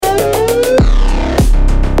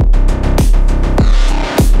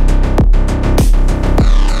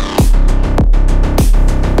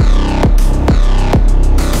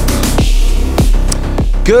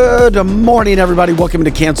Good morning, everybody. Welcome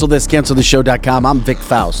to CancelThisShow.com. I'm Vic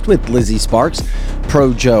Faust with Lizzie Sparks,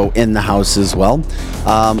 Pro Joe in the house as well.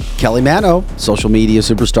 Kelly Manno, social media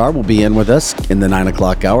superstar, will be in with us in the 9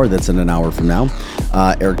 o'clock hour. That's in an hour from now.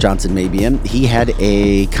 Eric Johnson may be in. He had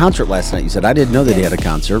a concert last night. You said, I didn't know that he had a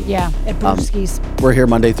concert. Yeah, at Brewski's. We're here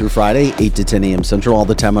Monday through Friday, 8 to 10 a.m. Central, all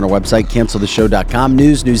the time on our website, CancelThisShow.com.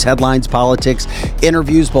 News headlines, politics,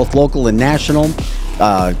 interviews, both local and national.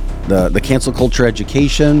 The cancel culture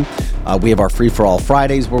education. We have our free-for-all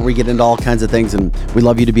Fridays where we get into all kinds of things, and we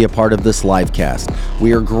love you to be a part of this live cast.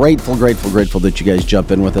 We are grateful that you guys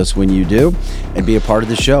jump in with us when you do and be a part of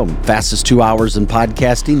the show. Fastest 2 hours in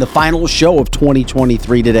podcasting, the final show of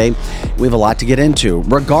 2023 today. We have a lot to get into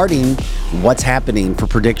regarding what's happening for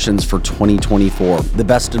predictions for 2024, the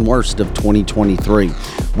best and worst of 2023.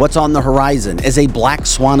 What's on the horizon as a Black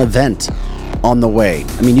Swan event on the way.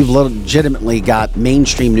 I mean, you've legitimately got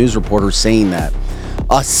mainstream news reporters saying that.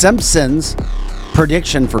 A Simpsons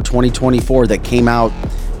prediction for 2024 that came out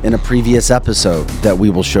in a previous episode that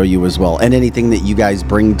we will show you as well. And anything that you guys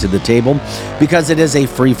bring to the table, because it is a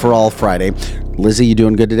free-for-all Friday. Lizzie, you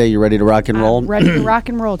doing good today? You ready to rock and roll? Ready to rock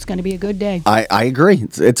and roll. It's going to be a good day. I agree.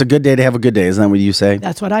 It's a good day to have a good day. Isn't that what you say?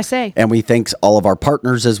 That's what I say. And we thank all of our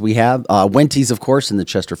partners as we have. Wenty's, of course, in the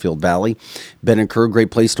Chesterfield Valley. Ben and crew, great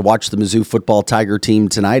place to watch the Mizzou football Tiger team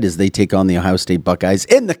tonight as they take on the Ohio State Buckeyes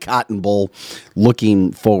in the Cotton Bowl.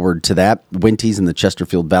 Looking forward to that. Wenty's in the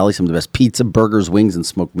Chesterfield Valley. Some of the best pizza, burgers, wings, and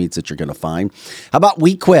smoked meats that you're going to find. How about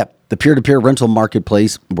WeQuip, the peer-to-peer rental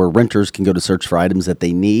marketplace where renters can go to search for items that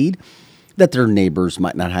they need that their neighbors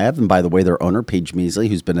might not have. And by the way, their owner, Paige Measley,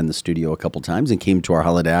 who's been in the studio a couple times and came to our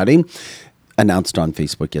holiday outing, announced on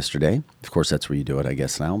Facebook yesterday, of course that's where you do it, I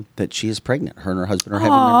guess now, that she is pregnant. Her and her husband are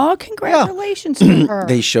having... Oh, congratulations to her.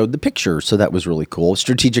 They showed the picture, so that was really cool.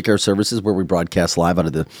 Strategic Air Services, where we broadcast live out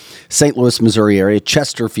of the St. Louis, Missouri area,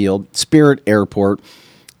 Chesterfield, Spirit Airport,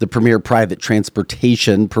 the premier private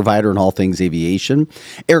transportation provider in all things aviation,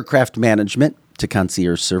 aircraft management to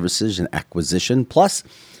concierge services and acquisition. Plus,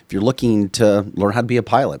 if you're looking to learn how to be a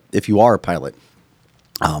pilot, if you are a pilot,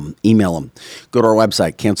 email them. Go to our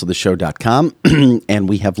website, CancelThisShow.com, and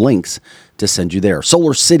we have links to send you there.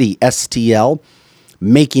 Solar City STL,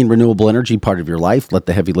 making renewable energy part of your life. Let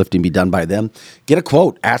the heavy lifting be done by them. Get a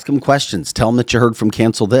quote. Ask them questions. Tell them that you heard from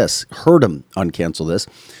Cancel This. Heard them on Cancel This.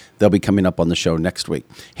 They'll be coming up on the show next week.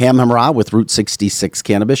 Ham Hamrah with Route 66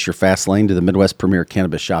 Cannabis, your fast lane to the Midwest premier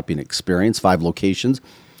cannabis shopping experience. 5 locations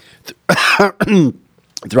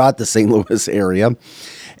throughout the St. Louis area.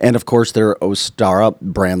 And, of course, their Ostara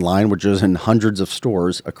brand line, which is in hundreds of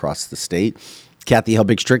stores across the state. Kathy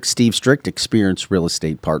Helbig Strick, Steve Strick, experienced real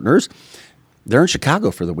estate partners. They're in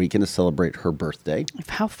Chicago for the weekend to celebrate her birthday.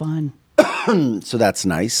 How fun. So that's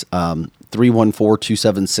nice.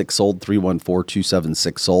 314-276-SOLD,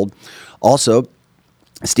 314-276-SOLD. Also,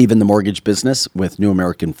 Steve in the mortgage business with New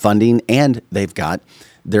American Funding, and they've got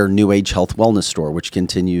their New Age Health Wellness store, which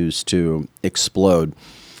continues to explode.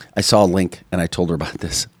 I saw a link, and I told her about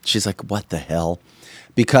this. She's like, what the hell?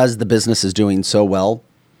 Because the business is doing so well,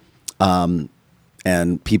 and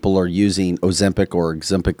people are using Ozempic or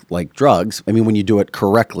Ozempic-like drugs. I mean, when you do it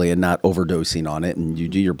correctly and not overdosing on it, and you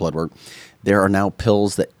do your blood work, there are now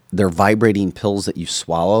pills they're vibrating pills that you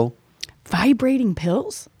swallow. Vibrating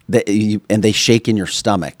pills? And they shake in your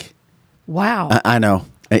stomach. Wow. I know.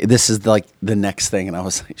 This is like the next thing. And I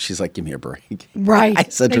was like, she's like, give me a break. Right. I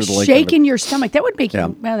sent her the link. Shake in your stomach. That would make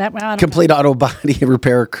you, well, I don't Complete know. Auto Body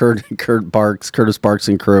Repair, Curtis Barks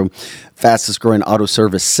and crew. Fastest growing auto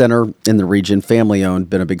service center in the region. Family owned.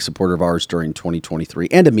 Been a big supporter of ours during 2023.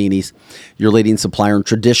 And Amini's, your leading supplier in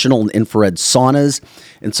traditional and infrared saunas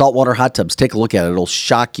and saltwater hot tubs. Take a look at it. It'll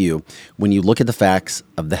shock you when you look at the facts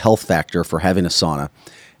of the health factor for having a sauna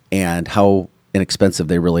and how inexpensive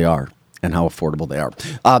they really are. And how affordable they are.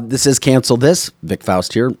 This is Cancel This. Vic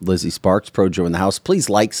Faust here. Lizzie Sparks, Pro Joe in the house.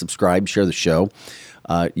 Please like, subscribe, share the show.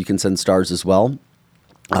 You can send stars as well.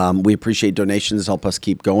 We appreciate donations. Help us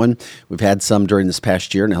keep going. We've had some during this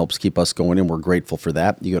past year, and it helps keep us going, and we're grateful for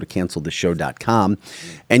that. You go to CancelThisShow.com,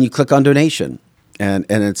 and you click on donation. And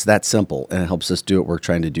it's that simple, and it helps us do what we're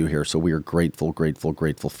trying to do here. So we are grateful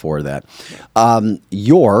for that.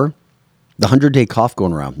 The 100-day cough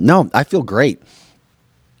going around. No, I feel great.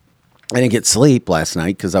 I didn't get sleep last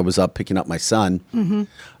night because I was up picking up my son.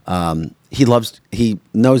 Mm-hmm. He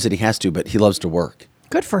knows that he has to, but he loves to work.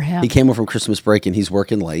 Good for him. He came home from Christmas break and he's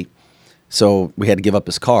working late. So we had to give up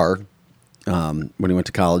his car when he went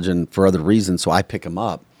to college and for other reasons. So I pick him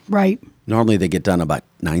up. Right. Normally they get done about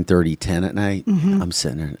 9:30, 10 at night. Mm-hmm. I'm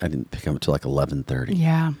sitting there. I didn't pick him up until like 11:30.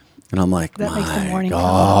 Yeah. And I'm like, that makes the my morning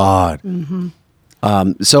God. Mm-hmm.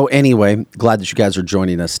 So anyway, glad that you guys are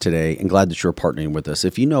joining us today and glad that you're partnering with us.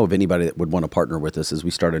 If you know of anybody that would want to partner with us as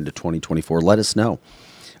we start into 2024, let us know.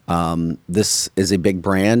 This is a big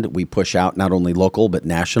brand. We push out not only local, but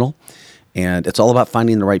national. And it's all about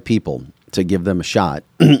finding the right people to give them a shot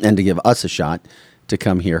and to give us a shot to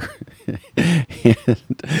come here. And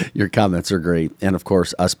your comments are great. And of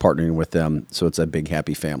course, us partnering with them. So it's a big,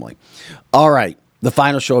 happy family. All right. The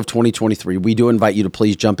final show of 2023. We do invite you to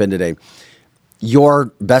please jump in today.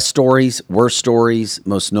 Your best stories, worst stories,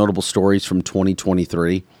 most notable stories from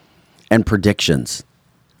 2023 and predictions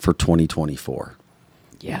for 2024.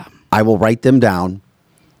 Yeah. I will write them down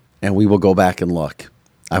and we will go back and look.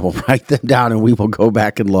 I will write them down and we will go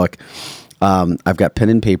back and look. I've got pen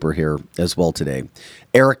and paper here as well today.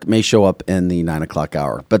 Eric may show up in the 9 o'clock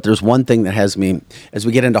hour, but there's one thing that has me, as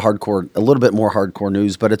we get into hardcore, a little bit more hardcore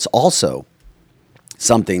news, but it's also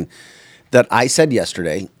something that I said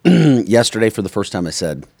yesterday. Yesterday, for the first time, I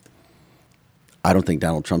said, I don't think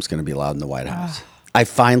Donald Trump's going to be allowed in the White House. I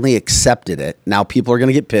finally accepted it. Now people are going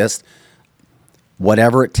to get pissed.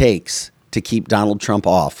 Whatever it takes to keep Donald Trump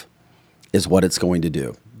off is what it's going to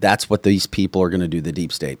do. That's what these people are going to do, the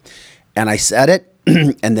deep state. And I said it,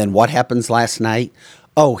 and then what happens last night?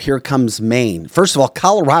 Oh, here comes Maine. First of all,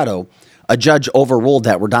 Colorado, a judge overruled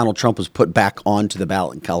that where Donald Trump was put back onto the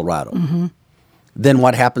ballot in Colorado. Mm-hmm. Then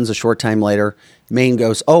what happens a short time later? Maine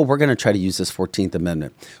goes, oh, we're going to try to use this 14th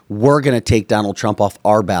Amendment. We're going to take Donald Trump off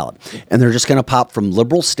our ballot. And they're just going to pop from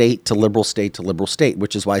liberal state to liberal state to liberal state,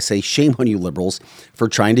 which is why I say shame on you liberals for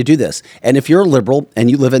trying to do this. And if you're a liberal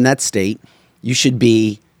and you live in that state, you should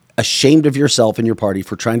be ashamed of yourself and your party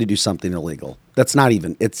for trying to do something illegal. It's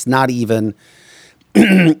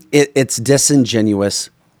disingenuous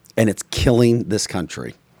and it's killing this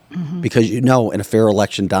country. Mm-hmm. Because in a fair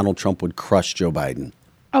election, Donald Trump would crush Joe Biden.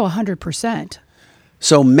 Oh, 100%.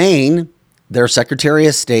 So Maine, their Secretary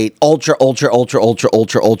of State, ultra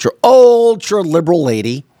liberal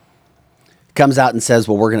lady, comes out and says,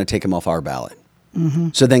 well, we're going to take him off our ballot. Mm-hmm.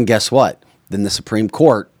 So then guess what? Then the Supreme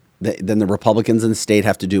Court, then the Republicans in the state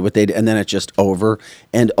have to do what they do. And then it's just over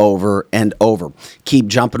and over and over. Keep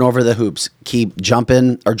jumping over the hoops. Keep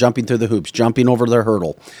jumping through the hoops, jumping over the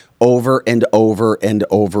hurdle over and over and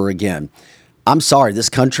over again. I'm sorry, this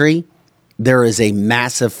country, there is a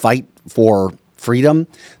massive fight for freedom.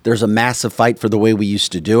 There's a massive fight for the way we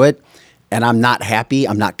used to do it. And I'm not happy.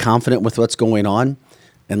 I'm not confident with what's going on.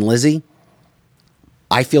 And Lizzie,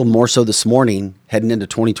 I feel more so this morning heading into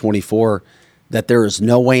 2024 that there is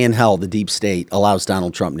no way in hell the deep state allows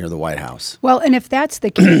Donald Trump near the White House. Well, and if that's the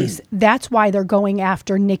case, that's why they're going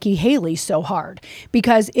after Nikki Haley so hard.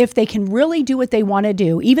 Because if they can really do what they want to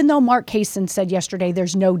do, even though Mark Kaysen said yesterday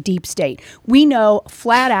there's no deep state, we know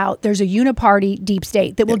flat out there's a uniparty deep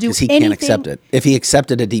state that will do anything. Because he can't accept it. If he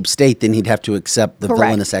accepted a deep state, then he'd have to accept the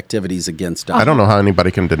villainous activities against him. I don't know how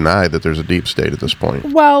anybody can deny that there's a deep state at this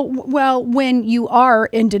point. Well, when you are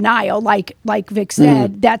in denial, like Vic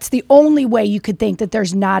said, that's the only way you could think that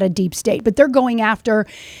there's not a deep state. But they're going after,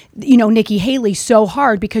 Nikki Haley so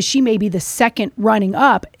hard because she may be the second running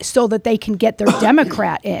up so that they can get their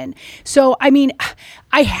Democrat in. So, I mean,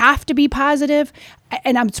 I have to be positive,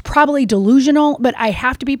 and I'm probably delusional, but I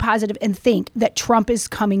have to be positive and think that Trump is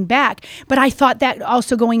coming back. But I thought that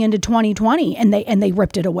also going into 2020, and they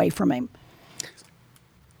ripped it away from him.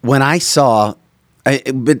 When I saw,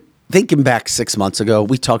 but thinking back 6 months ago,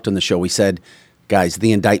 we talked on the show, we said, guys,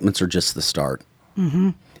 the indictments are just the start. Mm-hmm.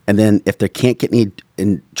 And then if they can't get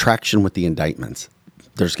any traction with the indictments,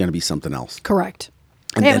 there's going to be something else. Correct.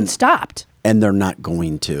 They haven't stopped. And they're not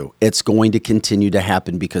going to. It's going to continue to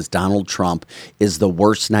happen because Donald Trump is the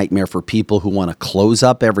worst nightmare for people who want to close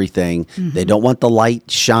up everything. Mm-hmm. They don't want the light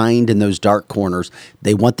shined in those dark corners.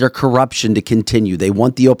 They want their corruption to continue. They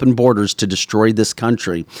want the open borders to destroy this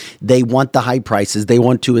country. They want the high prices. They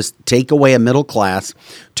want to take away a middle class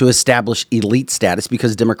to establish elite status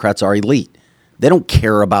because Democrats are elite. They don't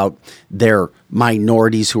care about their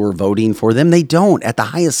minorities who are voting for them. They don't at the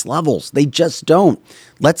highest levels. They just don't.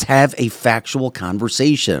 Let's have a factual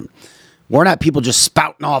conversation. We're not people just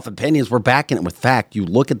spouting off opinions. We're backing it with fact. You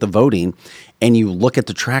look at the voting and you look at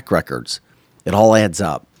the track records. It all adds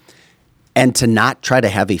up. And to not try to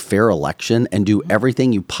have a fair election and do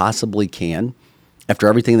everything you possibly can after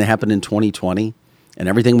everything that happened in 2020, and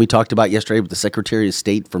everything we talked about yesterday with the Secretary of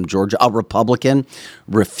State from Georgia, a Republican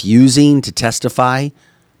refusing to testify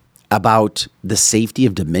about the safety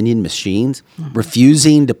of Dominion machines,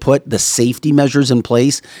 refusing to put the safety measures in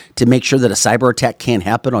place to make sure that a cyber attack can't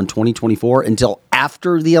happen on 2024 until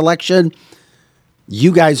after the election.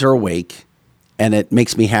 You guys are awake, and it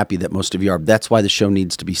makes me happy that most of you are. That's why the show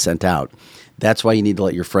needs to be sent out. That's why you need to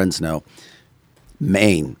let your friends know.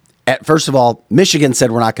 Maine. First of all, Michigan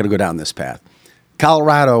said we're not going to go down this path.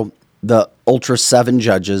 Colorado, the Ultra 7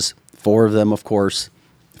 judges, 4 of them, of course,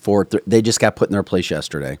 they just got put in their place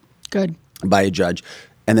yesterday. Good. By a judge.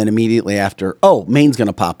 And then immediately after, Maine's going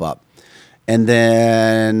to pop up. And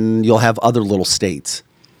then you'll have other little states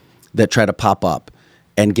that try to pop up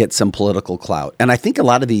and get some political clout. And I think a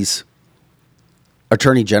lot of these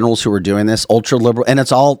attorney generals who are doing this, ultra liberal, and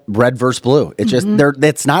it's all red versus blue. It's just,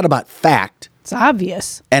 it's not about fact. It's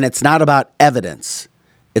obvious. And it's not about evidence.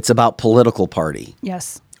 It's about political party.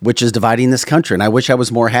 Yes. Which is dividing this country. And I wish I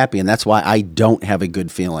was more happy. And that's why I don't have a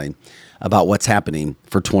good feeling about what's happening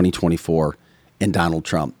for 2024 in Donald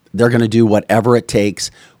Trump. They're going to do whatever it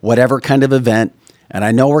takes, whatever kind of event. And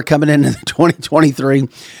I know we're coming into 2023,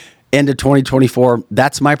 into 2024.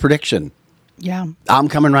 That's my prediction. Yeah. I'm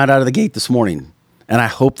coming right out of the gate this morning. And I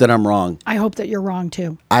hope that I'm wrong. I hope that you're wrong,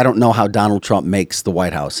 too. I don't know how Donald Trump makes the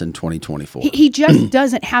White House in 2024. He just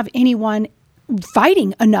doesn't have anyone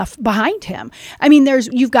fighting enough behind him. I mean,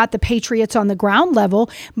 you've got the patriots on the ground level,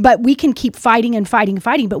 but we can keep fighting and fighting and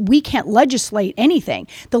fighting, but we can't legislate anything.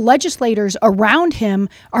 The legislators around him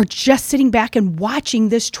are just sitting back and watching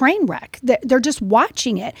this train wreck. They're just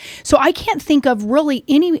watching it. So I can't think of really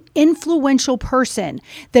any influential person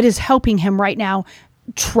that is helping him right now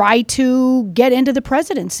try to get into the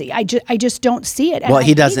presidency. I just don't see it. Well,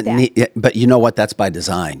 he doesn't need, but you know what? That's by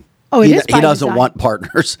design. Oh, it is by He doesn't design. want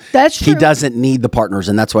partners. That's true. He doesn't need the partners,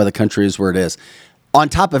 and that's why the country is where it is. On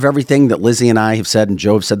top of everything that Lizzie and I have said and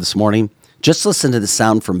Joe have said this morning, just listen to the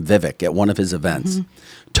sound from Vivek at one of his events,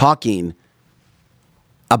 talking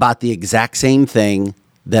about the exact same thing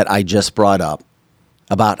that I just brought up,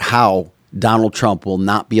 about how Donald Trump will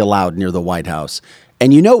not be allowed near the White House.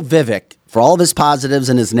 And you know Vivek, for all of his positives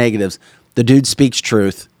and his negatives, the dude speaks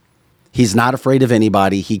truth. He's not afraid of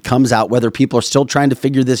anybody. He comes out, whether people are still trying to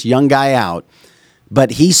figure this young guy out,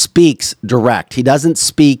 but he speaks direct. He doesn't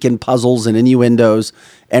speak in puzzles and innuendos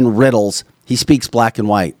and riddles. He speaks black and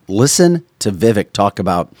white. Listen to Vivek talk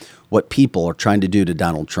about what people are trying to do to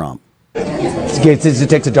Donald Trump. It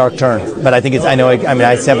takes a dark turn, but I think I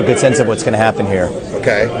have a good sense of what's going to happen here.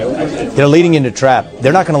 Okay. They're leading into a trap.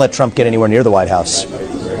 They're not going to let Trump get anywhere near the White House.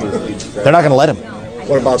 They're not going to let him.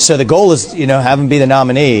 What about? So the goal is, have him be the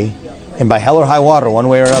nominee, and by hell or high water, one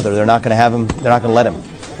way or another, they're not going to have him. They're not going to let him.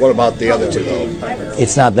 What about the other two, though?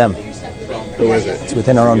 It's not them. Who is it? It's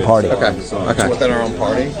within our own party. Okay. It's within our own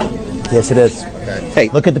party? Yes, it is. Okay. Hey,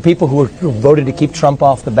 look at the people who voted to keep Trump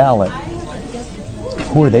off the ballot.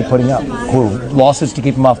 Who are they putting up? Who are lawsuits to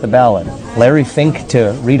keep him off the ballot? Larry Fink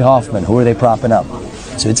to Reid Hoffman. Who are they propping up?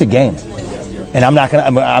 So it's a game. And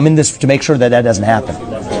I'm in this to make sure that doesn't happen.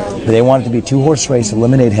 But they want it to be a 2-horse race,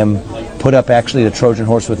 eliminate him, put up actually the Trojan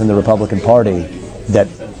horse within the Republican Party that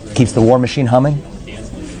keeps the war machine humming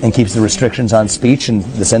and keeps the restrictions on speech and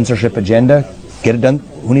the censorship agenda. Get it done.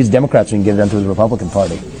 Who needs Democrats when you can get it done through the Republican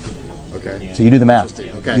Party? Okay. So you do the math.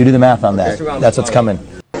 Okay. You do the math on that. That's what's coming.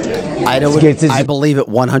 I believe it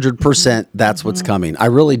 100% that's what's coming. I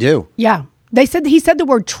really do. Yeah. He said the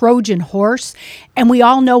word Trojan horse, and we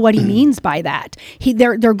all know what he means by that.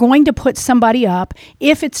 They're going to put somebody up.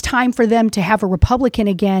 If it's time for them to have a Republican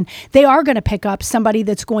again, they are going to pick up somebody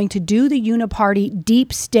that's going to do the uniparty,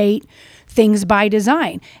 deep state things by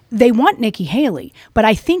design. They want Nikki Haley, but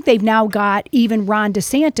I think they've now got even Ron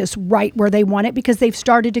DeSantis right where they want it because they've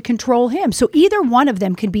started to control him. So either one of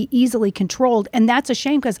them can be easily controlled, and that's a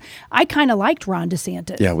shame because I kind of liked Ron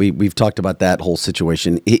DeSantis. Yeah, we've talked about that whole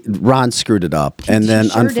situation. Ron screwed it up, and then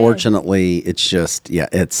sure unfortunately, it's just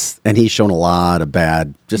and he's shown a lot of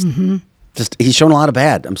bad. Just he's shown a lot of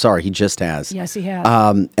bad. I'm sorry, he just has. Yes, he has.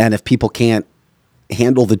 And if people can't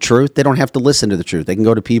handle the truth, they don't have to listen to the truth. They can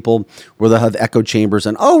go to people where they'll have echo chambers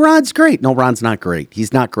and, Ron's great. No, Ron's not great.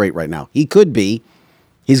 He's not great right now. He could be.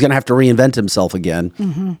 He's going to have to reinvent himself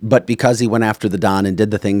again. But because he went after the Don and did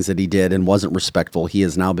the things that he did and wasn't respectful, he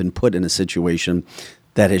has now been put in a situation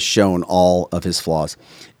that has shown all of his flaws.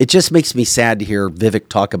 It just makes me sad to hear Vivek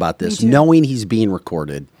talk about this, knowing he's being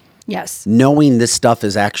recorded. Yes. Knowing this stuff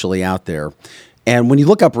is actually out there. And when you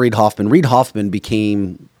look up Reid Hoffman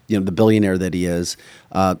became the billionaire that he is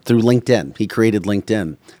through LinkedIn. He created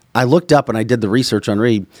LinkedIn. I looked up and I did the research on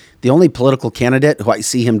Reid. The only political candidate who I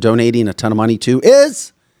see him donating a ton of money to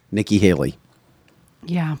is Nikki Haley.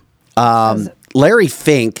 Yeah. Larry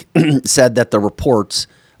Fink said that the reports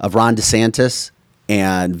of Ron DeSantis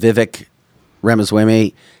and Vivek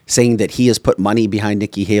Ramaswamy saying that he has put money behind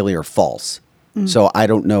Nikki Haley are false. So I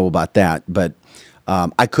don't know about that, but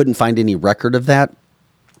I couldn't find any record of that.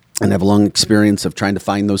 And I have a long experience of trying to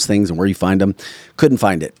find those things and where you find them. Couldn't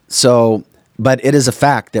find it. So, but it is a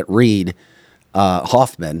fact that Reid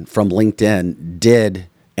Hoffman from LinkedIn did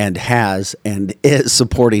and has and is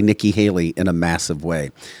supporting Nikki Haley in a massive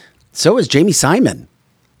way. So is Jamie Simon.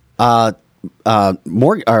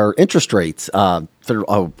 More our interest rates.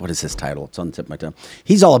 What is his title? It's on the tip of my tongue.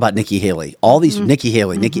 He's all about Nikki Haley. All these Nikki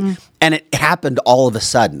Haley, Nikki, and it happened all of a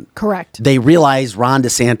sudden. Correct. They realized Ron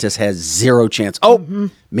DeSantis has zero chance. Oh,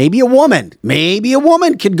 maybe a woman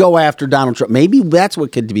could go after Donald Trump. Maybe that's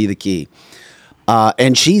what could be the key.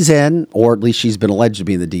 And she's in, or at least she's been alleged to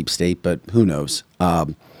be in the deep state, but who knows?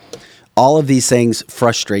 All of these things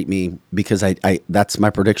frustrate me because I that's my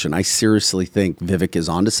prediction. I seriously think Vivek is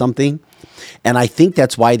onto something. And I think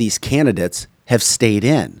that's why these candidates have stayed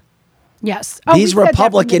in. Yes. These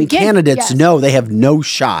Republican candidates know they have no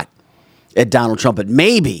shot at Donald Trump. But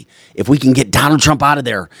maybe if we can get Donald Trump out of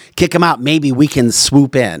there, kick him out, maybe we can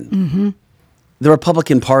swoop in. The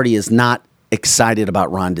Republican Party is not excited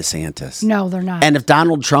about Ron DeSantis. No, they're not. And if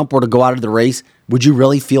Donald Trump were to go out of the race, would you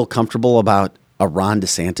really feel comfortable about a Ron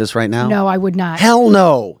DeSantis right now? No, I would not. Hell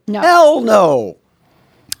no. No. Hell no.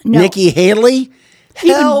 Nikki Haley?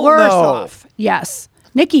 Even Hell worse no. off. Yes.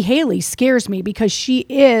 Nikki Haley scares me because she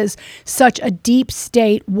is such a deep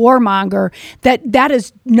state warmonger that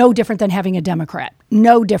is no different than having a Democrat.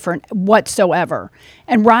 No different whatsoever.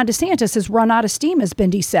 And Ron DeSantis has run out of steam, as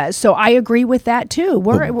Bindi says. So I agree with that,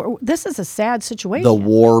 too. This is a sad situation. The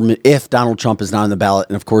war, if Donald Trump is not on the ballot,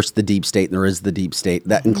 and of course the deep state, and there is the deep state,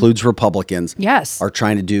 that includes Republicans, yes, are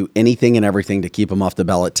trying to do anything and everything to keep him off the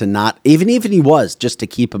ballot, to not, even if he was, just to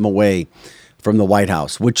keep him away from the White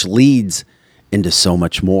House, which leads into so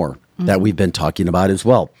much more that we've been talking about as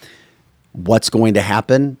well. What's going to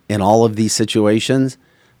happen in all of these situations?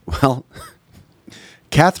 Well,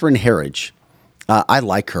 Catherine Herridge, I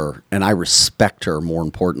like her and I respect her, more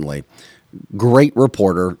importantly. Great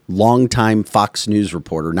reporter, longtime Fox News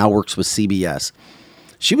reporter, now works with CBS.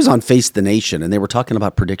 She was on Face the Nation and they were talking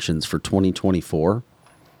about predictions for 2024.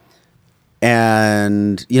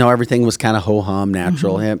 And, everything was kind of ho-hum,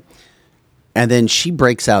 natural. And then she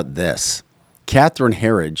breaks out this. Catherine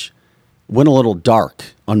Herridge went a little dark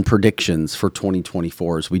on predictions for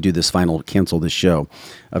 2024 as we do this cancel this show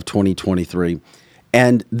of 2023.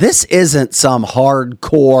 And this isn't some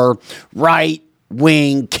hardcore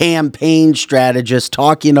right-wing campaign strategist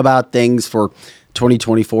talking about things for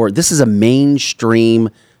 2024. This is a mainstream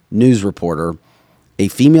news reporter, a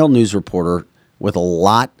female news reporter with a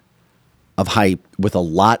lot of hype, with a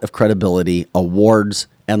lot of credibility, awards,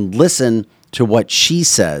 and listen to what she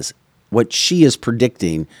says, what she is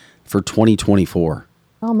predicting for 2024.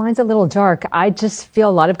 Well, mine's a little dark. I just feel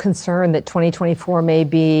a lot of concern that 2024 may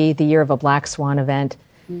be the year of a black swan event.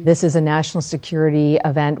 This is a national security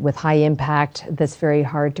event with high impact that's very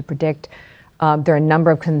hard to predict. There are a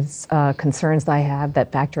number of concerns that I have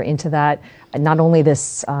that factor into that. Not only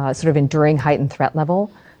this sort of enduring heightened threat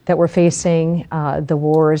level that we're facing, the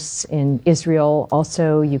wars in Israel,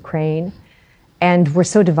 also Ukraine. And we're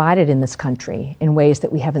so divided in this country in ways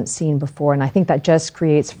that we haven't seen before. And I think that just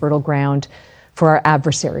creates fertile ground for our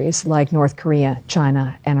adversaries like North Korea,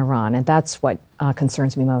 China, and Iran. And that's what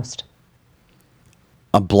concerns me most.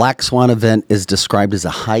 A black swan event is described as a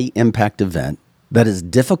high-impact event that is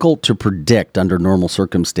difficult to predict under normal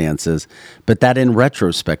circumstances, but that in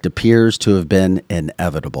retrospect appears to have been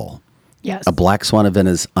inevitable. Yes. A black swan event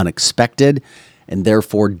is unexpected and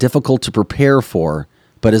therefore difficult to prepare for,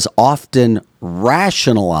 but is often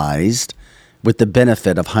rationalized with the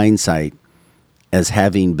benefit of hindsight as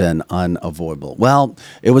having been unavoidable. Well,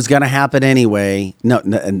 it was going to happen anyway. No,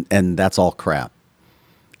 and that's all crap.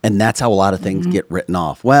 And that's how a lot of things get written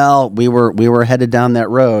off. Well, we were headed down that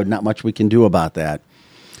road. Not much we can do about that.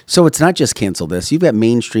 So it's not just cancel this. You've got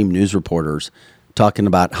mainstream news reporters talking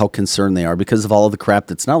about how concerned they are because of all of the crap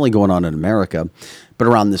that's not only going on in America, but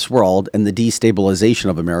around this world and the destabilization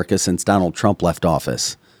of America since Donald Trump left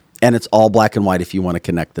office. And it's all black and white if you want to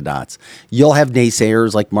connect the dots. You'll have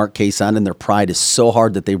naysayers like Mark Kaysen, and their pride is so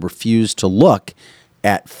hard that they refuse to look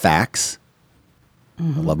at facts. I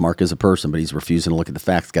love Mark as a person, but he's refusing to look at the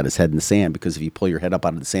facts, got his head in the sand, because if you pull your head up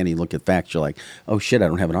out of the sand and you look at facts, you're like, oh shit, I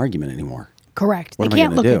don't have an argument anymore. Correct. What they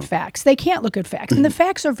can't look do? at facts. They can't look at facts. And the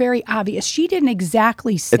facts are very obvious. She didn't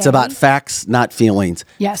exactly say. It's about facts, not feelings.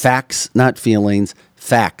 Yes. Facts, not feelings.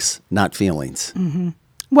 Facts, not feelings.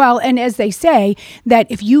 Well, and as they say, that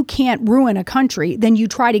if you can't ruin a country, then you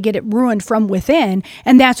try to get it ruined from within,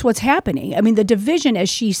 and that's what's happening. I mean, the division, as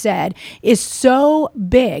she said, is so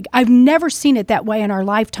big. I've never seen it that way in our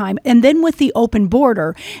lifetime. And then with the open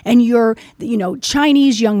border, and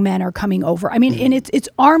Chinese young men are coming over. I mean, and it's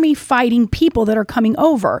army fighting people that are coming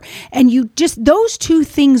over. And you just, those two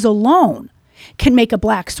things alone can make a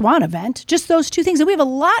black swan event. Just those two things. And we have a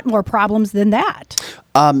lot more problems than that.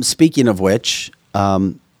 Speaking of which,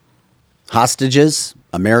 hostages,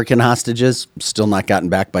 American hostages, still not gotten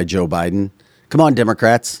back by Joe Biden. Come on,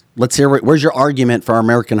 Democrats. Let's hear where's your argument for our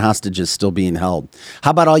American hostages still being held?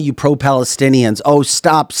 How about all you pro-Palestinians? Oh,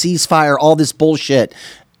 stop, ceasefire, all this bullshit.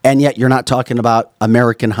 And yet you're not talking about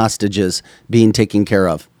American hostages being taken care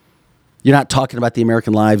of. You're not talking about the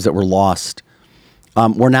American lives that were lost.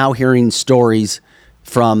 We're now hearing stories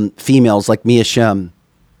from females like Mia Shem,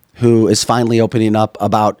 who is finally opening up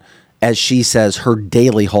about, as she says, her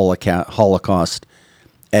daily Holocaust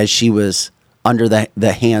as she was under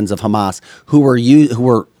the hands of Hamas, who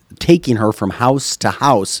were taking her from house to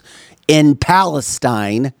house in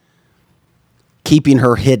Palestine, keeping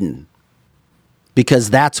her hidden. Because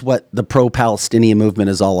that's what the pro-Palestinian movement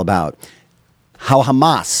is all about. How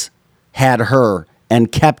Hamas had her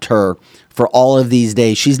and kept her for all of these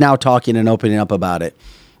days. She's now talking and opening up about it.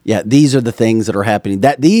 Yeah, these are the things that are happening.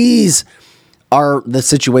 These are the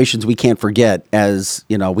situations we can't forget as,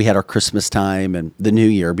 we had our Christmas time and the New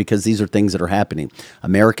Year, because these are things that are happening.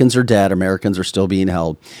 Americans are dead. Americans are still being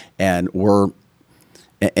held. And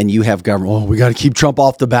you have government, we got to keep Trump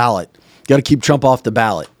off the ballot. Got to keep Trump off the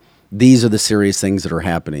ballot. These are the serious things that are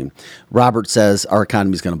happening. Robert says our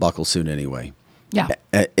economy is going to buckle soon anyway. Yeah.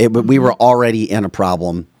 We were already in a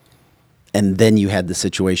problem. And then you had the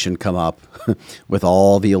situation come up with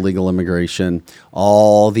all the illegal immigration,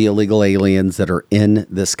 all the illegal aliens that are in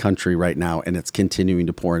this country right now, and it's continuing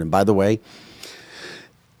to pour in. And by the way,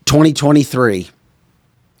 2023,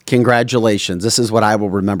 congratulations. This is what I will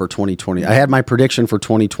remember 2020. I had my prediction for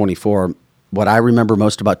 2024. What I remember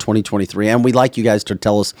most about 2023, and we'd like you guys to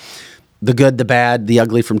tell us the good, the bad, the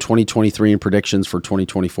ugly from 2023 and predictions for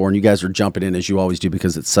 2024. And you guys are jumping in as you always do,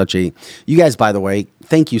 because it's you guys, by the way,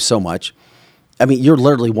 thank you so much. I mean, you're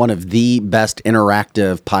literally one of the best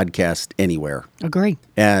interactive podcasts anywhere. Agree.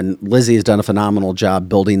 And Lizzie has done a phenomenal job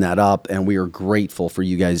building that up, and we are grateful for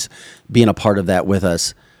you guys being a part of that with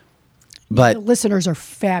us. But the listeners are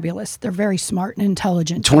fabulous. They're very smart and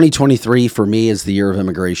intelligent. 2023 for me is the year of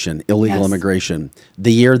immigration, illegal immigration.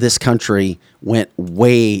 The year this country went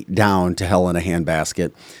way down to hell in a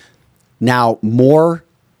handbasket. Now, more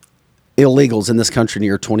illegals in this country in the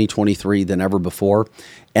year 2023 than ever before.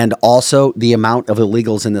 And also the amount of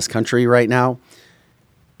illegals in this country right now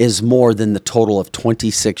is more than the total of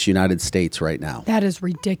 26 United States right now. That is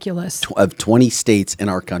ridiculous. Of 20 states in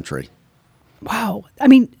our country. Wow. I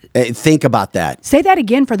mean, think about that. Say that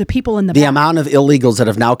again for the people in the The back. amount of illegals that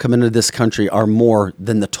have now come into this country are more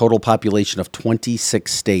than the total population of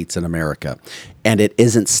 26 states in America. And it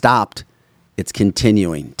isn't stopped. It's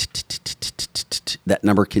continuing. That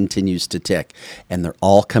number continues to tick. And they're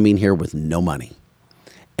all coming here with no money.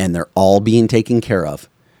 And they're all being taken care of.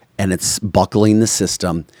 And it's buckling the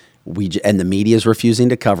system. And the media is refusing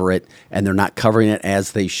to cover it. And they're not covering it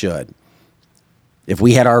as they should. If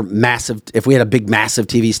we had a big, massive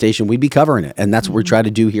TV station, we'd be covering it. And that's what we try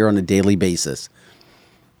to do here on a daily basis.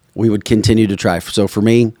 We would continue to try. So for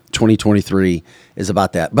me, 2023 is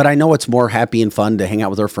about that. But I know it's more happy and fun to hang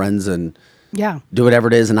out with our friends and do whatever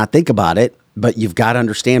it is and not think about it. But you've got to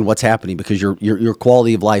understand what's happening, because your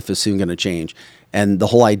quality of life is soon going to change. And the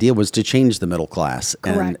whole idea was to change the middle class.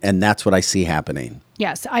 Correct. And that's what I see happening.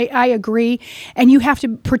 Yes, I agree. And you have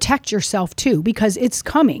to protect yourself, too, because it's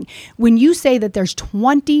coming. When you say that there's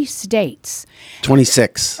 20 states.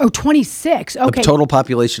 26. Oh, 26. Okay. The total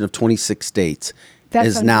population of 26 states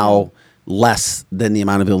is now less than the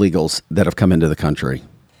amount of illegals that have come into the country.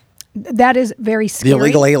 That is very scary. The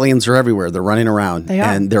illegal aliens are everywhere. They're running around. They are.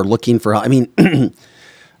 And they're looking for, I mean, New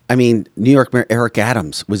York Mayor Eric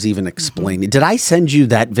Adams was even explaining. Did I send you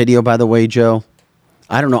that video, by the way, Joe?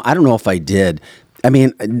 I don't know if I did. I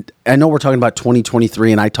mean, I know we're talking about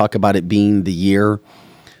 2023, and I talk about it being the year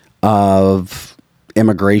of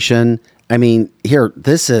immigration. I mean, here,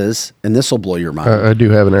 this will blow your mind. I do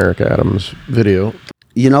have an Eric Adams video.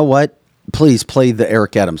 You know what? Please play the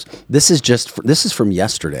Eric Adams. This is from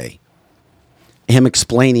yesterday. Him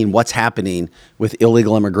explaining what's happening with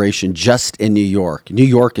illegal immigration just in New York. New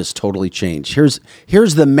York has totally changed.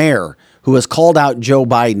 Here's the mayor who has called out Joe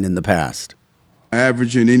Biden in the past.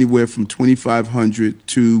 Averaging anywhere from 2,500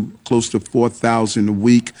 to close to 4,000 a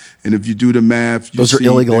week. And if you do the math, those are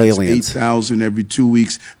illegal aliens. 8,000 every 2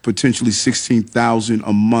 weeks, potentially 16,000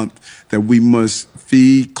 a month that we must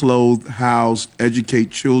feed, clothe, house,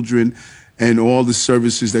 educate children, and all the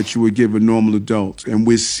services that you would give a normal adult. And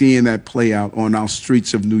we're seeing that play out on our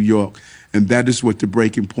streets of New York. And that is what the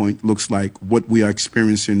breaking point looks like, what we are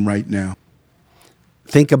experiencing right now.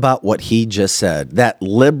 Think about what he just said. That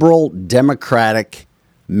liberal Democratic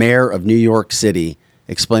mayor of New York City,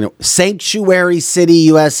 explain it. Sanctuary City,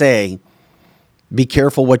 USA. Be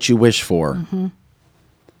careful what you wish for. Mm-hmm.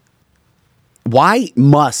 Why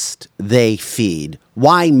must they feed?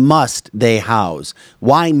 Why must they house?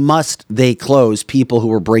 Why must they close people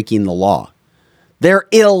who are breaking the law? They're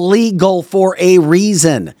illegal for a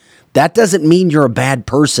reason. That doesn't mean you're a bad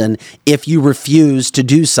person if you refuse to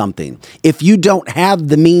do something. If you don't have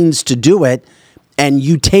the means to do it and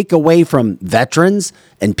you take away from veterans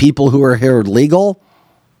and people who are here legal,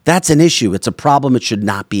 that's an issue. It's a problem. It should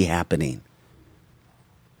not be happening.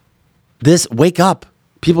 Wake up.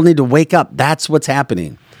 People need to wake up. That's what's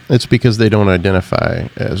happening. It's because they don't identify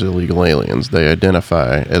as illegal aliens. They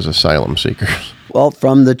identify as asylum seekers. Well,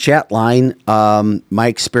 from the chat line, my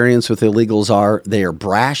experience with illegals are they are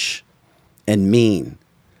brash and mean,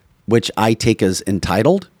 which I take as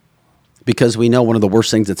entitled, because we know one of the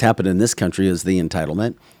worst things that's happened in this country is the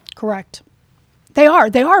entitlement. Correct. They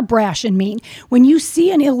are brash and mean. When you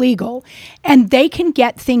see an illegal and they can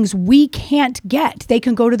get things we can't get, they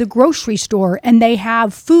can go to the grocery store and they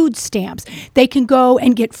have food stamps. They can go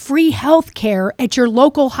and get free health care at your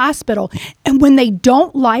local hospital. And when they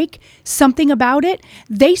don't like something about it,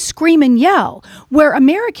 they scream and yell, where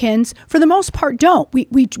Americans, for the most part, don't.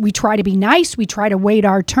 We try to be nice. We try to wait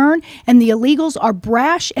our turn. And the illegals are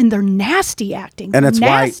brash and they're nasty acting. And it's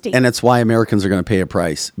nasty. why Americans are going to pay a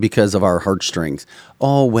price, because of our heartstrings.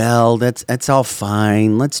 Oh, well, that's all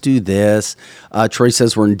fine. Let's do this. Troy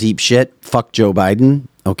says we're in deep shit. Fuck Joe Biden.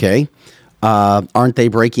 Okay. Aren't they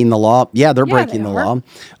breaking the law? Yeah, they're breaking the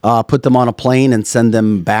law. Put them on a plane and send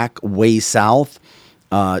them back way south.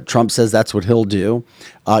 Trump says that's what he'll do.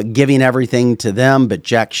 Giving everything to them, but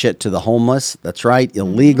jack shit to the homeless. That's right.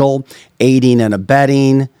 Illegal. Aiding and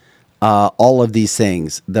abetting. All of these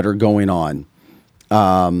things that are going on.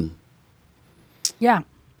 Yeah.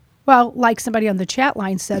 Well, like somebody on the chat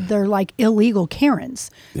line said, they're like illegal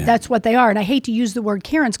Karens. Yeah. That's what they are. And I hate to use the word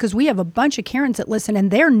Karens because we have a bunch of Karens that listen,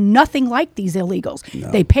 and they're nothing like these illegals.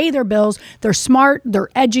 No. They pay their bills. They're smart. They're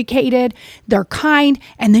educated. They're kind.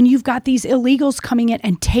 And then you've got these illegals coming in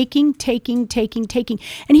and taking.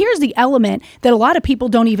 And here's the element that a lot of people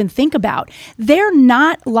don't even think about. They're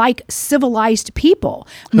not like civilized people.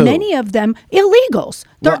 Who? Many of them illegals.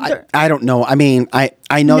 I don't know. I mean,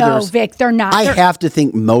 I know no, Vic, they're not. I have to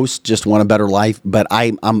think most just want a better life, but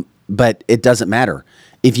but it doesn't matter.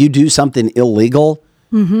 If you do something illegal,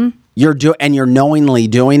 you're knowingly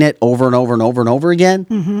doing it over and over and over and over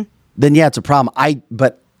again, then yeah, it's a problem.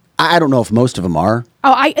 But I don't know if most of them are.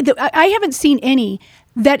 Oh, I haven't seen any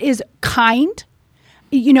that is kind.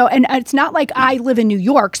 You know, and it's not like I live in New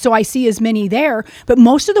York, so I see as many there, but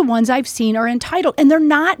most of the ones I've seen are entitled, and they're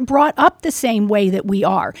not brought up the same way that we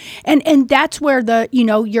are. And that's where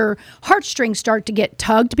your heartstrings start to get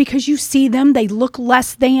tugged, because you see them, they look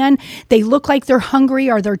less than, they look like they're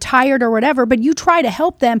hungry or they're tired or whatever, but you try to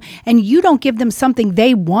help them and you don't give them something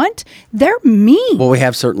they want, they're mean. Well, we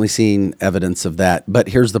have certainly seen evidence of that, but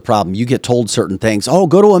here's the problem. You get told certain things. Oh,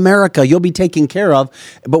 go to America, you'll be taken care of.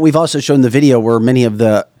 But we've also shown the video where many of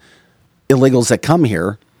the illegals that come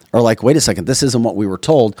here are like, wait a second, this isn't what we were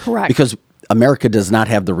told. Correct. Because America does not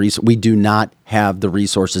have the resources. We do not have the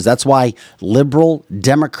resources. That's why liberal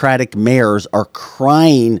Democratic mayors are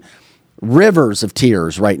crying rivers of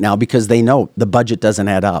tears right now, because they know the budget doesn't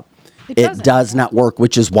add up. It does not work,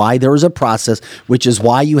 which is why there is a process, which is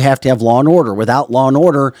why you have to have law and order. Without law and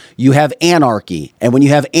order, you have anarchy. And when you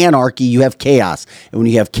have anarchy, you have chaos. And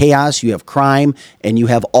when you have chaos, you have crime, and you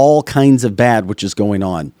have all kinds of bad, which is going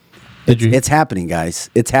on. It's happening, guys.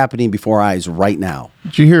 It's happening before our eyes right now.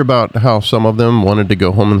 Did you hear about how some of them wanted to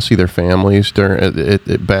go home and see their families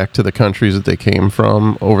back to the countries that they came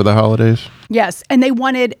from over the holidays? Yes, and they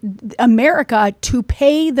wanted America to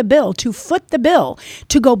pay the bill, to foot the bill,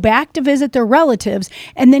 to go back to visit their relatives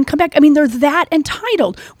and then come back. I mean, they're that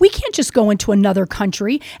entitled. We can't just go into another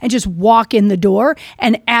country and just walk in the door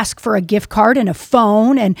and ask for a gift card and a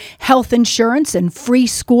phone and health insurance and free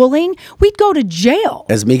schooling. We'd go to jail.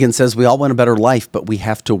 As Megan says, we all want a better life, but we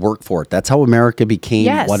have to work for it. That's how America became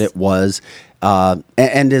what it was. And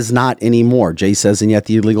is not anymore. Jay says, and yet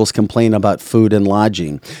the illegals complain about food and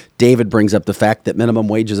lodging. David brings up the fact that minimum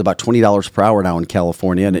wage is about $20 per hour now in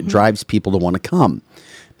California, and it drives people to want to come.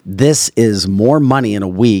 This is more money in a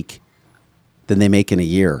week than they make in a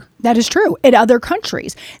year. That is true. In other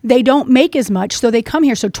countries, they don't make as much, so they come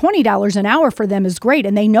here. So $20 an hour for them is great,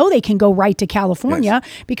 and they know they can go right to California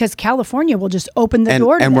because California will just open the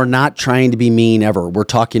door to And them. we're not trying to be mean ever. We're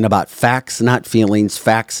talking about facts, not feelings.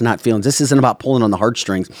 Facts, not feelings. This isn't about pulling on the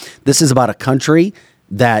heartstrings. This is about a country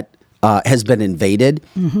that has been invaded.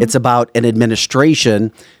 It's about an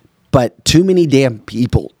administration But too many damn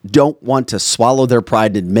people don't want to swallow their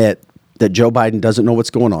pride and admit that Joe Biden doesn't know what's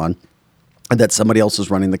going on and that somebody else is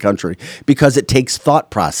running the country, because it takes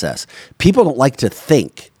thought process. People don't like to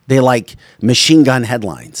think. They like machine gun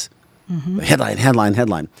headlines.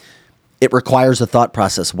 Headline. It requires a thought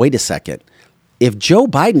process. Wait a second. If Joe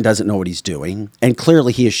Biden doesn't know what he's doing, and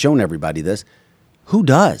clearly he has shown everybody this, who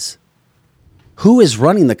does? Who is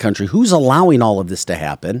running the country? Who's allowing all of this to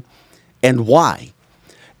happen, and why?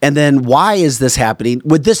 And then why is this happening?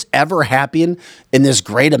 Would this ever happen in this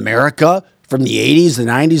great America from the 80s, the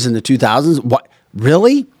 90s, and the 2000s? What?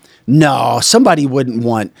 Really? No, somebody wouldn't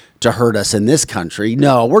want to hurt us in this country.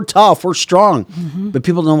 No, we're tough, we're strong. But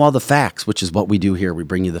people know all the facts, which is what we do here. We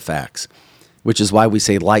bring you the facts, which is why we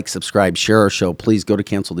say like, subscribe, share our show. Please go to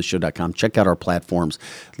canceltheshow.com. Check out our platforms.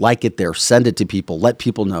 Like it there. Send it to people. Let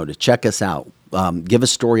people know to check us out. Give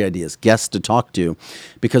us story ideas, guests to talk to,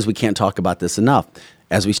 because we can't talk about this enough.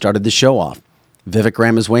 As we started the show off, Vivek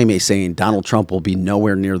Ramaswamy saying Donald Trump will be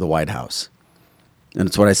nowhere near the White House. And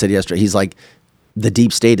it's what I said yesterday. He's like, the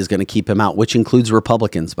deep state is going to keep him out, which includes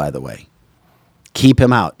Republicans, by the way. Keep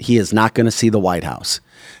him out. He is not going to see the White House.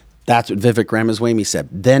 That's what Vivek Ramaswamy said.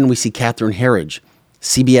 Then we see Catherine Herridge,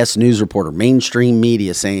 CBS News reporter, mainstream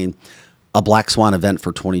media, saying a black swan event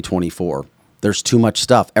for 2024. There's too much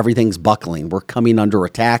stuff. Everything's buckling. We're coming under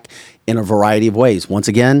attack in a variety of ways. Once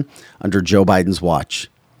again, under Joe Biden's watch.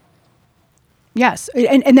 Yes,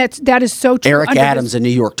 and that is so true. Eric Adams in New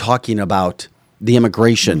York talking about the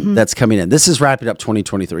immigration that's coming in. This is wrapping up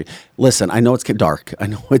 2023. Listen, I know it's dark. I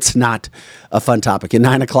know it's not a fun topic. At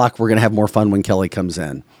 9 o'clock, we're going to have more fun when Kelly comes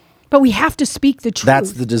in. But we have to speak the truth.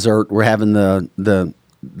 That's the dessert. We're having the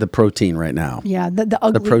protein right now. Yeah, the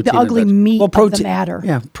ugly meat of the matter.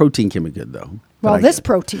 Yeah, protein can be good, though. Well, this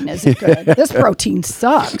protein isn't good. This protein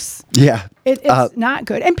sucks. Yeah. It's not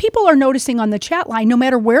good. And people are noticing on the chat line, no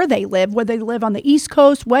matter where they live, whether they live on the East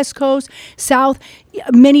Coast, West Coast, South,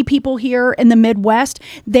 many people here in the Midwest,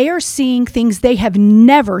 they are seeing things they have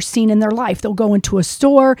never seen in their life. They'll go into a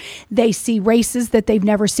store, they see races that they've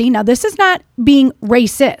never seen. Now, this is not being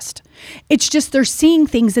racist. It's just they're seeing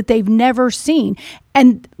things that they've never seen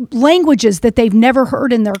and languages that they've never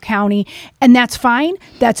heard in their county. And that's fine.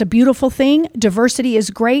 That's a beautiful thing. Diversity is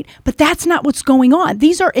great. But that's not what's going on.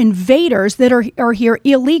 These are invaders that are here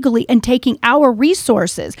illegally and taking our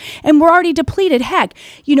resources. And we're already depleted. Heck,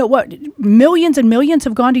 you know what? Millions and millions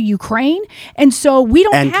have gone to Ukraine. And so we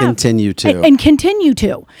don't have... continue to. And continue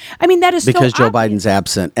to. I mean, that is because so Joe Biden's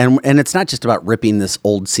absent. And it's not just about ripping this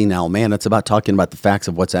old senile man. It's about talking about the facts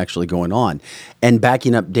of what's actually going on. And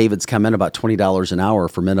backing up David's comment about $20 an hour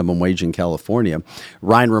for minimum wage in California,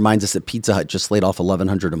 Ryan reminds us that Pizza Hut just laid off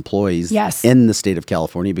 1,100 employees in the state of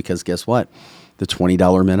California because guess what? The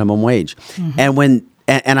 $20 minimum wage.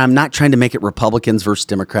 And I'm not trying to make it Republicans versus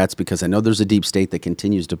Democrats because I know there's a deep state that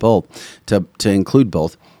continues to include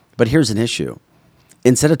both. But here's an issue.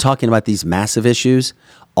 Instead of talking about these massive issues,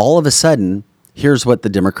 all of a sudden, here's what the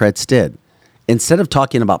Democrats did. Instead of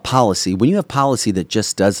talking about policy, when you have policy that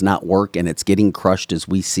just does not work and it's getting crushed as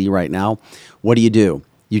we see right now, what do?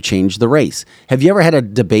 You change the race. Have you ever had a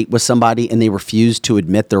debate with somebody and they refuse to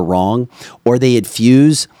admit they're wrong, or they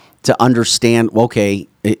refuse to understand, okay,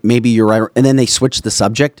 maybe you're right, and then they switch the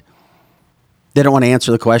subject? They don't want to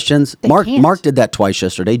answer the questions. Mark did that twice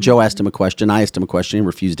yesterday. Joe asked him a question. I asked him a question. He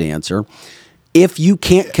refused to answer. If you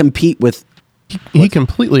can't compete with... He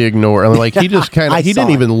completely ignored. Like he just kind of. He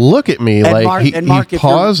didn't even look at me. And like Mark, he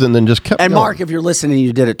paused and then just kept. And going. Mark, if you're listening,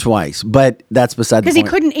 you did it twice. But that's beside the point. Because he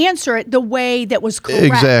couldn't answer it the way that was correct.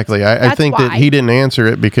 Exactly. I think that he didn't answer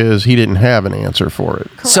it because he didn't have an answer for it.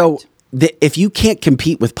 Correct. So if you can't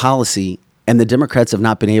compete with policy, and the Democrats have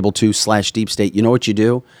not been able to / deep state, you know what you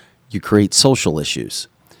do? You create social issues.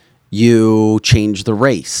 You change the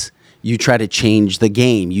race. You try to change the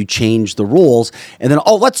game. You change the rules. And then,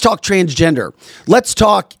 let's talk transgender. Let's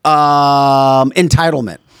talk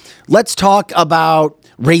entitlement. Let's talk about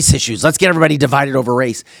race issues. Let's get everybody divided over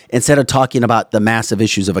race instead of talking about the massive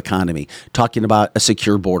issues of economy, talking about a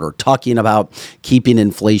secure border, talking about keeping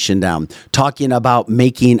inflation down, talking about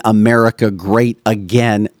making America great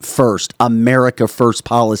again first, America first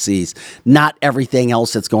policies, not everything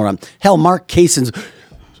else that's going on. Hell, Mark Kason's,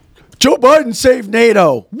 Joe Biden saved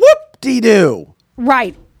NATO. Whoop-de-doo.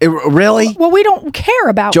 Right. Really? Well, we don't care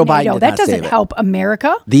about Joe NATO. Biden That doesn't help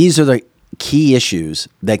America. These are the key issues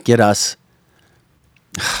that get us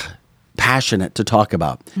passionate to talk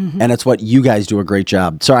about. And it's what you guys do a great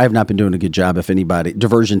job. Sorry, I have not been doing a good job. If anybody,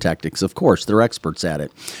 diversion tactics, of course, they're experts at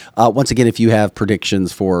it. Once again, if you have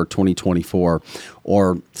predictions for 2024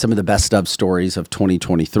 or some of the best of stories of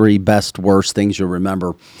 2023, best, worst things you'll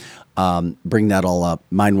remember, bring that all up.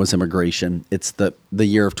 Mine was immigration. It's the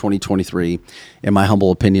year of 2023, in my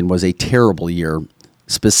humble opinion, was a terrible year,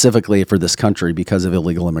 specifically for this country because of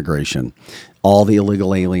illegal immigration. All the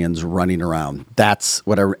illegal aliens running around. That's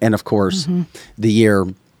whatever. And of course, the year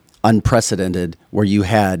unprecedented where you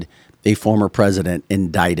had a former president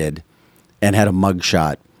indicted and had a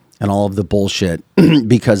mugshot and all of the bullshit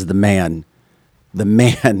because the man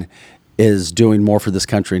is doing more for this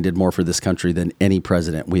country and did more for this country than any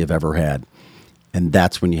president we have ever had. And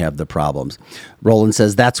that's when you have the problems. Roland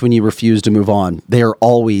says that's when you refuse to move on. They are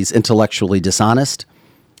always intellectually dishonest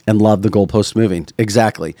and love the goalpost moving.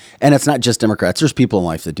 Exactly. And it's not just Democrats. There's people in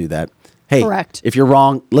life that do that. Hey, correct. If you're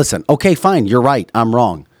wrong, listen. Okay, fine. You're right. I'm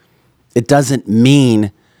wrong. It doesn't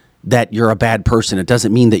mean that you're a bad person. It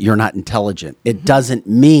doesn't mean that you're not intelligent. It doesn't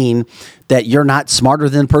mean that you're not smarter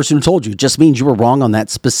than the person who told you. It just means you were wrong on that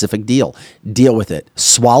specific deal. Deal with it.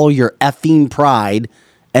 Swallow your effing pride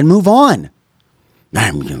and move on.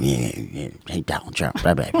 Hey, Donald Trump.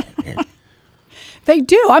 They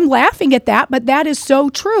do. I'm laughing at that, but that is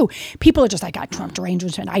so true. People are just like, Trump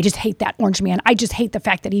deranged man. I just hate that orange man. I just hate the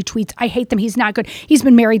fact that he tweets. I hate them. He's not good. He's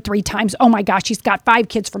been married 3 times. Oh my gosh, he's got 5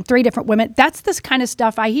 kids from 3 different women. That's this kind of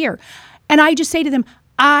stuff I hear. And I just say to them,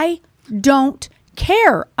 I don't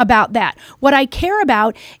care about that. What I care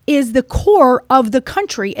about is the core of the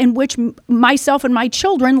country in which myself and my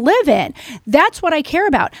children live in. That's what I care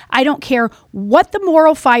about. I don't care what the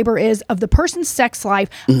moral fiber is of the person's sex life.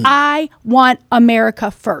 I want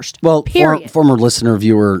America first. Well, period. Former listener,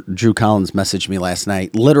 viewer Drew Collins messaged me last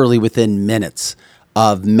night, literally within minutes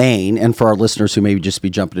of Maine. And for our listeners who maybe just be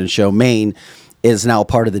jumping in the show, Maine is now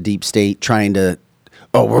part of the deep state trying to,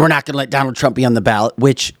 we're not going to let Donald Trump be on the ballot,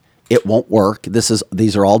 which it won't work.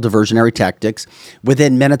 These are all diversionary tactics.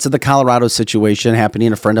 Within minutes of the Colorado situation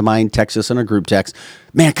happening, a friend of mine texts us in a group text,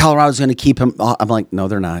 man, Colorado's going to keep him. I'm like, no,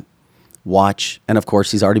 they're not. Watch. And of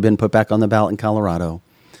course, he's already been put back on the ballot in Colorado.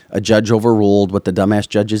 A judge overruled what the dumbass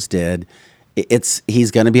judges did.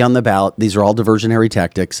 He's going to be on the ballot. These are all diversionary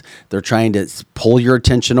tactics. They're trying to pull your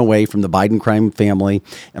attention away from the Biden crime family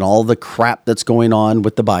and all the crap that's going on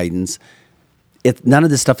with the Bidens. None of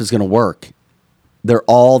this stuff is going to work. They're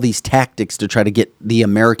all these tactics to try to get the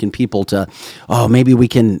American people to, maybe we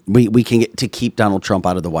can get to keep Donald Trump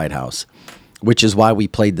out of the White House, which is why we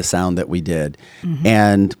played the sound that we did.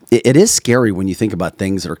 And it is scary when you think about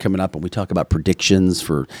things that are coming up and we talk about predictions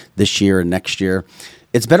for this year and next year.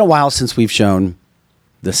 It's been a while since we've shown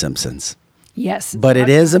The Simpsons. Yes. But it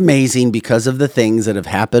is amazing because of the things that have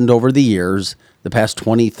happened over the years, the past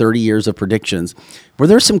 20, 30 years of predictions, where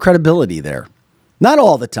there's some credibility there. Not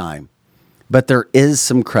all the time. But there is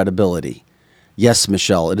some credibility. Yes,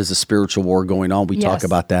 Michelle, it is a spiritual war going on. We talk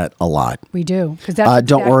about that a lot. We do.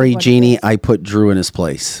 Don't worry, Jeannie, I put Drew in his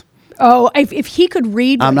place. Oh, if he could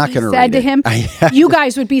read what he said to him, you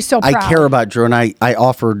guys would be so proud. I care about Drew, and I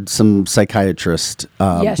offered some psychiatrist.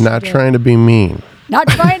 Yes, not trying to be mean. Not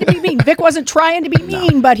trying to be mean. Vic wasn't trying to be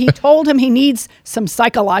mean, but he told him he needs some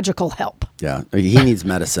psychological help. Yeah, he needs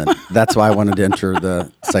medicine. That's why I wanted to enter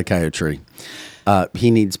the psychiatry.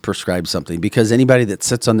 He needs prescribed something because anybody that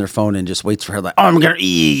sits on their phone and just waits for her, like, I'm going to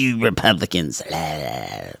eat you Republicans.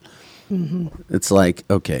 It's like,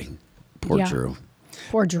 okay, poor Drew.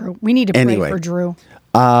 Poor Drew. We need to pray for Drew.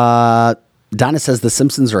 Donna says The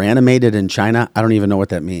Simpsons are animated in China. I don't even know what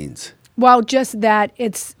that means. Well, just that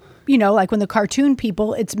it's, like when the cartoon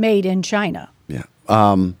people, it's made in China. Yeah.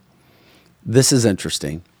 This is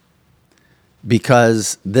interesting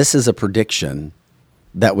because this is a prediction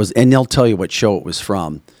that was, and they'll tell you what show it was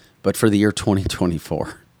from, but for the year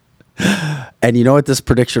 2024. And you know what this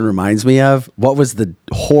prediction reminds me of? What was the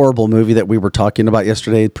horrible movie that we were talking about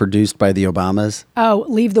yesterday, produced by the Obamas? Oh,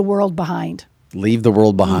 Leave the World Behind. Leave the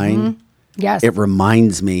World Behind? Yes. It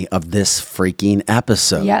reminds me of this freaking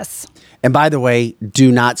episode. Yes. And by the way,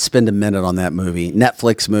 do not spend a minute on that movie.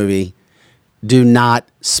 Netflix movie. Do not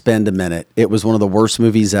spend a minute. It was one of the worst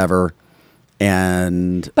movies ever.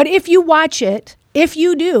 But if you watch it, if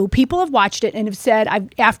you do, people have watched it and have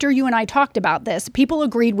said, after you and I talked about this, people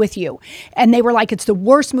agreed with you. And they were like, it's the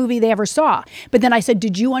worst movie they ever saw. But then I said,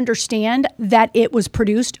 did you understand that it was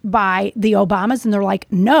produced by the Obamas? And they're like,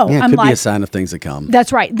 no. Yeah, it could be a sign of things to come.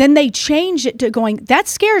 That's right. Then they changed it to going, that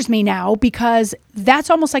scares me now because that's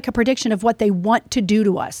almost like a prediction of what they want to do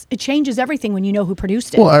to us. It changes everything when you know who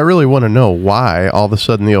produced it. Well, I really want to know why all of a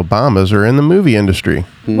sudden the Obamas are in the movie industry.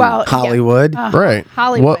 Well, Hollywood. Yeah. Right.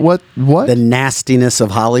 Hollywood. What? The nastiness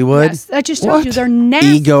of Hollywood. Yes, that just tells you they're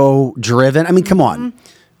nasty. Ego driven. I mean, come on.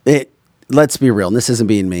 let's be real. And this isn't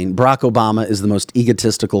being mean. Barack Obama is the most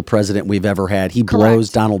egotistical president we've ever had. He blows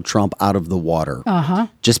Donald Trump out of the water.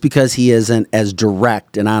 Just because he isn't as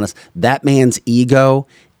direct and honest. That man's ego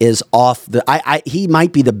is off the. He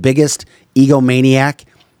might be the biggest egomaniac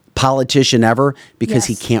politician ever because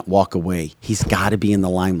he can't walk away. He's got to be in the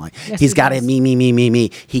limelight. He's got to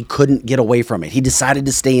me. He couldn't get away from it. He decided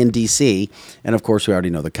to stay in D.C. And of course, we already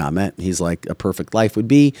know the comment. He's like, a perfect life would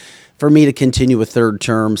be for me to continue a third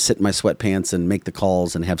term, sit in my sweatpants and make the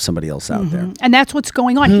calls and have somebody else out there. And that's what's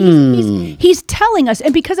going on. He's telling us,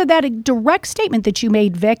 and because of that direct statement that you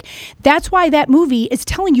made, Vic, that's why that movie is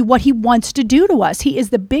telling you what he wants to do to us. He is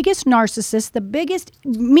the biggest narcissist, the biggest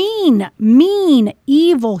mean,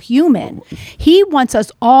 evil human. He wants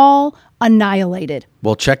us all annihilated.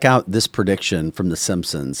 Well, check out this prediction from The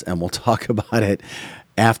Simpsons, and we'll talk about it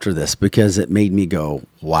after this because it made me go,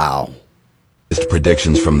 wow.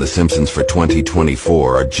 Predictions from The Simpsons for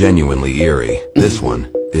 2024 are genuinely eerie. This one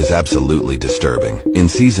is absolutely disturbing. In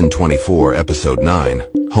season 24, episode 9,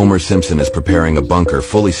 Homer Simpson is preparing a bunker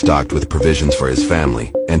fully stocked with provisions for his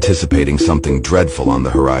family, anticipating something dreadful on the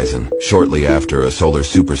horizon. Shortly after, a solar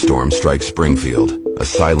superstorm strikes Springfield, a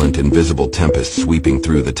silent, invisible tempest sweeping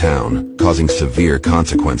through the town, causing severe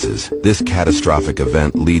consequences. This catastrophic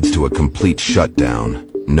event leads to a complete shutdown.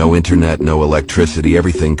 No internet, no electricity,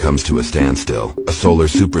 everything comes to a standstill. A solar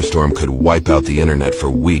superstorm could wipe out the internet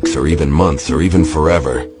for weeks or even months or even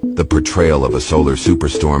forever. The portrayal of a solar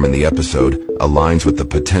superstorm in the episode aligns with the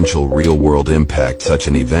potential real-world impact such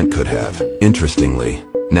an event could have. Interestingly,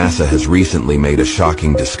 NASA has recently made a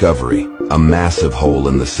shocking discovery, a massive hole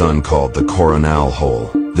in the sun called the Coronal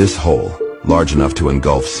Hole. This hole, large enough to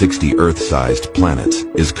engulf 60 Earth-sized planets,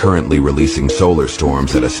 is currently releasing solar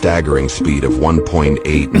storms at a staggering speed of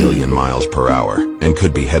 1.8 million miles per hour, and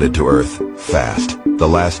could be headed to Earth fast. The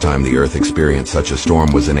last time the Earth experienced such a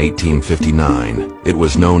storm was in 1859. It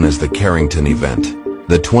was known as the Carrington Event.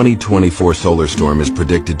 The 2024 solar storm is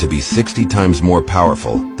predicted to be 60 times more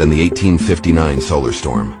powerful than the 1859 solar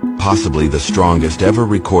storm, possibly the strongest ever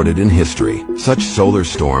recorded in history. Such solar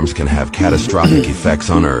storms can have catastrophic effects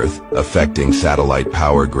on Earth, affecting satellite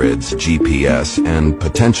power grids, GPS, and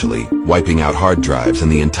potentially wiping out hard drives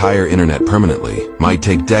and the entire internet permanently. Might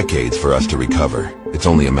take decades for us to recover. It's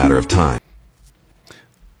only a matter of time.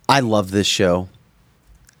 I love this show.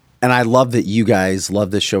 And I love that you guys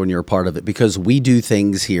love this show and you're a part of it because we do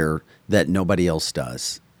things here that nobody else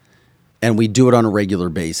does. And we do it on a regular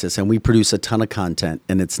basis and we produce a ton of content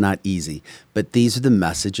and it's not easy. But these are the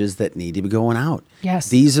messages that need to be going out. Yes.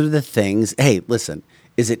 These are the things. Hey, listen,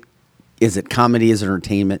 is it comedy? Is it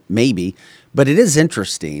entertainment? Maybe. But it is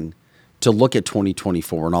interesting to look at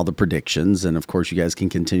 2024 and all the predictions. And of course, you guys can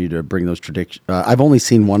continue to bring those predictions. I've only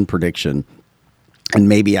seen one prediction. And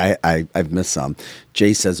maybe I've missed some.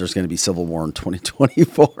 Jay says there's going to be civil war in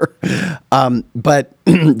 2024. But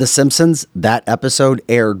The Simpsons, that episode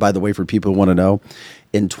aired, by the way, for people who want to know,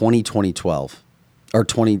 in 2012. Or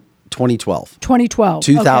 2012.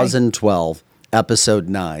 2012, episode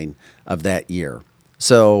 9 of that year.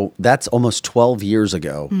 So that's almost 12 years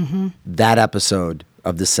ago. That episode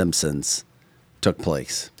of The Simpsons took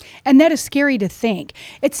place. And that is scary to think.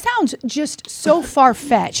 It sounds just so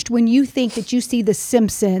far-fetched when you think that you see The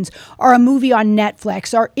Simpsons or a movie on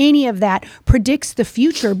Netflix or any of that predicts the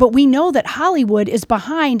future. But we know that Hollywood is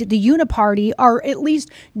behind the Uniparty, or at least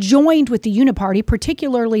joined with the Uniparty,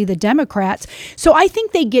 particularly the Democrats. So I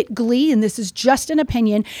think they get glee, and this is just an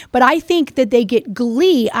opinion, but I think that they get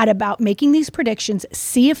glee out about making these predictions,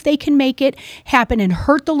 see if they can make it happen and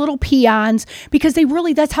hurt the little peons, because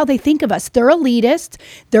that's how they think of us. They're elitists.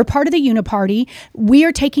 They're part of the Uniparty. We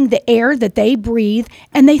are taking the air that they breathe,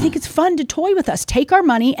 and they think it's fun to toy with us, take our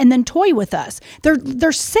money, and then toy with us.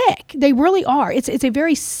 They're sick. They really are. It's a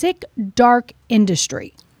very sick, dark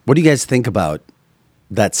industry. What do you guys think about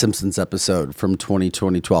that Simpsons episode from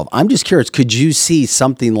 2012? I'm just curious, could you see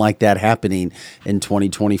something like that happening in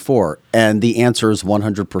 2024? And the answer is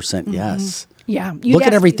 100% yes. Yeah. Look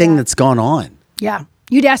at everything that's gone on. Yeah.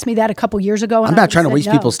 You'd asked me that a couple years ago. I'm not trying to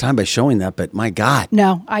waste people's time by showing that, but my God.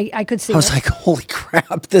 No, I could see I was like, holy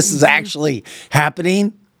crap, this is actually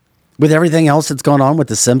happening with everything else that's going on with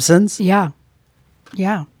The Simpsons. Yeah.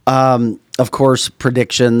 Yeah. Of course,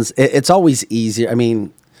 predictions. It's always easier. I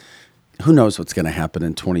mean, who knows what's going to happen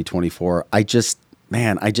in 2024? I just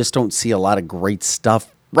don't see a lot of great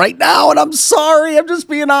stuff right now. And I'm sorry. I'm just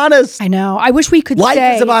being honest. I know. I wish we could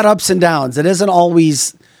Life is about ups and downs. It isn't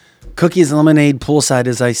always cookies and lemonade poolside,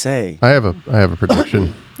 as I say. I have a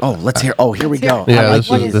prediction. Oh, let's hear. Oh, here we go. Yeah,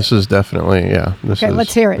 this is definitely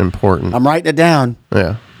let's hear it. Important. I'm writing it down.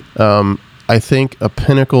 Yeah. I think a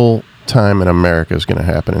pinnacle time in America is going to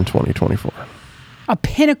happen in 2024? A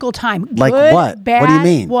pinnacle time. Like Good, what? Bad, What do you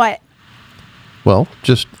mean? What? Well,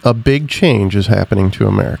 just a big change is happening to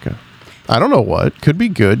America. I don't know what. Could be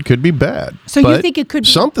good, could be bad. So you But think it could be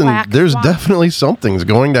something? black There's swan? definitely something's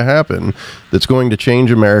going to happen that's going to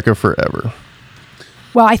change America forever.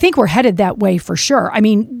 Well, I think we're headed that way for sure. I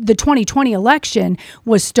mean, the 2020 election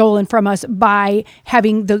was stolen from us by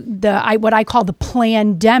having what I call the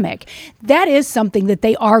plandemic. That is something that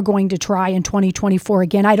they are going to try in 2024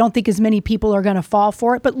 again. I don't think as many people are going to fall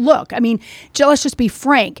for it. But look, I mean, let's just be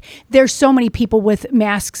frank. There's so many people with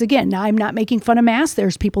masks again. Now, I'm not making fun of masks.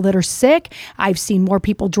 There's people that are sick. I've seen more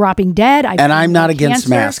people dropping dead. And I'm not against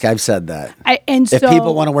masks. I've said that. If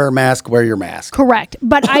people want to wear a mask, wear your mask. Correct.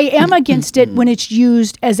 But I am against it when it's used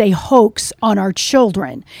as a hoax on our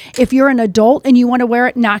children. If you're an adult and you want to wear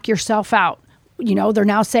it, knock yourself out. You know, they're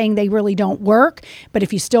now saying they really don't work, but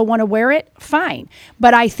if you still want to wear it, fine.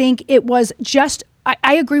 But I think it was just,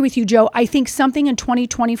 I agree with you, Joe. I think something in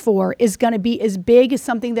 2024 is going to be as big as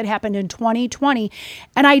something that happened in 2020.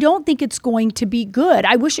 And I don't think it's going to be good.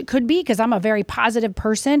 I wish it could be because I'm a very positive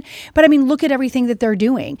person. But I mean, look at everything that they're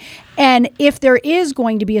doing. And if there is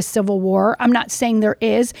going to be a civil war, I'm not saying there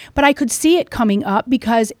is, but I could see it coming up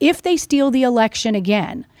because if they steal the election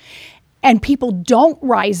again, and people don't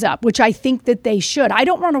rise up, which I think that they should. I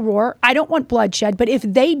don't want a war. I don't want bloodshed. But if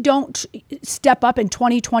they don't step up in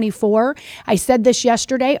 2024, I said this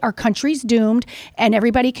yesterday, our country's doomed and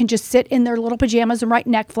everybody can just sit in their little pajamas and write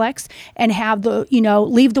Netflix and have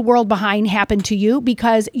leave the world behind happen to you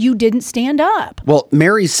because you didn't stand up. Well,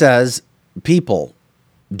 Mary says, people,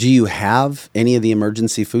 do you have any of the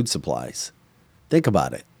emergency food supplies? Think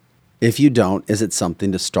about it. If you don't, is it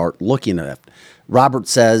something to start looking at? Robert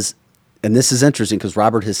says, and this is interesting because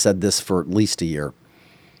Robert has said this for at least a year.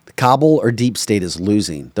 The Kabul or deep state is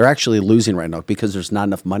losing. They're actually losing right now because there's not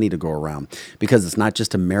enough money to go around. Because it's not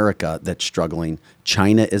just America that's struggling.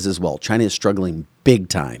 China is as well. China is struggling big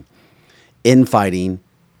time. Infighting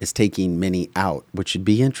is taking many out, which should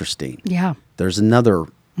be interesting. Yeah. There's another.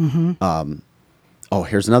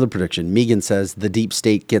 Here's another prediction. Megan says the deep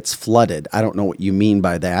state gets flooded. I don't know what you mean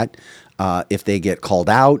by that. If they get called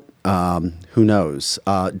out, who knows?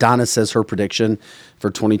 Donna says her prediction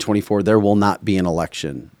for 2024, there will not be an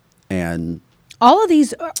election. And all of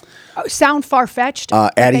these sound far-fetched.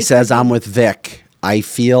 Addie says, I'm with Vic. I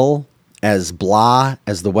feel as blah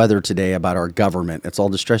as the weather today about our government. It's all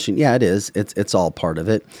distressing. Yeah, it is. It's all part of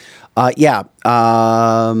it. Greg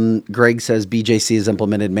says BJC has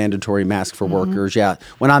implemented mandatory mask for workers. Yeah,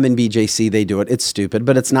 when I'm in BJC, they do it. It's stupid,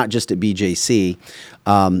 but it's not just at BJC.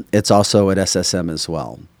 It's also at SSM as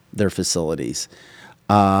well, their facilities.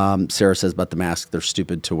 Sarah says about the mask, they're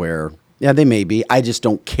stupid to wear. Yeah, they may be. I just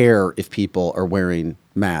don't care if people are wearing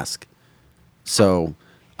masks. So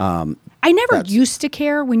I never used to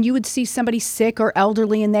care when you would see somebody sick or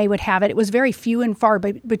elderly and they would have it. It was very few and far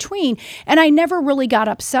between. And I never really got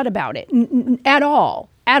upset about it at all.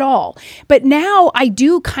 But now I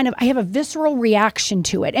have a visceral reaction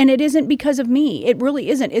to it. And it isn't because of me. It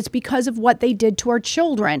really isn't. It's because of what they did to our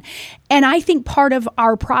children. And I think part of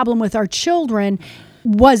our problem with our children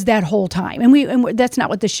was that whole time. And that's not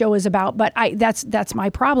what the show is about, but that's my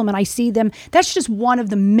problem. And I see them. That's just one of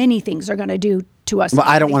the many things they're going to do to us. Well,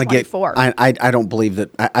 I don't want to get. I don't believe that.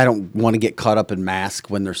 I don't want to get caught up in masks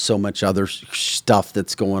when there's so much other stuff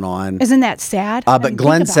that's going on. Isn't that sad? But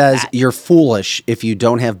Glenn says you're foolish if you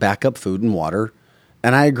don't have backup food and water,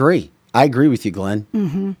 and I agree. I agree with you, Glenn.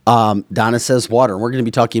 Mm-hmm. Donna says water. We're going to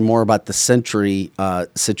be talking more about the Century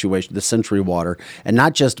situation, the Century water, and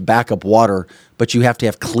not just backup water, but you have to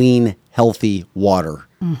have clean, healthy water.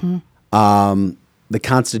 Mm-hmm. The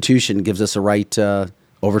Constitution gives us a right to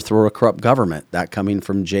overthrow a corrupt government. That coming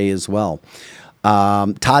from Jay as well.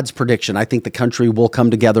 Todd's prediction, I think the country will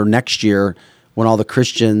come together next year when all the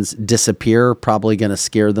Christians disappear, probably going to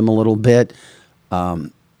scare them a little bit.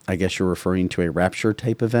 I guess you're referring to a rapture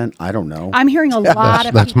type event. I don't know. I'm hearing a lot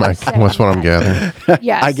of that's people say what I'm gathering.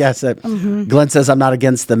 Yes. I guess it. Mm-hmm. Glenn says, I'm not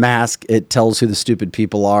against the mask. It tells who the stupid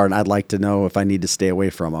people are, and I'd like to know if I need to stay away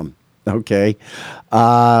from them. Okay.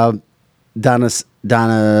 Donna's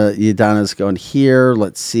going here.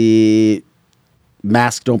 Let's see.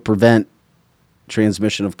 Masks don't prevent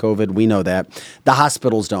transmission of COVID. We know that. The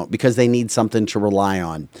hospitals don't because they need something to rely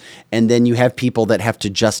on. And then you have people that have to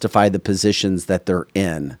justify the positions that they're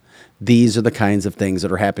in. These are the kinds of things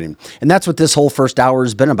that are happening. And that's what this whole first hour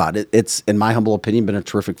has been about. It's, in my humble opinion, been a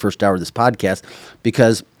terrific first hour of this podcast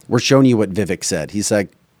because we're showing you what Vivek said. He's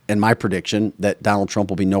like, in my prediction, that Donald Trump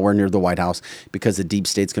will be nowhere near the White House because the deep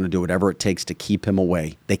state's going to do whatever it takes to keep him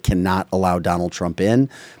away. They cannot allow Donald Trump in.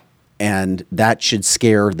 And that should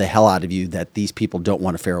scare the hell out of you that these people don't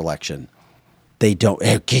want a fair election. They don't.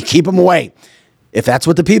 Keep them away. If that's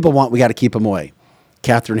what the people want, we got to keep them away.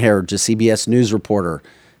 Catherine Herridge, a CBS News reporter,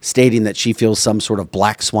 stating that she feels some sort of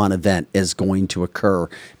black swan event is going to occur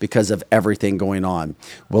because of everything going on.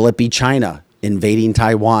 Will it be China invading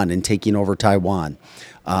Taiwan and taking over Taiwan?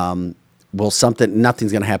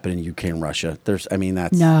 Nothing's going to happen in Ukraine, Russia.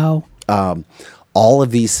 No. All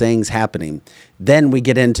of these things happening. Then we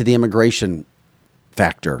get into the immigration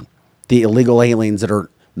factor, the illegal aliens that are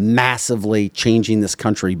massively changing this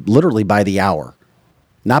country literally by the hour,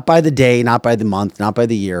 not by the day, not by the month, not by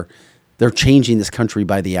the year. They're changing this country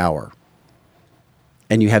by the hour.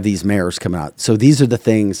 And you have these mayors coming out. So these are the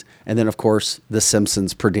things. And then, of course, the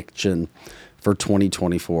Simpsons prediction for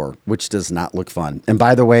 2024, which does not look fun. And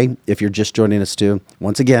by the way, if you're just joining us too,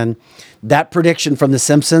 once again, that prediction from the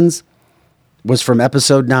Simpsons was from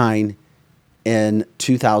episode 9 in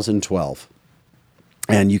 2012.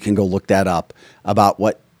 And you can go look that up about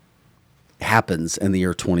what happens in the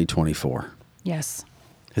year 2024. Yes.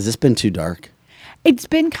 Has this been too dark? It's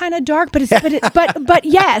been kind of dark, but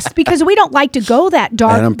yes, because we don't like to go that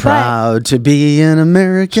dark. And I'm proud to be an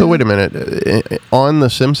American. So wait a minute. On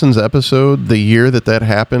the Simpsons episode, the year that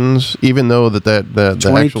happens, even though as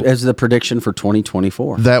the prediction for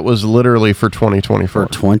 2024. That was literally for 2024.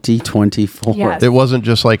 For 2024. Yes. It wasn't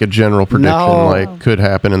just like a general prediction, like could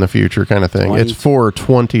happen in the future kind of thing. It's for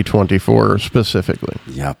 2024 specifically.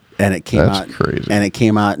 Yep. And it came That's crazy. And it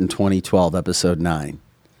came out in 2012, episode 9.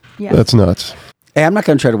 Yes. That's nuts. Hey, I'm not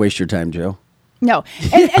going to try to waste your time, Joe. No.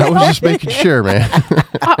 I was just making sure, man.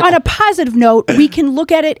 On a positive note, we can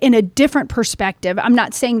look at it in a different perspective. I'm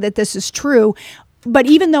not saying that this is true, but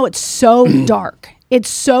even though it's so dark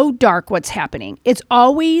what's happening. It's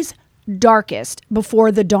always darkest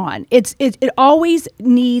before the dawn. It always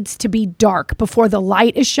needs to be dark before the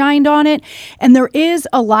light is shined on it. And there is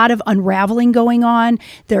a lot of unraveling going on.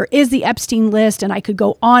 There is the Epstein list, and I could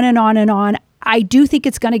go on and on and on. I do think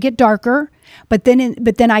it's going to get darker, but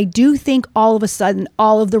then I do think all of a sudden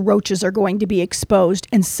all of the roaches are going to be exposed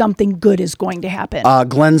and something good is going to happen.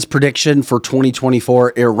 Glenn's prediction for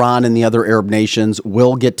 2024, Iran and the other Arab nations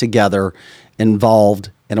will get together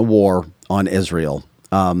involved in a war on Israel,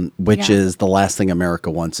 which is the last thing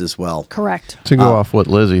America wants as well. Correct. To go off what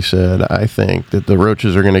Lizzie said, I think that the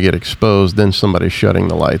roaches are going to get exposed, then somebody's shutting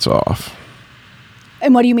the lights off.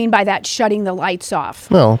 And what do you mean by that, shutting the lights off?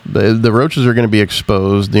 Well, the roaches are going to be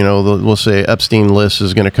exposed. You know, we'll say Epstein list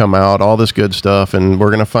is going to come out, all this good stuff, and we're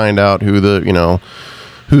going to find out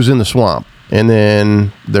who's in the swamp. And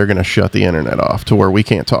then they're going to shut the internet off to where we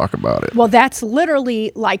can't talk about it. Well, that's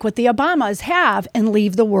literally like what the Obamas have and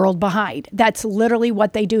leave the world behind. That's literally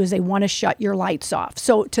what they do, is they want to shut your lights off.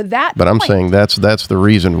 So to that But point, I'm saying that's the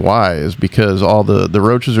reason why, is because all the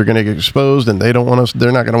roaches are going to get exposed and they're not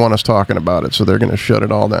going to want us talking about it. So they're going to shut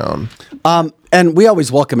it all down. And we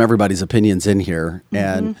always welcome everybody's opinions in here.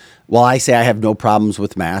 And while I say I have no problems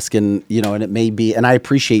with masks, and and it may be, and I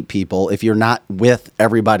appreciate people, if you're not with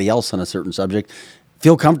everybody else on a certain subject,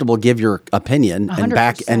 feel comfortable, give your opinion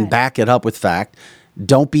 100%. and back it up with fact.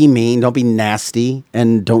 Don't be mean, don't be nasty,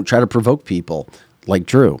 and don't try to provoke people like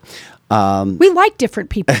Drew. we like different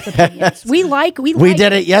people's opinions. We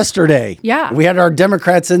did it yesterday. Yeah. We had our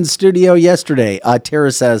Democrats in studio yesterday.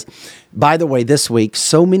 Tara says, by the way, this week,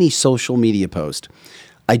 so many social media posts.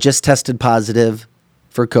 I just tested positive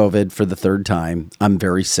for COVID for the 3rd time. I'm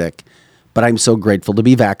very sick, but I'm so grateful to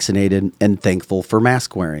be vaccinated and thankful for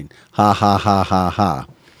mask wearing. Ha, ha, ha, ha, ha.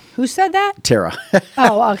 Who said that? Tara.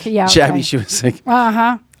 Oh, okay. Yeah. I mean, Okay. she was sick.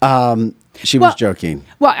 She Well- was joking.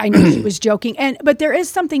 Well, I know she was joking. But there is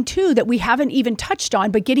something, too, that we haven't even touched on,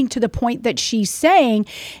 but getting to the point that she's saying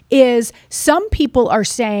is some people are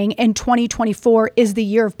saying in 2024 is the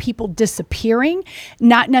year of people disappearing,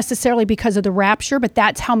 not necessarily because of the rapture, but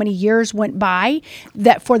that's how many years went by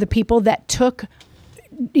that for the people that took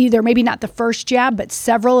either maybe not the first jab, but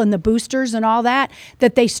several and the boosters and all that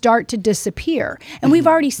they start to disappear. And we've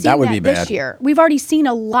already seen that this year. We've already seen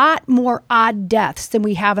a lot more odd deaths than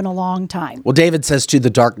we have in a long time. Well, David says, too,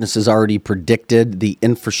 the darkness is already predicted. The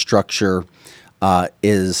infrastructure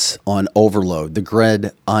is on overload, the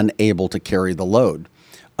grid unable to carry the load.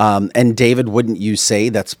 And David, wouldn't you say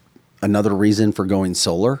that's another reason for going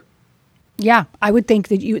solar? Yeah, I would think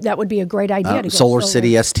that would be a great idea to go Solar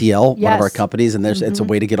City STL, one of our Yes. companies, and it's a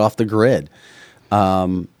way to get off the grid.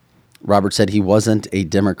 Robert said he wasn't a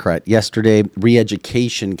Democrat yesterday.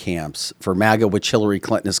 Re-education camps for MAGA, which Hillary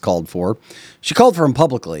Clinton has called for. She called for them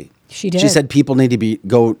publicly. She did. She said people need to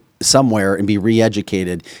go somewhere and be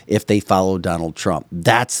re-educated if they follow Donald Trump.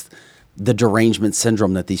 That's the derangement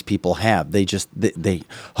syndrome that these people have. They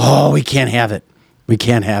we can't have it. We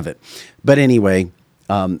can't have it. But anyway,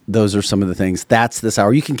 those are some of the things. That's this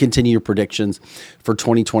hour. You can continue your predictions for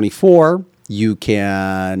 2024. You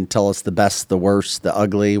can tell us the best, the worst, the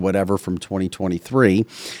ugly, whatever from 2023.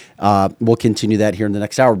 We'll continue that here in the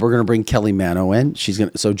next hour. We're going to bring Kelly Manno in.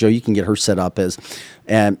 So Joe, you can get her set up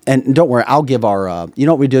and don't worry, I'll give our, you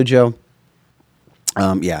know what we do, Joe?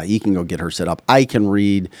 You can go get her set up. I can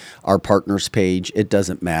read our partners page. It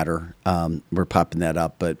doesn't matter. We're popping that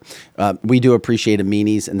up, but we do appreciate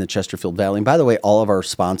Amini's in the Chesterfield Valley. And by the way, all of our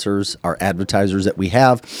sponsors, our advertisers that we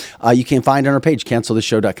have, you can find on our page,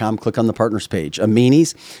 canceltheshow.com. Click on the partners page.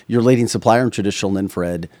 Amini's, your leading supplier in traditional and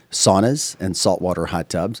infrared saunas and saltwater hot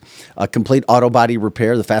tubs. A complete auto body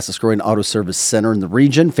repair, the fastest growing auto service center in the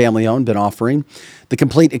region, family owned, been offering the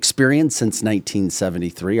complete experience since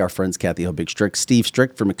 1973. Our friends Kathy Hobig Strick, Steve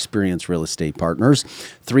Strick from Experience Real Estate Partners,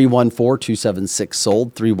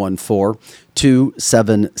 314-276-SOLD,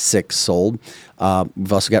 314-276-SOLD.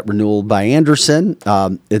 We've also got Renewal by Anderson.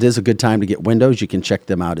 It is a good time to get windows. You can check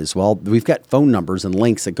them out as well. We've got phone numbers and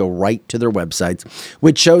links that go right to their websites,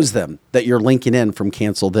 which shows them that you're linking in from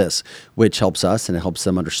Cancel This, which helps us and it helps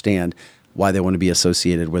them understand why they want to be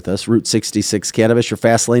associated with us. Route 66 Cannabis, your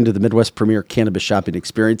fast lane to the Midwest premier cannabis shopping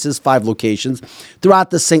experiences. 5 locations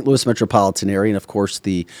throughout the St. Louis metropolitan area. And, of course,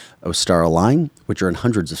 the Ostara line, which are in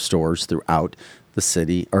hundreds of stores throughout the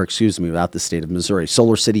city, throughout the state of Missouri.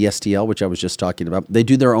 Solar City STL, which I was just talking about. They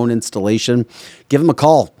do their own installation. Give them a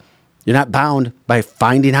call. You're not bound by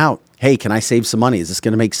finding out, hey, can I save some money? Is this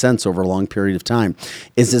going to make sense over a long period of time?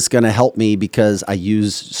 Is this going to help me because I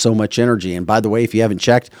use so much energy? And by the way, if you haven't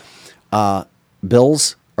checked,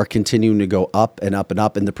 bills are continuing to go up and up and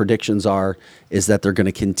up, and the predictions is that they're going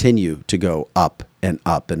to continue to go up and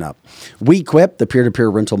up and up. WeQuip, the peer-to-peer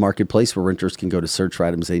rental marketplace where renters can go to search for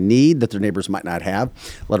items they need that their neighbors might not have.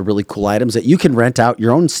 A lot of really cool items that you can rent out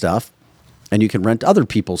your own stuff, and you can rent other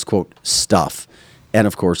people's, quote, stuff. And,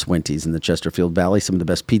 of course, Winty's in the Chesterfield Valley, some of the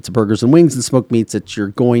best pizza, burgers, and wings and smoked meats that you're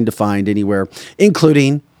going to find anywhere,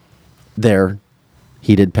 including their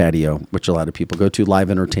heated patio, which a lot of people go to. Live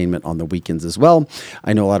entertainment on the weekends as well.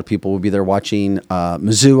 I know a lot of people will be there watching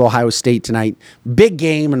Mizzou, Ohio State tonight. Big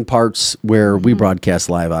game in parts where we broadcast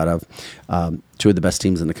live out of. 2 of the best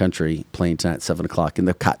teams in the country playing tonight at 7 o'clock in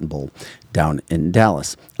the Cotton Bowl down in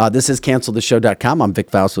Dallas. This is CancelTheShow.com. I'm Vic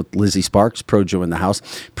Faust with Lizzie Sparks, Pro Joe in the house.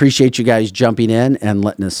 Appreciate you guys jumping in and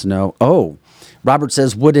letting us know. Oh, Robert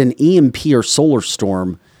says, would an EMP or solar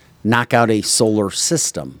storm knock out a solar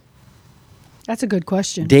system? That's a good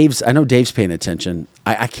question. I know Dave's paying attention.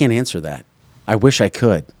 I can't answer that. I wish I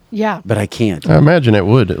could. Yeah. But I can't. I imagine it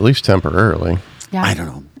would, at least temporarily. Yeah. I don't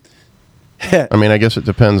know. I mean, I guess it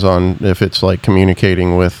depends on if it's like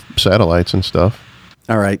communicating with satellites and stuff.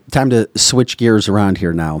 All right. Time to switch gears around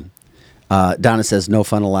here now. Donna says, no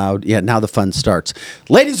fun allowed. Yeah, now the fun starts.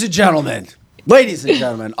 Ladies and gentlemen,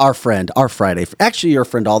 our friend, our Friday. Actually, you're a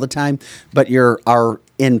friend all the time, but you're our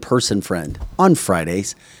in-person friend on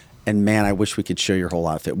Fridays. And, man, I wish we could show your whole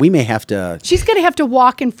outfit. We may have to... She's going to have to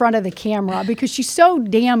walk in front of the camera because she's so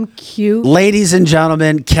damn cute. Ladies and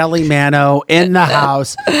gentlemen, Kelly Manno in the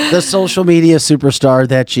house, the social media superstar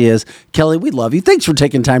that she is. Kelly, we love you. Thanks for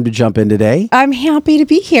taking time to jump in today. I'm happy to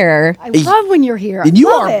be here. I love when you're here. And you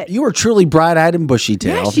are truly bright-eyed and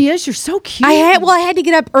bushy-tailed. Yeah, she is. You're so cute. I had to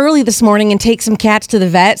get up early this morning and take some cats to the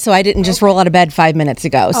vet, so I didn't just roll out of bed 5 minutes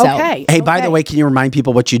ago. So. Okay. Hey, by the way, can you remind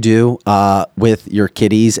people what you do with your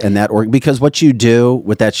kitties and that because what you do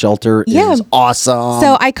with that shelter is awesome.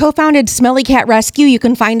 So I co-founded Smelly Cat Rescue. You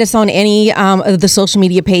can find us on any of the social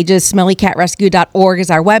media pages. SmellyCatRescue.org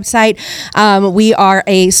is our website. We are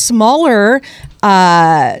a smaller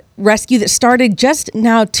rescue that started just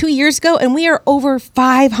now 2 years ago, and we are over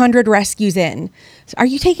 500 rescues in. So are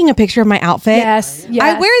you taking a picture of my outfit? Yes.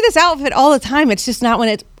 I wear this outfit all the time. It's just not when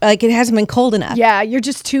it hasn't been cold enough. Yeah, you're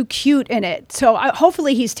just too cute in it. So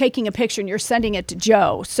hopefully he's taking a picture and you're sending it to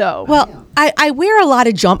Joe. So I wear a lot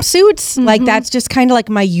of jumpsuits. Like that's just kind of like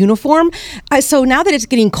my uniform. So now that it's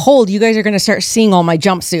getting cold, you guys are going to start seeing all my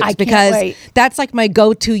jumpsuits because that's like my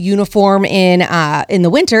go-to uniform in the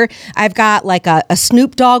winter. I've got like a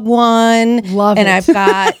Snoop Dogg one. Love and it. I've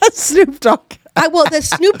got Snoop Dogg. The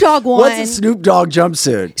Snoop Dogg one. What's a Snoop Dogg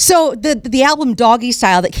jumpsuit? So the album Doggy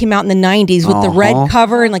Style that came out in the 90s with the red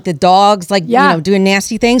cover and like the dogs doing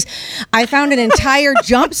nasty things. I found an entire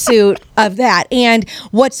jumpsuit of that. And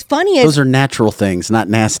what's funny is... Those are natural things, not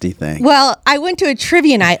nasty things. Well, I went to a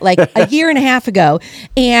trivia night like a year and a half ago,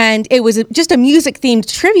 and it was just a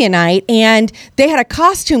music-themed trivia night, and they had a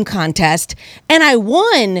costume contest, and I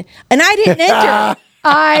won, and I didn't enter.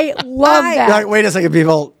 I love that. Wait a second,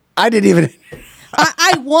 people. I didn't even.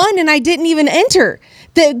 I won and I didn't even enter.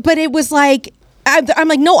 But it was like, I'm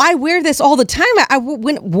like, no, I wear this all the time. I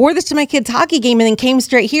wore this to my kid's hockey game and then came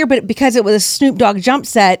straight here. But because it was a Snoop Dogg jump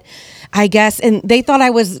set, I guess, and they thought I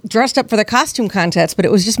was dressed up for the costume contest, but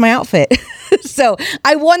it was just my outfit. So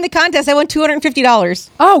I won the contest. I won $250.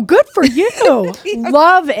 Oh, good for you.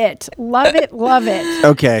 Love it. Love it. Love it.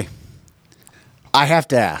 Okay. I have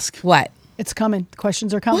to ask. What? It's coming. The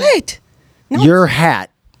questions are coming. What? No. Your hat.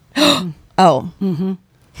 Oh. Mm-hmm.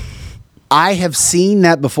 I have seen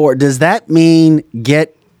that before. Does that mean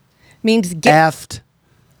Means effed?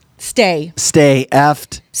 Stay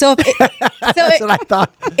Effed? So, That's what I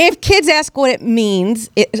thought. If kids ask what it means,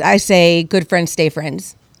 I say good friends stay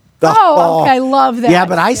friends. Oh, okay. I love that. Yeah,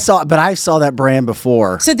 but I saw that brand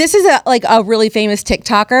before. So this is a really famous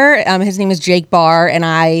TikToker. His name is Jake Barr, and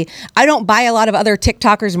I don't buy a lot of other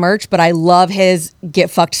TikTokers merch, but I love his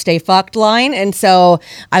 "Get fucked, stay fucked" line, and so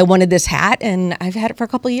I wanted this hat, and I've had it for a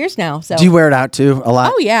couple of years now. So do you wear it out too a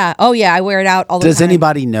lot? Oh yeah, I wear it out all the time. Does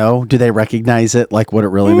anybody know? Do they recognize it? Like what it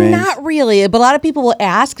really means? Not really, but a lot of people will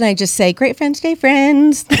ask, and I just say, "Great friends, stay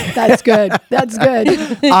friends." That's good. That's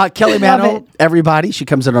good. Kelly Manno, everybody, she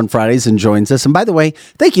comes in on Fridays and joins us. And by the way,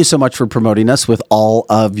 thank you so much for promoting us with all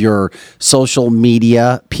of your social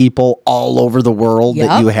media people all over the world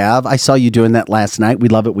that you have. I saw you doing that last night. We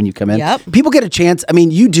love it when you come in. Yep. People get a chance. I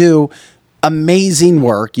mean, you do amazing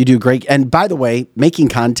work. You do great. And by the way, making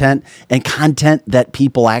content and content that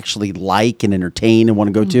people actually like and entertain and want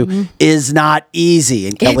to go to is not easy.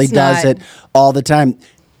 And Kelly does it all the time.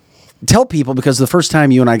 Tell people, because the first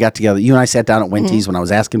time you and I got together, you and I sat down at Wendy's when I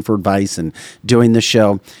was asking for advice and doing the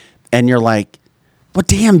show. And you're like, well,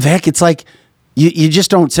 damn, Vic, it's like you just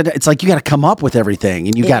don't sit. It's like you got to come up with everything,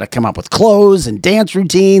 and you got to come up with clothes and dance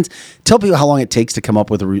routines. Tell people how long it takes to come up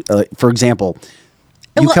with for example,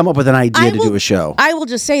 you come up with an idea to do a show. I will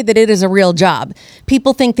just say that it is a real job.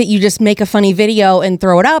 People think that you just make a funny video and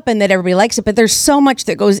throw it up and that everybody likes it, but there's so much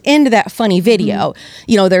that goes into that funny video.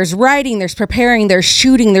 You know, there's writing, there's preparing, there's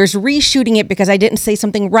shooting, there's reshooting it because I didn't say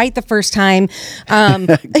something right the first time.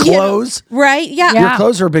 Clothes, right? Yeah. Your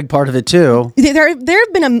clothes are a big part of it too. There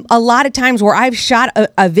have been a lot of times where I've shot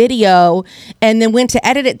a video and then went to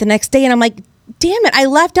edit it the next day, and I'm like, damn it, I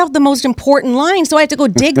left out the most important line. So I had to go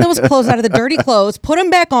dig those clothes out of the dirty clothes, put them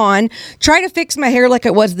back on, try to fix my hair like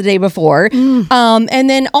it was the day before. And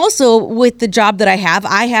then also with the job that I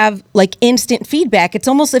have like instant feedback. It's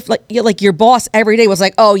almost if like your boss every day was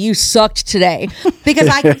like, oh, you sucked today. Because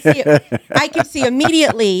I can see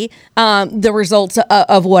immediately the results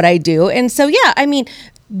of what I do. And so, yeah, I mean,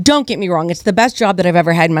 don't get me wrong. It's the best job that I've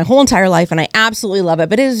ever had in my whole entire life, and I absolutely love it.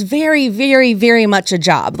 But it is very, very, very much a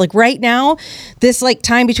job. Like right now, this like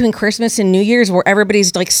time between Christmas and New Year's where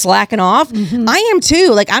everybody's like slacking off, I am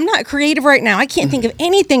too. Like I'm not creative right now. I can't think of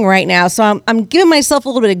anything right now. So I'm giving myself a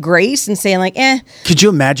little bit of grace and saying like, Could you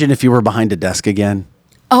imagine if you were behind a desk again?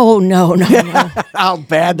 Oh, no. How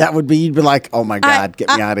bad that would be. You'd be like, oh my God, get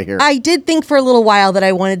me out of here. I did think for a little while that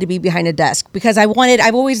I wanted to be behind a desk because I've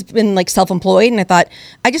always been like self-employed, and I thought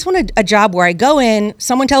I just wanted a job where I go in,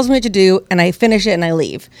 someone tells me what to do, and I finish it and I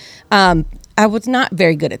leave. I was not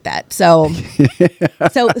very good at that. So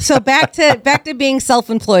back to being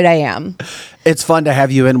self-employed I am. It's fun to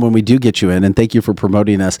have you in when we do get you in, and thank you for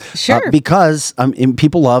promoting us. Sure. Because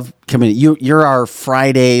people love coming. You're our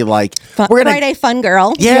Friday Friday fun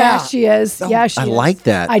girl. Yeah, she is. Yeah, she I is. like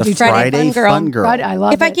that. I do. Friday fun girl. Friday, I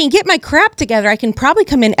love if it. I can get my crap together, I can probably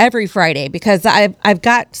come in every Friday because I've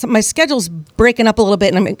got my schedule's breaking up a little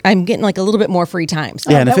bit, and I'm getting like a little bit more free time.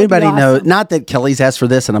 So. Yeah, and if that would be anybody knows, awesome. not that Kelly's asked for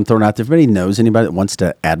this, and I'm throwing out there, if anybody knows anybody that wants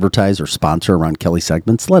to advertise or sponsor around Kelly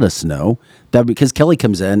segments, let us know. That because Kelly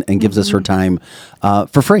comes in and gives us her time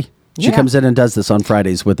for free. She comes in and does this on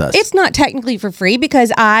Fridays with us. It's not technically for free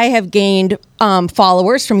because I have gained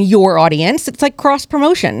followers from your audience. It's like cross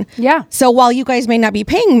promotion. Yeah. So while you guys may not be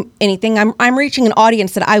paying anything, I'm reaching an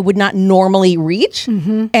audience that I would not normally reach.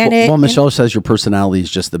 And well, Michelle says your personality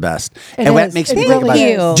is just the best, and that makes me think about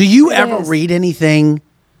is. Do you ever read anything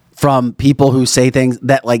from people who say things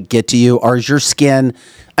that like get to you, or is your skin?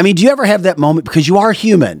 I mean, do you ever have that moment because you are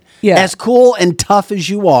human? Yeah. As cool and tough as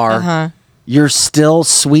you are. You're still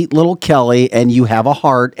sweet little Kelly, and you have a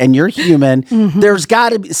heart, and you're human. There's got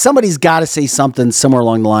to be somebody's got to say something somewhere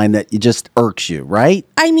along the line that just irks you, right?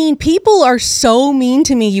 I mean, people are so mean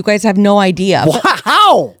to me. You guys have no idea.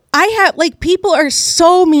 How? I have like people are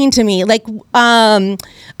so mean to me. Like,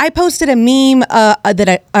 I posted a meme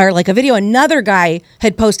or like a video. Another guy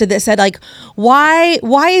had posted that said like, why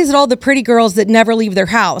is it all the pretty girls that never leave their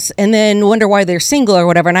house and then wonder why they're single or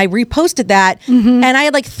whatever? And I reposted that, and I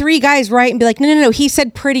had like 3 guys write and be like, no, he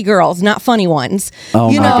said pretty girls, not funny ones. Oh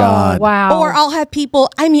my God! Wow. Or I'll have people.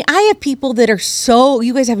 I mean, I have people that are so.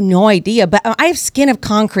 You guys have no idea, but I have skin of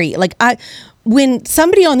concrete. Like when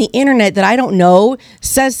somebody on the internet that I don't know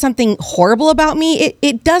says something horrible about me,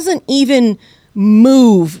 it doesn't even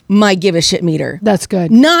move my give a shit meter. That's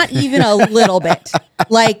good. Not even a little bit.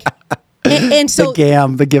 Like, and so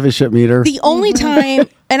the give a shit meter. the only time,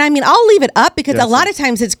 and I mean, I'll leave it up because a lot of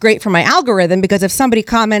times it's great for my algorithm, because if somebody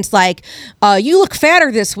comments like, you look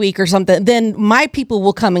fatter this week or something, then my people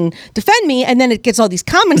will come and defend me. And then it gets all these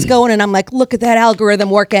comments going and I'm like, look at that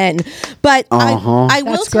algorithm working. But I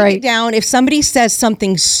will take it down if somebody says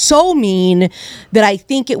something so mean that I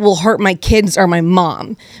think it will hurt my kids or my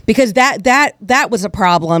mom, because that was a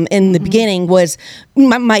problem in the beginning. Was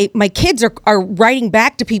my kids are writing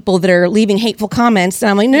back to people that are leaving hateful comments, and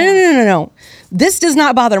I'm like, no. This does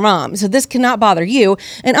not bother mom, so this cannot bother you.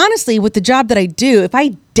 And honestly, with the job that I do, if I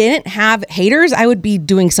didn't have haters, I would be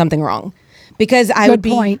doing something wrong, because I would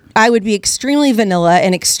be extremely vanilla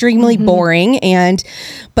and extremely boring.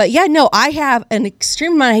 But I have an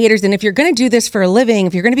extreme amount of haters. And if you're going to do this for a living,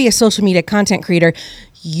 if you're going to be a social media content creator,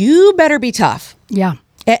 you better be tough. Yeah.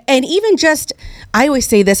 And even just, I always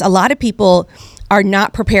say this, a lot of people are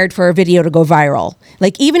not prepared for a video to go viral.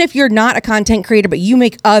 Like, even if you're not a content creator, but you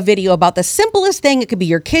make a video about the simplest thing, it could be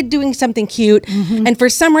your kid doing something cute, and for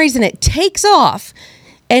some reason it takes off,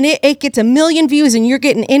 and it gets 1 million views, and you're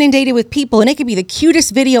getting inundated with people, and it could be the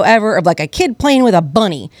cutest video ever of like a kid playing with a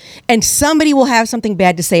bunny, and somebody will have something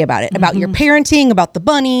bad to say about it, about your parenting, about the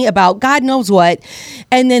bunny, about God knows what,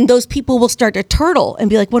 and then those people will start to turtle and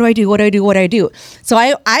be like, what do I do? So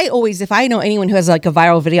I always, if I know anyone who has like a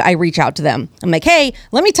viral video, I reach out to them. I'm like, hey,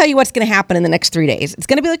 let me tell you what's going to happen in the next 3 days. It's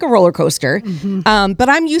going to be like a roller coaster, but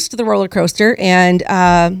I'm used to the roller coaster, and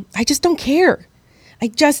I just don't care.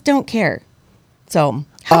 So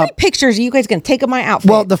how many pictures are you guys going to take of my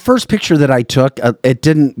outfit? Well, the first picture that I took, it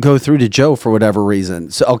didn't go through to Joe for whatever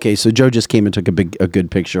reason. So Joe just came and took a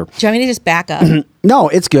good picture. Do you want me to just back up? No,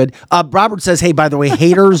 it's good. Robert says, hey, by the way,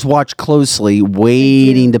 haters watch closely,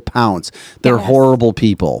 waiting to pounce. They're horrible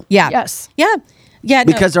people. Yeah. Yes. Yeah. Yeah.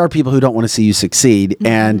 Because there are people who don't want to see you succeed.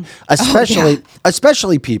 And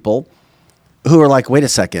especially people who are like, wait a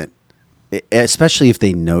second. Especially if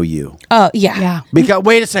they know you. Oh, yeah. Because,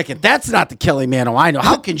 wait a second, that's not the Kelly Manno I know.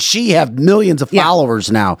 How can she have millions of followers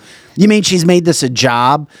now? You mean she's made this a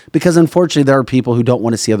job? Because unfortunately, there are people who don't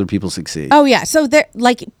want to see other people succeed. Oh, yeah. So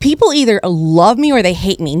like, people either love me or they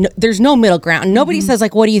hate me. No, there's no middle ground. Nobody says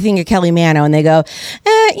like, what do you think of Kelly Manno? And they go,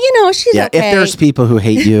 she's okay. If there's people who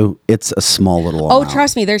hate you, it's a small little amount. Oh,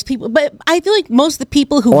 trust me, there's people. But I feel like most of the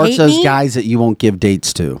people who hate me. Or it's those guys that you won't give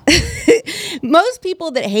dates to. Most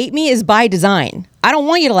people that hate me is by design. I don't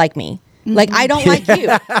want you to like me. Like, I don't like you.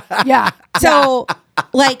 Yeah. So,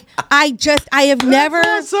 like, I have never.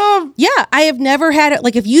 That's awesome. Yeah, I have never had it.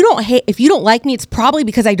 Like, if you don't like me, it's probably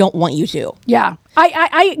because I don't want you to. Yeah.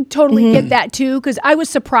 I totally get that too, because I was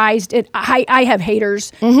surprised. I have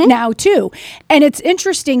haters now too. And it's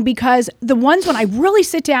interesting because the ones when I really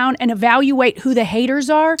sit down and evaluate who the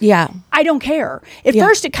haters are, I don't care. At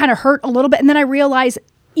first it kind of hurt a little bit, and then I realized,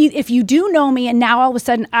 if you do know me and now all of a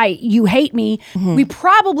sudden you hate me, we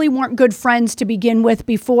probably weren't good friends to begin with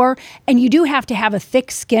before, and you do have to have a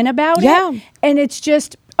thick skin about it. And it's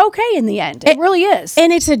just okay in the end. It really is.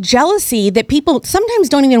 And it's a jealousy that people sometimes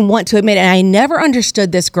don't even want to admit. And I never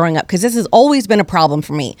understood this growing up, because this has always been a problem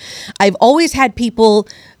for me. I've always had people,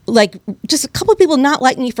 like, just a couple of people not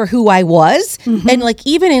like me for who I was. And like,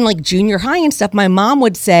 even in like junior high and stuff, my mom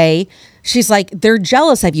would say, she's like, they're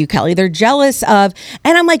jealous of you, Kelly. They're jealous of,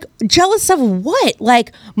 and I'm like, jealous of what?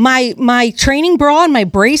 Like my training bra and my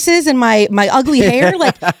braces and my ugly hair.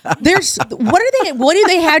 Like, what do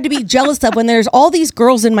they have to be jealous of when there's all these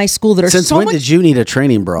girls in my school that are Since when did you need a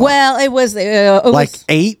training bra? Well, it was like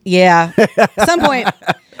 8? Yeah, some point.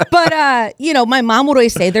 But, my mom would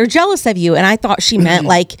always say they're jealous of you. And I thought she meant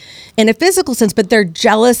like in a physical sense, but they're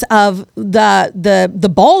jealous of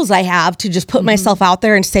the balls I have to just put myself out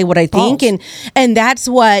there and say what I think. And that's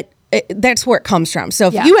where it comes from. So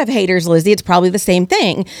if you have haters, Lizzie, it's probably the same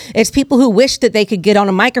thing. It's people who wish that they could get on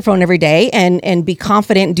a microphone every day and be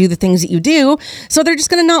confident and do the things that you do. So they're just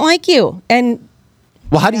going to not like you. And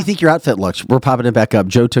well, how do you think your outfit looks? We're popping it back up.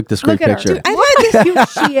 Joe took this great picture. Dude, I've had this. Cute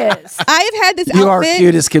she is. I've had this you outfit. are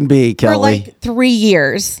cute as can be, Kelly. For like 3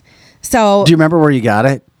 years. So do you remember where you got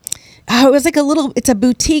it? Oh, it was like it's a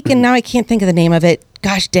boutique, and now I can't think of the name of it.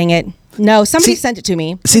 Gosh dang it. No, somebody sent it to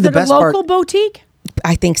me. See, Is the it best a local part. boutique?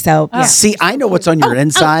 I think so. Yeah. See, I know what's on your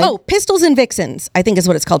inside. Oh, Pistols and Vixens, I think is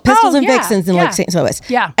what it's called. Pistols and yeah, Vixens in yeah. Lake St. Louis.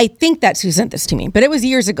 Yeah. I think that's who sent this to me, but it was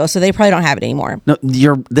years ago, so they probably don't have it anymore. No,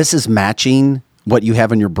 this is matching what you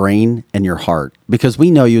have in your brain and your heart, because we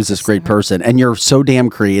know you as this great person, and you're so damn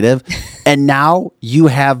creative, and now you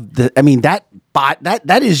have that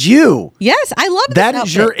is you. Yes, I love That this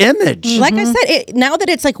is your outfit. image. Like I said, now that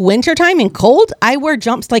it's like wintertime and cold, I wear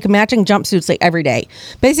matching jumpsuits like every day.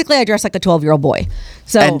 Basically, I dress like a 12-year-old boy.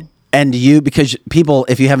 So. And you, because people,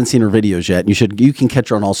 if you haven't seen her videos yet, you can catch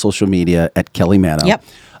her on all social media at Kelly Manno. Yep.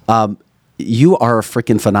 You are a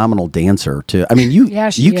freaking phenomenal dancer too. I mean, you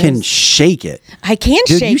can shake it. I can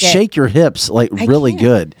Dude, shake you it. shake your hips like really can.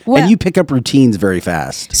 good, Well- and you pick up routines very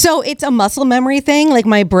fast. So it's a muscle memory thing, like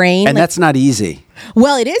my brain. And that's not easy.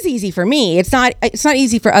 Well, it is easy for me. It's not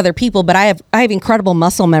easy for other people, but I have incredible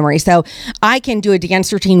muscle memory. So I can do a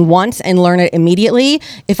dance routine once and learn it immediately.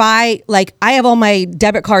 If I have all my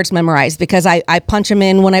debit cards memorized because I punch them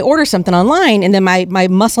in when I order something online, and then my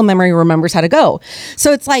muscle memory remembers how to go.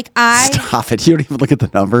 So it's like Stop it. You don't even look at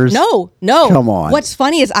the numbers. No. Come on. What's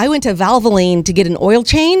funny is I went to Valvoline to get an oil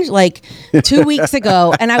change like 2 weeks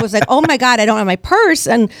ago, and I was like, oh my God, I don't have my purse.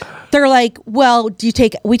 And they're like, well,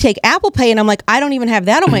 we take Apple Pay? And I'm like, I don't even have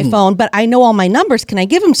that on my phone, but I know all my numbers. Can I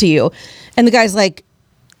give them to you? And the guy's like,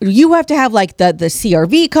 you have to have like the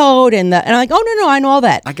CRV code and I'm like, oh no, I know all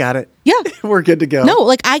that. I got it. Yeah. We're good to go. No,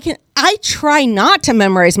 like I try not to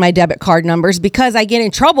memorize my debit card numbers because I get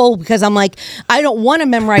in trouble because I'm like, I don't want to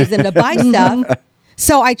memorize them to buy stuff.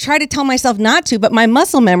 So I try to tell myself not to, but my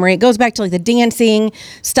muscle memory, it goes back to like the dancing,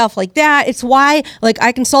 stuff like that. It's why like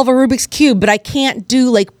I can solve a Rubik's Cube, but I can't do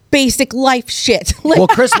like basic life shit. Well,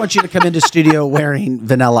 Chris wants you to come into studio wearing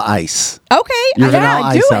Vanilla Ice. Okay. Your Vanilla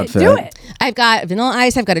Ice outfit. Do it. I've got Vanilla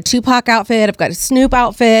Ice. I've got a Tupac outfit. I've got a Snoop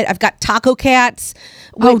outfit. I've got Taco Cats.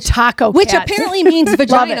 Taco Which Cats. apparently means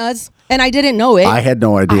vaginas. And I didn't know it. I had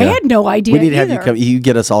no idea. I had no idea We need to have you either. come. You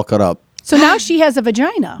get us all caught up. So now she has a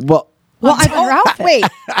vagina. Well, Wait.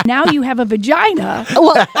 Now you have a vagina.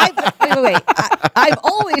 Well, wait. I've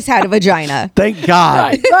always had a vagina. thank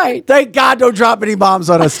God. Right. Thank God. Don't drop any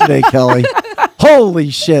bombs on us today, Kelly.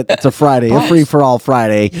 Holy shit! It's a Friday. A free for all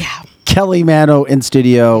Friday. Yeah. Kelly Manno in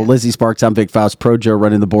studio. Lizzie Sparks. I'm Vic Faust. Pro Joe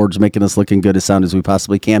running the boards, making us looking good as sound as we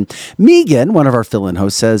possibly can. Megan, one of our fill-in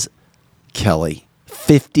hosts, says, Kelly,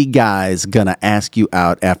 50 guys gonna ask you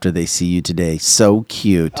out after they see you today. So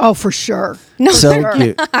cute. Oh, for sure. No, So they're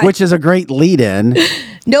cute. not. Which is a great lead-in.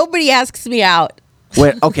 Nobody asks me out.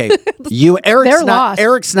 Wait, okay. They're lost.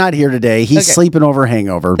 Eric's not here today. He's Okay. sleeping over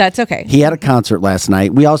hangover. That's okay. He had a concert last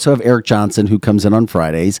night. We also have Eric Johnson, who comes in on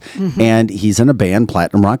Fridays, and he's in a band,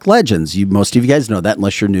 Platinum Rock Legends. Most of you guys know that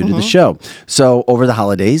unless you're new to the show. So over the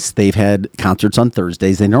holidays, they've had concerts on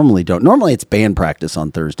Thursdays. They normally don't. Normally it's band practice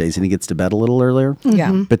on Thursdays, and he gets to bed a little earlier.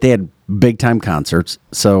 Yeah. But they had big time concerts,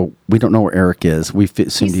 so we don't know where Eric is. We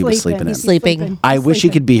assumed he was sleeping in. He's Sleeping. I wish he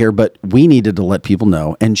could be here, but we needed to let people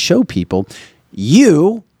know and show people.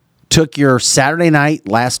 You took your Saturday night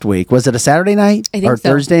last week. Was it a Saturday night I think or so.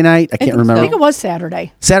 Thursday night? I can't think remember. I think it was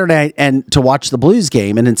Saturday. Saturday night, and to watch the Blues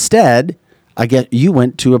game, and instead, you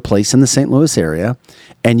went to a place in the St. Louis area,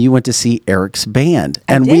 and you went to see Eric's band.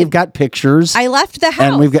 And did. we've got pictures. I left the house.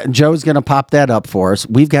 And we've got Joe's going to pop that up for us.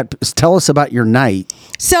 Tell us about your night.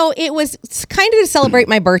 So it was kind of to celebrate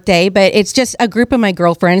my birthday, but it's just a group of my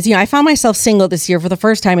girlfriends. You know, I found myself single this year for the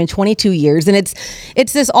first time in 22 years. And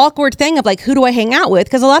it's this awkward thing of like, who do I hang out with?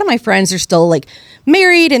 Because a lot of my friends are still like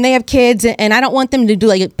married and they have kids. And I don't want them to do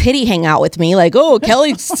like a pity hangout with me. Like, oh,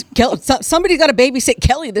 somebody's got to babysit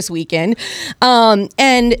Kelly this weekend.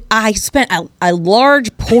 And I spent a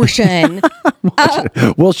large portion.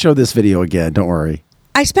 We'll show this video again. Don't worry.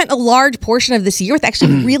 I spent a large portion of this year with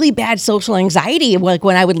actually really bad social anxiety, like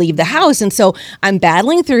when I would leave the house. And so I'm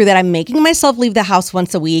battling through that. I'm making myself leave the house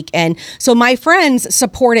once a week. And so my friends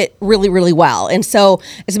support it really, really well. And so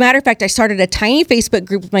as a matter of fact, I started a tiny Facebook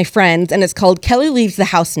group with my friends and it's called Kelly Leaves the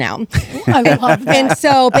House Now. I love that. And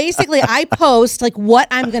so basically I post like what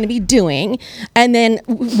I'm going to be doing. And then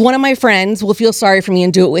one of my friends will feel sorry for me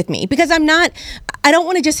and do it with me because I don't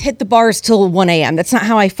want to just hit the bars till 1 a.m. That's not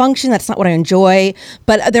how I function. That's not what I enjoy.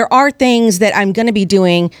 But there are things that I'm going to be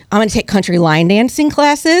doing. I'm going to take country line dancing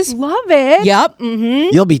classes. Love it. Yep.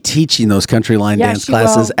 Mm-hmm. You'll be teaching those country line dance she will,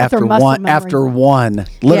 classes with after her muscle one. memory.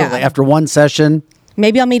 Literally Yeah. after one session.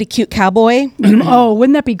 Maybe I'll meet a cute cowboy. Oh,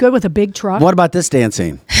 wouldn't that be good with a big truck? What about this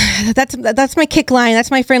dancing? That's my kick line.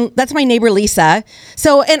 That's my friend. That's my neighbor Lisa.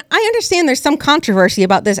 So, and I understand there's some controversy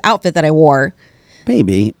about this outfit that I wore.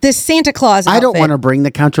 Maybe. This Santa Claus outfit. I don't want to bring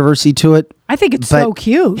the controversy to it. I think it's but so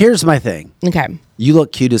cute. Here's my thing. Okay. You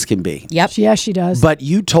look cute as can be. Yep. Yeah, she does. But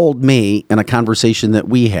you told me in a conversation that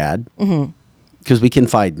we had, because we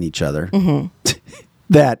confide in each other,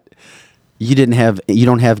 that you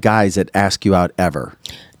don't have guys that ask you out ever.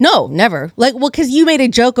 No, never. Like, well, because you made a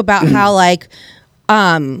joke about how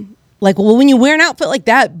well, when you wear an outfit like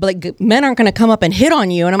that, like men aren't going to come up and hit on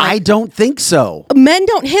you, and I'm like, I don't think so. Men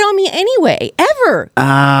don't hit on me anyway, ever. Ever.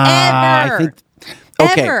 I think.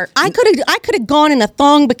 Okay. Ever. I could have gone in a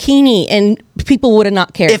thong bikini and people would have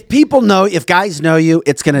not cared. If guys know you,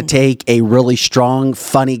 it's going to take a really strong,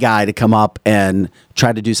 funny guy to come up and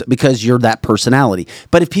try to do something because you're that personality.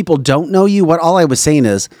 But if people don't know you, all I was saying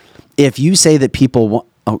is, if you say that people want,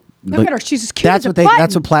 Look at her. She's as cute that's as a what button.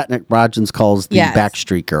 That's what Platnick Rogers calls the Yes.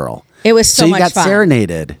 Backstreet Girl. It was so you much got fun.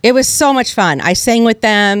 serenaded. It was so much fun. I sang with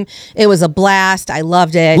them. It was a blast. I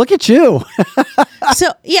loved it. Look at you. So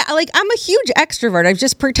yeah, like I'm a huge extrovert. I've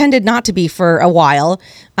just pretended not to be for a while.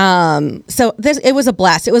 It was a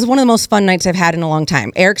blast. It was one of the most fun nights I've had in a long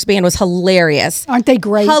time. Eric's band was hilarious. Aren't they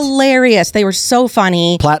great? Hilarious. They were so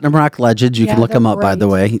funny. Platinum Rock Legends. You Yeah, can look them they're up, by the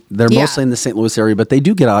way. They're Yeah. mostly in the St. Louis area, but they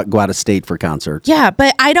do go out of state for concerts. Yeah,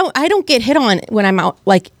 but I don't get hit on when I'm out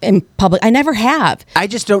like in public. I never have. I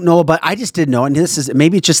just don't know I just didn't know. And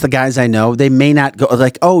maybe it's just the guys I know. They may not go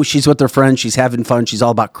like, oh, she's with her friends. She's having fun. She's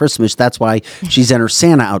all about Christmas. That's why she's in her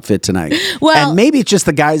Santa outfit tonight. Well, and maybe it's just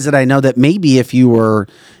the guys that I know that maybe if you were,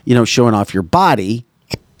 showing off your body,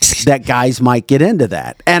 that guys might get into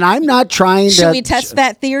that. And I'm not trying to. Should we test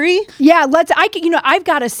that theory? Yeah, I've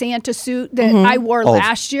got a Santa suit that I wore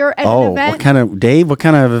last year at an event. What kind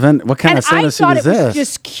of event? What kind of Santa I suit thought is it was this?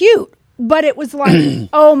 just cute, but it was like,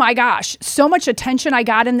 oh my gosh, so much attention I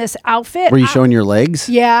got in this outfit. Were you showing your legs?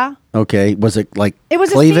 Yeah. Okay. Was it like It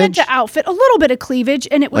was cleavage? a Santa outfit, a little bit of cleavage,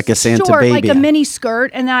 and it was Like a Santa short, like baby. a mini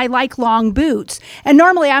skirt, and then I like long boots. And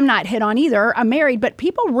normally I'm not hit on either. I'm married, but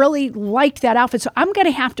people really liked that outfit, so I'm going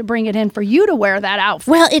to have to bring it in for you to wear that outfit.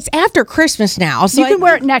 Well, it's after Christmas now, so You can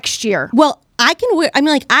wear it next year. Well, I can wear. I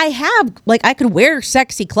mean, like I could wear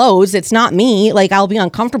sexy clothes. It's not me. Like I'll be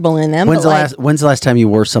uncomfortable in them. When's but the last time you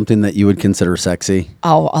wore something that you would consider sexy?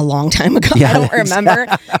 Oh, a long time ago. Yeah, I don't remember.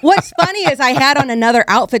 What's funny is I had on another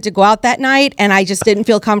outfit to go out that night, and I just didn't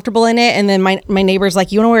feel comfortable in it. And then my neighbor's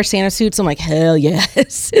like, "You want to wear Santa suits?" I'm like, "Hell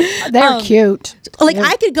yes." They're cute. Like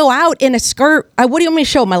I could go out in a skirt. What do you want me to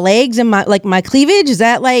show? My legs and my cleavage? Is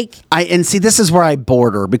that like? See, this is where I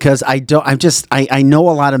border because I know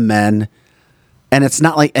a lot of men. And it's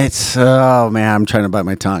not like oh man, I'm trying to bite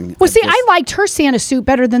my tongue. Well, see, I liked her Santa suit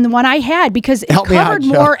better than the one I had because it Help me out, covered Joe.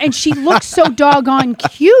 more, and she looked so doggone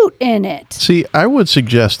cute in it. See, I would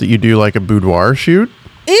suggest that you do like a boudoir shoot.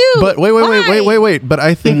 Ew. But wait. But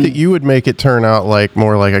I think Mm. that you would make it turn out like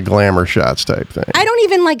more like a glamour shots type thing. I don't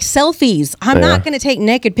even like selfies. I'm Yeah. not going to take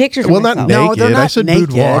naked pictures. Well, of not myself. No, naked. they're not I said naked.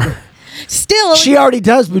 boudoir. Still, She already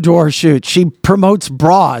does boudoir shoot. She promotes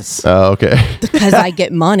bras. Oh, okay. because I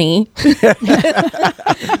get money.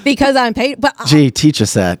 Because I'm paid. But Gee, teach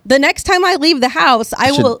us that. the next time I leave the house,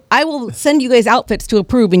 I will send you guys outfits to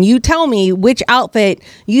approve, and you tell me which outfit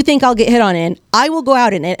you think I'll get hit on in. I will go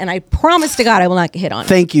out in it, and I promise to God I will not get hit on.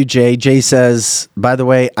 Thank you, Jay. Jay says, by the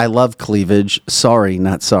way, I love cleavage. Sorry,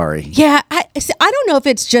 not sorry. Yeah, I don't know if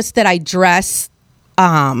it's just that I dress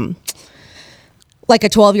like a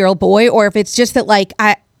 12-year-old boy, or if it's just that like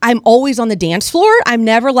I'm always on the dance floor. I'm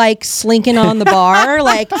never like slinking on the bar,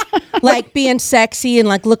 like being sexy and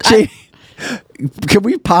like look. Jay, can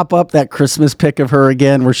we pop up that Christmas pic of her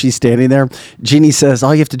again where she's standing there? Jeannie says,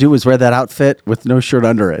 all you have to do is wear that outfit with no shirt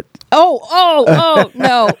under it. Oh,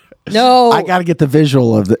 no. I got to get the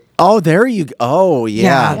visual of the. Oh, there you go. Oh,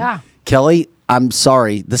 yeah. Yeah. Kelly, I'm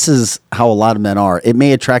sorry. This is how a lot of men are. It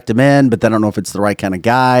may attract a man, but I don't know if it's the right kind of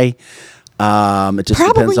guy. It just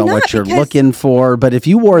Probably depends on not, what you're because- looking for. But if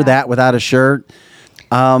you wore that without a shirt,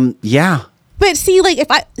 yeah. But see, like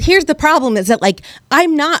here's the problem is that like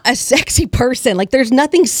I'm not a sexy person. Like there's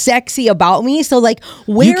nothing sexy about me. So like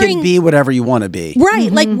wearing You can be whatever you want to be.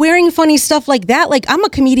 right, like wearing funny stuff like that. Like I'm a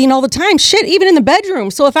comedian all the time. Shit, even in the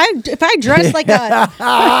bedroom. So if I dress like a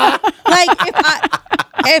like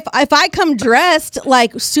if I come dressed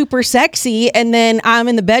like super sexy and then I'm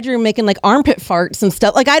in the bedroom making like armpit farts and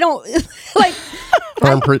stuff, like I don't like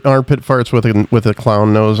Armpit farts with a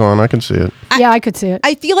clown nose on. I can see it. Yeah, I could see it.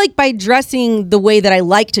 I feel like by dressing the way that I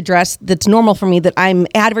like to dress, that's normal for me, that I'm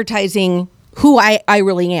advertising who I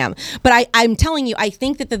really am. But I'm telling you, I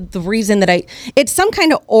think that the reason that it's some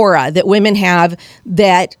kind of aura that women have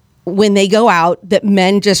that when they go out, that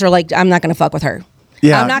men just are like, I'm not going to fuck with her.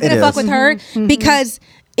 Yeah, I'm not going it to fuck is. with her because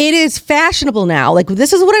it is fashionable now. Like,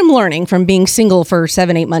 this is what I'm learning from being single for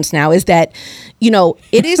 7-8 months now, is that, it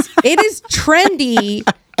is trendy.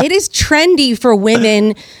 It is trendy for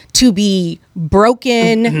women to be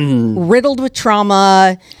broken, riddled with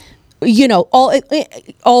trauma,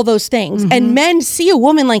 all those things. And men see a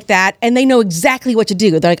woman like that and they know exactly what to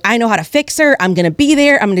do. They're like, I know how to fix her. I'm going to be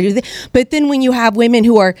there. I'm going to do this. But then when you have women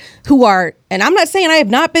who are, and I'm not saying I have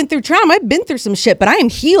not been through trauma. I've been through some shit, but I am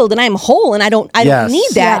healed and I'm whole and I don't need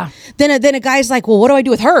that. Yeah. Then a guy's like, well, what do I do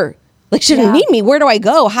with her? Like, she doesn't need me. Where do I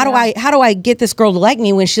go? How do I get this girl to like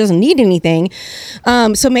me when she doesn't need anything?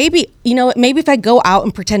 So maybe if I go out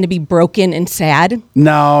and pretend to be broken and sad.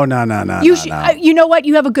 No. You know what?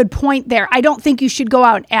 You have a good point there. I don't think you should go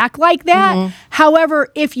out and act like that.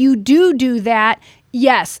 However, if you do that,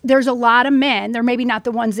 yes, there's a lot of men. They're maybe not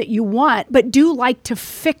the ones that you want, but do like to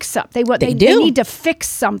fix up. They need to fix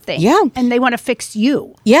something. Yeah, and they want to fix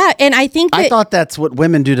you. Yeah, and I think I thought that's what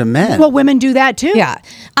women do to men. Well, women do that too. Yeah,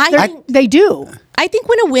 they do. I think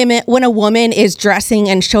when a woman is dressing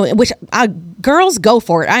and showing, which girls go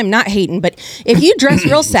for it. I'm not hating, but if you dress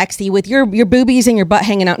real sexy with your boobies and your butt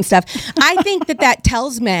hanging out and stuff, I think that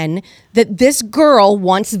tells men that this girl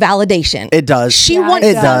wants validation. It does. She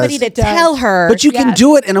wants somebody to tell her. But you can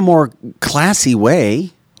do it in a more classy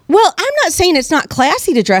way. Well, I'm not saying it's not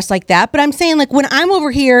classy to dress like that, but I'm saying, like, when I'm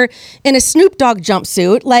over here in a Snoop Dogg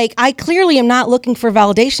jumpsuit, like, I clearly am not looking for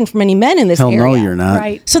validation from any men in this area. No, you're not.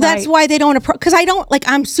 Right. So that's why they don't because I don't, like,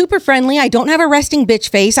 I'm super friendly. I don't have a resting bitch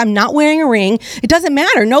face. I'm not wearing a ring. It doesn't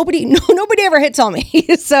matter. Nobody ever hits on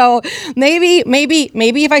me. So maybe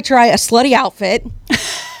if I try a slutty outfit.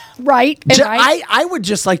 Right. I would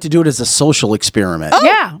just like to do it as a social experiment. Oh,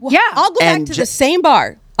 yeah. I'll go back to the same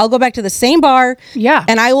bar. I'll go back to the same bar. Yeah.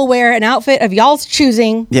 And I will wear an outfit of y'all's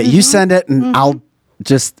choosing. Yeah, you send it and I'll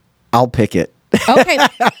pick it. Okay.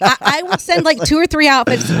 I will send like 2 or 3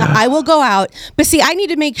 outfits. I will go out. But see, I need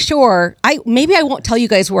to make sure maybe I won't tell you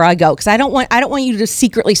guys where I go because I don't want you to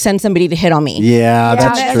secretly send somebody to hit on me. Yeah,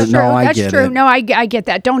 that's true. No, I get it. No, I get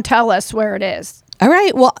that. Don't tell us where it is. All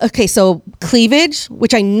right. Well, okay. So cleavage,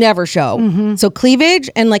 which I never show. So cleavage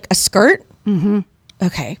and like a skirt.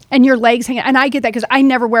 Okay. And your legs hanging. And I get that because I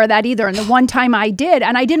never wear that either. And the one time I did,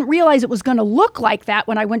 and I didn't realize it was going to look like that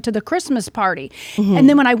when I went to the Christmas party. And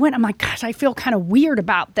then when I went, I'm like, gosh, I feel kind of weird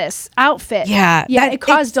about this outfit. Yeah. It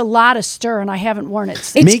caused a lot of stir and I haven't worn it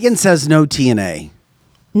since. Megan says no TNA.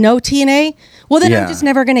 No TNA? Well, then I'm just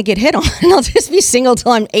never going to get hit on. I'll just be single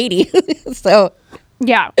till I'm 80. So...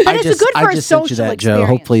 Yeah, but it's good for a social sent you that, experience. Joe.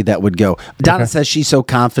 Hopefully that would go. Donna says she's so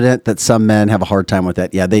confident that some men have a hard time with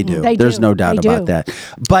that. Yeah, they do. There's no doubt about that.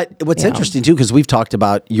 But what's interesting, too, because we've talked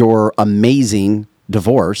about your amazing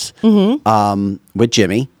divorce with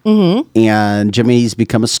Jimmy. And Jimmy's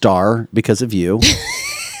become a star because of you.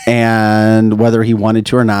 And whether he wanted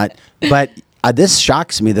to or not. But this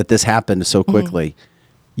shocks me that this happened so quickly.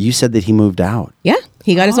 You said that he moved out. Yeah,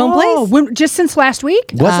 he got his own place. Just since last week?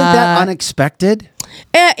 Wasn't that unexpected?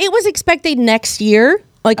 It was expected next year,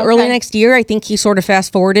 early next year. I think he sort of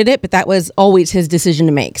fast forwarded it, but that was always his decision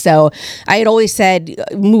to make. So I had always said,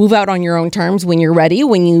 move out on your own terms when you're ready,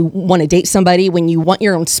 when you want to date somebody, when you want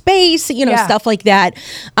your own space, stuff like that.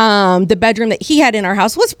 The bedroom that he had in our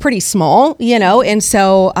house was pretty small, and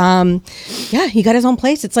so, he got his own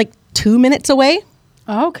place. It's like 2 minutes away.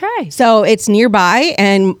 Okay. So it's nearby,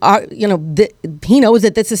 and he knows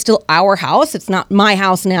that this is still our house. It's not my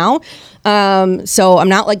house now. So I'm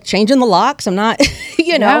not like changing the locks. I'm not,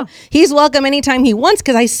 he's welcome anytime he wants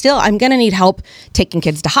because I'm going to need help taking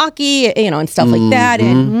kids to hockey, and stuff like that.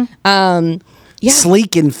 And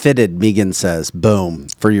Sleek and fitted, Megan says. Boom,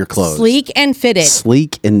 for your clothes. Sleek and fitted.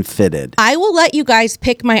 Sleek and fitted. I will let you guys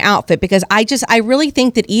pick my outfit because I really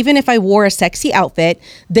think that even if I wore a sexy outfit,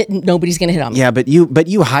 that nobody's gonna hit on me. Yeah, but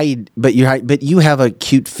you have a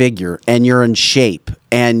cute figure and you're in shape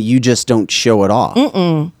and you just don't show it off.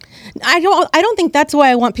 I don't think that's why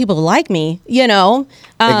I want people to like me,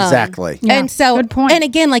 Exactly. Yeah, and so, good point. And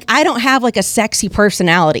again, like I don't have like a sexy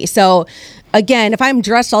personality. So again, if I'm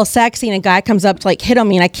dressed all sexy and a guy comes up to like hit on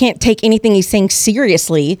me and I can't take anything he's saying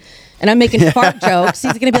seriously and I'm making fart jokes,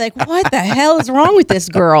 he's going to be like, what the hell is wrong with this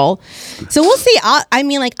girl? So we'll see.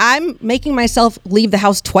 I'm making myself leave the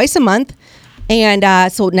house twice a month.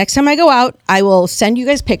 And so next time I go out, I will send you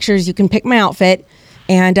guys pictures. You can pick my outfit.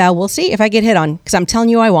 And we'll see if I get hit on, because I'm telling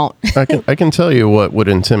you I won't. I can tell you what would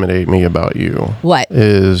intimidate me about you. What?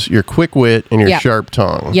 Is your quick wit and your sharp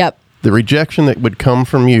tongue. Yep. the rejection that would come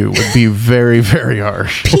from you would be very, very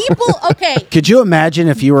harsh. People, okay. Could you imagine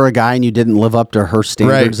if you were a guy and you didn't live up to her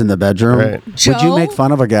standards Right. in the bedroom? Right. Would you Joe? make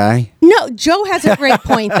fun of a guy? No, Joe has a great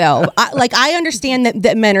point though. I understand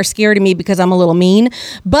that men are scared of me because I'm a little mean,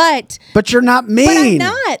 but But you're not mean.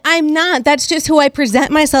 But I'm not. That's just who I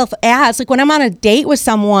present myself as. Like when I'm on a date with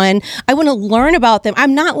someone, I want to learn about them.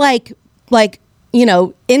 I'm not like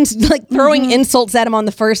throwing insults at them on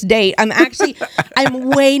the first date. I'm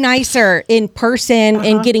way nicer in person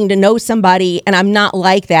and getting to know somebody, and I'm not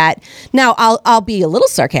like that. Now I'll be a little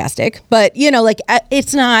sarcastic, but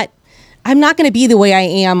it's not. I'm not going to be the way I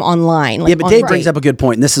am online. Yeah, but Dave brings up a good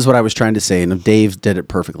point, and this is what I was trying to say, and Dave did it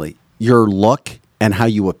perfectly. Your look and how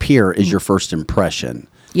you appear is your first impression.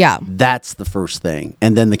 Yeah. That's the first thing.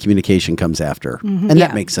 And then the communication comes after. And Yeah.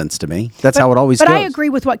 that makes sense to me. That's how it always goes. But I agree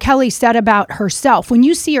with what Kelly said about herself. When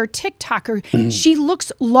you see her TikToker, she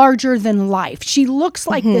looks larger than life. She looks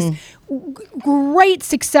like this great,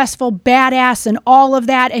 successful, badass and all of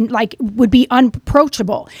that, and like would be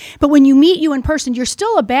unapproachable. But when you meet you in person, you're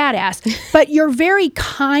still a badass, but you're very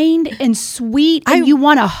kind and sweet, and you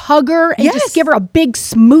want to hug her and just give her a big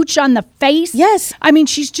smooch on the face. Yes. I mean,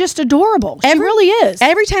 she's just adorable. She really is.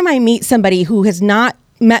 Every time I meet somebody who has not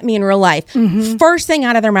met me in real life, first thing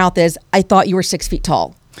out of their mouth is, I thought you were 6 feet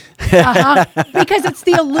tall. Because it's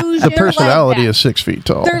the illusion. The personality like is 6 feet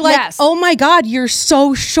tall. They're like, oh my God, you're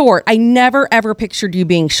so short. I never ever pictured you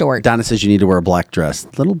being short. Donna says you need to wear a black dress.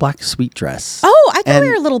 Little black sweet dress. Oh, I can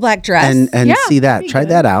wear a little black dress. And Yeah, see that. Try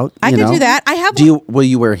that out. I can do that. I have. Will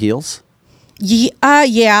you wear heels?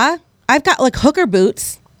 Yeah. I've got like hooker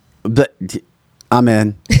boots. But I'm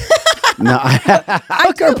in. No,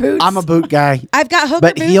 hooker boots. I'm a boot guy. I've got hooker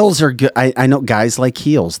But boots. heels are good. I know guys like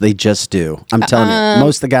heels. They just do. I'm telling you.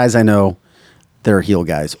 Most of the guys I know, they're heel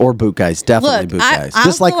guys or boot guys. Definitely Look, boot guys. I'll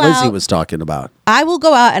Just like go Lizzie out- was talking about. I will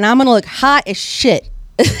go out and I'm going to look hot as shit.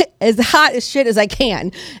 As hot as shit as I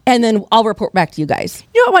can. And then I'll report back to you guys.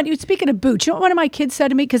 You know what? Speaking of boots, you know what one of my kids said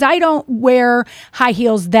to me? Because I don't wear high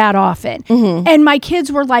heels that often. And my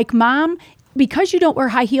kids were like, Mom, because you don't wear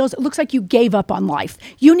high heels, it looks like you gave up on life.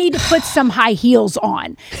 You need to put some high heels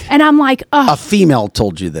on. And I'm like, A female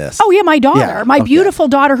told you this. oh yeah, my daughter, Yeah, my okay. beautiful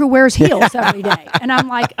daughter who wears heels every day. And I'm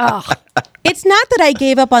like, ugh. It's not that I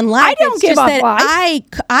gave up on life. I don't it's give just up that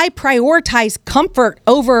life. I prioritize comfort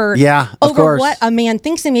over of course. what a man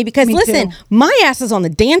thinks of me. Because Me listen, too. my ass is on the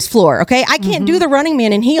dance floor. Okay, I can't do the Running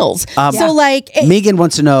Man in heels. So like, Megan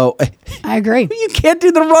wants to know. I agree. You can't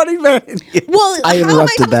do the running man. well, I how am I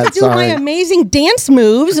interrupted supposed that. to do my Sorry. amazing dance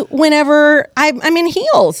moves whenever I'm in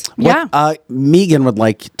heels? Yeah. Megan would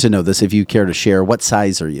like to know this. If you care to share, what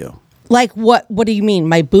size are you? Like what? What do you mean?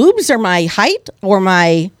 My boobs or my height or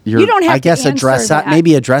my? You don't have I guess to a dress answer size, that.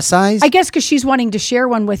 maybe a dress size. I guess because she's wanting to share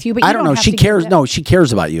one with you, but you I don't know. have She to give cares. it. No, she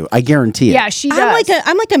cares about you. I guarantee it. Yeah, she does.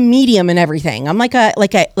 I'm like a medium and everything. I'm like a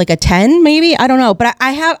 10 maybe. I don't know, but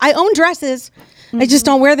I own dresses. I just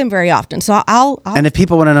don't wear them very often. So I'll And if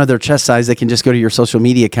people want to know their chest size, they can just go to your social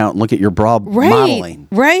media account and look at your bra modeling.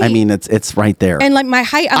 right. I mean, it's right there. and like my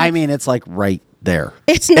height. I mean, it's like right there.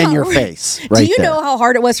 It's not in your right. face. Right Do you there. know how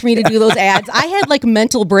hard it was for me to do those ads? I had like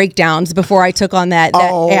mental breakdowns before I took on that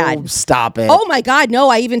Oh, ad. stop it! Oh my God, no,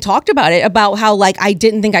 I even talked about it, about how like I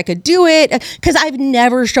didn't think I could do it because I've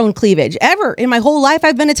never shown cleavage ever in my whole life.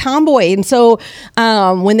 I've been a tomboy. And so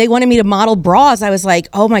when they wanted me to model bras, I was like,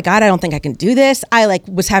 oh my God, I don't think I can do this. I like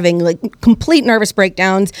was having like complete nervous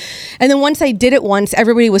breakdowns. And then once I did it once,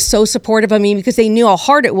 everybody was so supportive of me because they knew how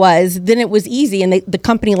hard it was. Then it was easy. And the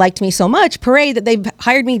company liked me so much, Parade, that they've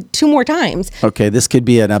hired me 2 more times. Okay, this could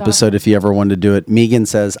be an episode if you ever wanted to do it. Megan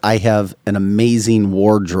says, I have an amazing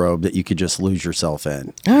wardrobe that you could just lose yourself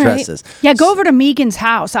in. All right. Dresses. Yeah, go over to Megan's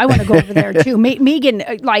house. I want to go over there too. Megan,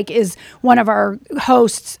 like, is one of our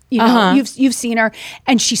hosts. You know, you've seen her,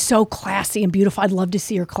 and she's so classy and beautiful. I'd love to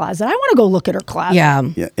see her closet. I want to go look at her closet. Yeah.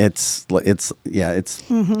 Yeah, it's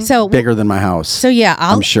So bigger than my house. So yeah,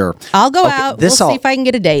 I'm sure. I'll go Okay, out. this We'll all- see if I can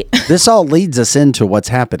get a date. This all leads us into what's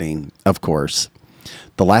happening, of course.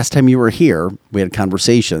 The last time you were here, we had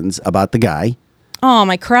conversations about the guy Oh,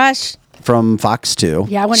 my crush. from Fox 2.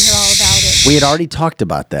 Yeah, I want to hear all about it. We had already talked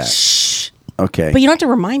about that. Okay. But you don't have to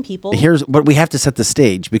remind people. But we have to set the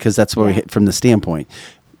stage because that's what we hit from the standpoint.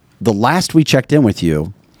 The last we checked in with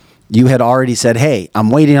you, you had already said, hey,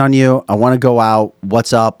 I'm waiting on you. I want to go out.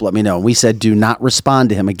 What's up? Let me know. We said, do not respond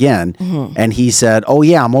to him again. And he said, oh,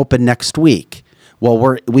 yeah, I'm open next week.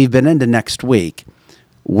 Well, we've been into next week.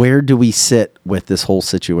 Where do we sit with this whole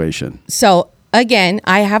situation? So again,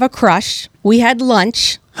 I have a crush. We had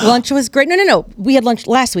lunch Lunch was great. No. We had lunch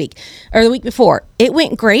last week or the week before. It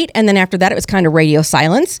went great. And then after that, it was kind of radio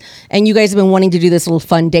silence. And you guys have been wanting to do this little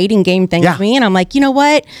fun dating game thing with me. And I'm like, you know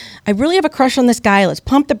what? I really have a crush on this guy. Let's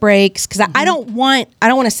pump the brakes. Cause I don't want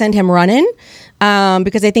to send him running,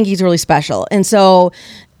 because I think he's really special. And so,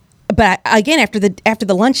 but again, after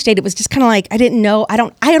the lunch date, it was just kind of like, I didn't know. I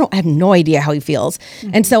have no idea how he feels.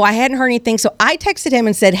 And so I hadn't heard anything. So I texted him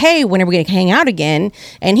and said, hey, when are we going to hang out again?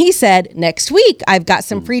 And he said, next week, I've got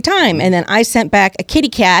some free time. And then I sent back a kitty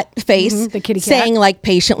cat face the kitty cat. saying like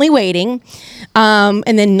patiently waiting.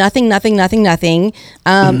 And then nothing. And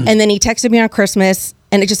then he texted me on Christmas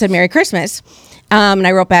and it just said Merry Christmas. And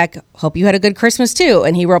I wrote back, hope you had a good Christmas too.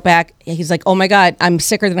 And he wrote back, he's like, oh my God, I'm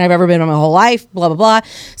sicker than I've ever been in my whole life, blah, blah, blah.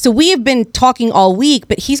 So we have been talking all week,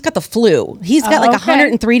 but he's got the flu. He's got like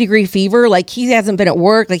 103-degree fever. Like he hasn't been at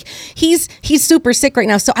work. Like he's super sick right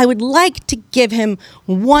now. So I would like to give him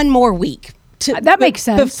one more week. That makes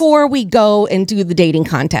sense. Before we go and do the dating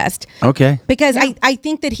contest. Okay. Because I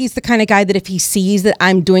think that he's the kind of guy that if he sees that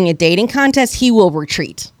I'm doing a dating contest, he will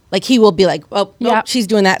retreat. Like he will be like, oh, nope, she's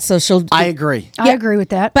doing that, so she'll. I agree. I agree with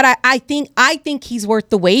that. But I think he's worth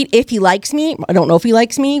the wait if he likes me. I don't know if he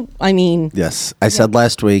likes me. I mean, yes, I said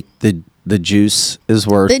last week the juice is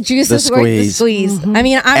worth the squeeze. I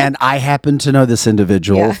mean, and I happen to know this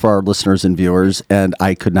individual for our listeners and viewers, and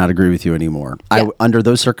I could not agree with you anymore. Under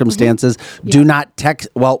those circumstances, do not text.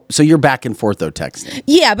 Well, so you're back and forth though texting.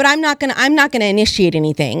 Yeah, but I'm not gonna initiate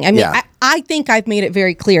anything. I mean, I think I've made it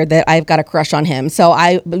very clear that I've got a crush on him.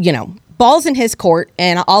 So ball's in his court,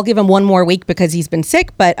 and I'll give him one more week because he's been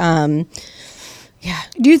sick. But yeah.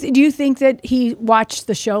 Do you think that he watched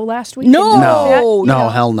the show last week? No,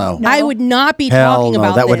 hell no. I would not be hell talking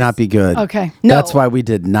about that this. would not be good. Okay. No. That's why we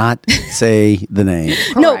did not say the name.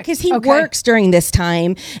 No, because he works during this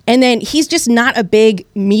time, and then he's just not a big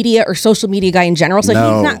media or social media guy in general.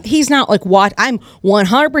 So he's not like what I'm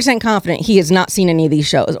 100% confident he has not seen any of these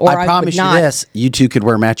shows. Or I promise you this: you two could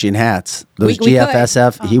wear matching hats. Those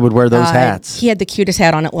GFSF, he would wear those hats. He had the cutest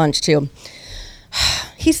hat on at lunch too.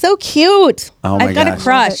 He's so cute. Oh my I've got a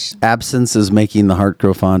crush. Absence is making the heart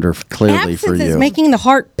grow fonder, clearly for you. Absence is making the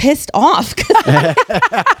heart pissed off.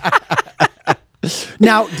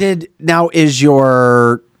 Now is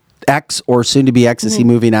your ex or soon to be ex, is he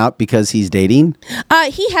moving out because he's dating?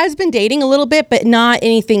 He has been dating a little bit, but not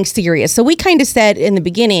anything serious. So we kind of said in the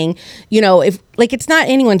beginning, if like it's not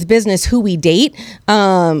anyone's business who we date.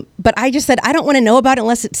 But I just said I don't want to know about it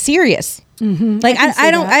unless it's serious. Mm-hmm. Like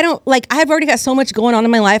I don't like I've already got so much going on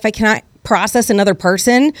in my life. I cannot process another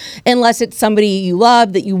person unless it's somebody you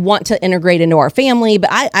love that you want to integrate into our family. But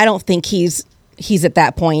I don't think he's at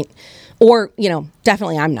that point. Or,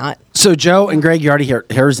 definitely I'm not. So Joe and Greg, you already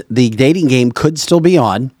here's the dating game could still be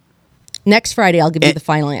on. Next Friday, I'll give you the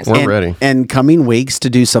final answer. We're ready. And coming weeks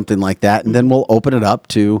to do something like that. And then we'll open it up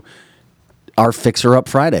to our Fixer Up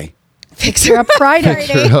Friday. Fixer Up Friday.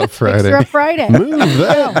 Fixer Up Friday. Fixer Up Friday. Move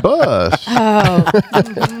that bus.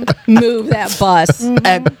 Move that bus.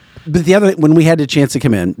 But the other, when we had a chance to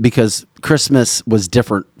come in, because Christmas was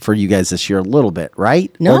different for you guys this year a little bit,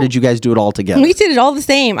 right? No. Or did you guys do it all together? We did it all the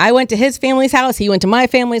same. I went to his family's house. He went to my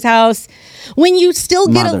family's house. When you still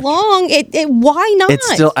get along, why not?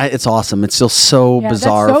 It's awesome. It's still so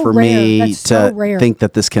bizarre for me to think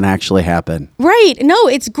that this can actually happen. Right. No,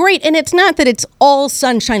 it's great. And it's not that it's all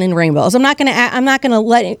sunshine and rainbows. I'm not going to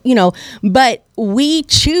let, but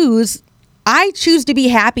I choose to be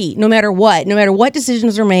happy no matter what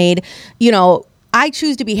decisions are made. I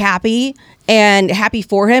choose to be happy and happy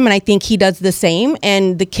for him. And I think he does the same,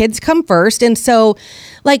 and the kids come first. And so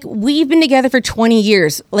like we've been together for 20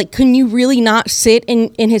 years. Like, can you really not sit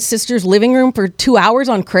in his sister's living room for 2 hours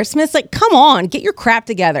on Christmas? Like, come on, get your crap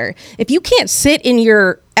together. If you can't sit in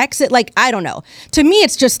your exit, like, I don't know. To me,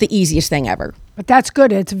 it's just the easiest thing ever. But that's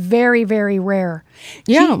good. It's very, very rare.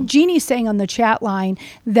 Yeah. Jeannie's saying on the chat line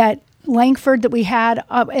that Langford that we had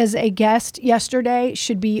as a guest yesterday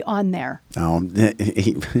should be on there. Oh,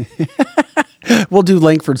 we'll do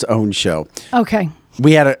Langford's own show. Okay.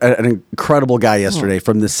 We had an incredible guy yesterday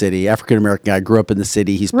from the city, African-American guy, grew up in the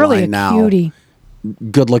city. He's really blind now. Cutie.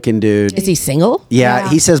 Good-looking dude. Is he single? Yeah,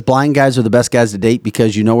 he says blind guys are the best guys to date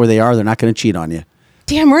because you know where they are. They're not going to cheat on you.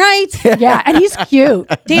 Damn right. Yeah, and he's cute.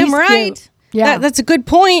 Damn he's right. Cute. Yeah, that's a good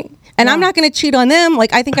point. And I'm not going to cheat on them.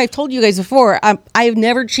 Like, I think I've told you guys before, I've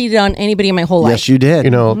never cheated on anybody in my whole life. Yes, you did.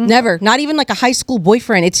 You know, Never. Not even like a high school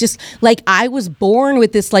boyfriend. It's just like I was born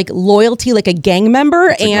with this like loyalty, like a gang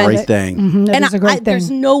member. It's a great thing. That is a great thing. There's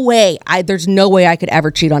no way I could ever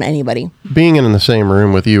cheat on anybody. being in the same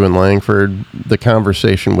room with you and Langford, the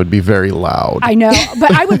conversation would be very loud. I know,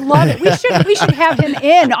 but I would love it. We should have him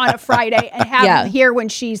in on a Friday and have him here when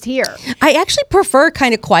she's here. I actually prefer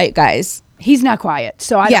kind of quiet guys. He's not quiet,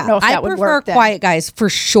 so I don't know if that would work. I prefer quiet guys for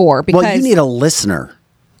sure. Because Well, you need a listener.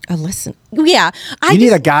 a listen. Yeah, You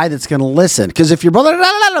need a guy that's going to listen. Because if your brother,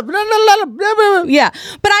 yeah,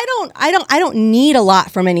 but I don't need a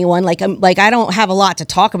lot from anyone. Like I don't have a lot to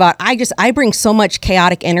talk about. I bring so much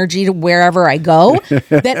chaotic energy to wherever I go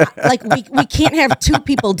that like we can't have two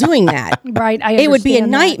people doing that. Right. It would be a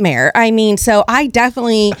nightmare. I mean, so I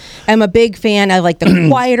definitely am a big fan of like the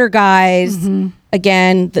quieter guys.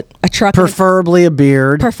 Again, a truck. preferably a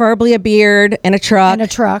beard. Preferably a beard and a truck. And a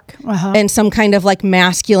truck. Uh-huh. And some kind of like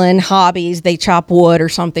masculine hobbies. They chop wood or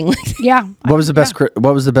something like that. Yeah. What was the best?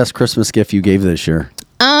 What was the best Christmas gift you gave this year?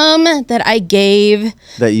 That I gave.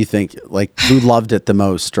 That you think like who loved it the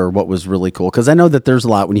most, or what was really cool? Because I know that there's a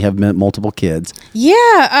lot when you have multiple kids.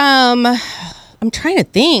 Yeah. I'm trying to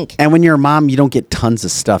think. And when you're a mom, you don't get tons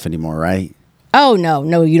of stuff anymore, right? Oh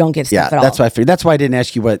no, you don't get stuff at all. That's why I figured. That's why I didn't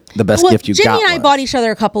ask you what the best gift you got. Jimmy and I bought each other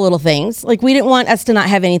a couple little things. Like we didn't want us to not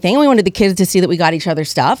have anything. We wanted the kids to see that we got each other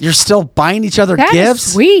stuff. You're still buying each other That gifts.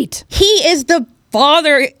 is sweet. He is the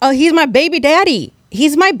father. He's my baby daddy.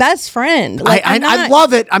 He's my best friend. Like, I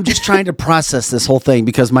love it. I'm just trying to process this whole thing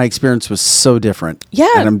because my experience was so different. Yeah.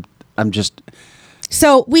 And I'm just.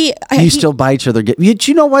 So You still buy each other gifts.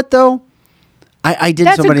 You know what though? I did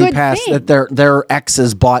That's somebody a good past thing. that their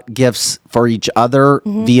exes bought gifts for each other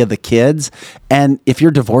via the kids, and if you're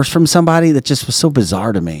divorced from somebody, that just was so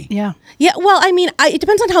bizarre to me. Yeah. Yeah, well, I mean, it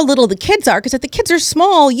depends on how little the kids are. Because if the kids are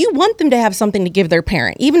small, you want them to have something to give their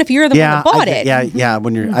parent, even if you're the one that bought it. Yeah.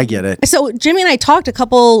 When you're, I get it. So Jimmy and I talked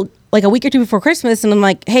like a week or two before Christmas, and I'm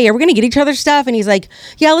like, "Hey, are we gonna get each other stuff?" And he's like,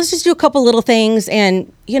 "Yeah, let's just do a couple little things."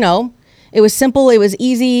 And it was simple, it was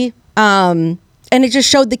easy. And it just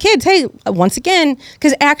showed the kids, hey, once again,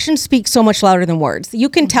 because actions speak so much louder than words. You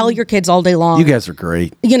can tell your kids all day long. You guys are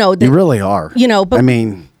great. You really are. But I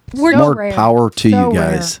mean, we're more rare. power to So you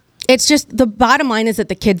guys. It's just the bottom line is that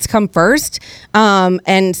the kids come first.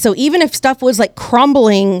 And so even if stuff was like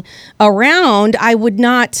crumbling around, they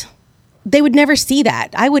would never see that.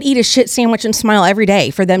 I would eat a shit sandwich and smile every day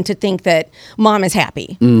for them to think that mom is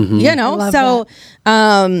happy.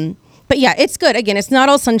 But yeah, it's good. Again, it's not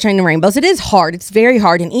all sunshine and rainbows. It is hard. It's very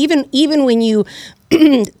hard. And even when you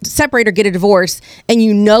separate or get a divorce and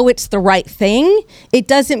you know it's the right thing, it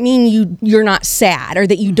doesn't mean you're not sad or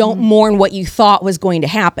that you don't mourn what you thought was going to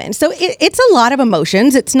happen. So it's a lot of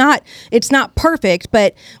emotions. It's not perfect,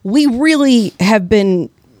 but we really have been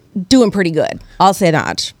doing pretty good. I'll say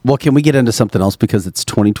that. Well, can we get into something else because it's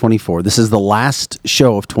 2024? This is the last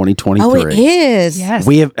show of 2023. Oh, it is. Yes.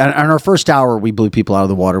 We have, on our first hour, we blew people out of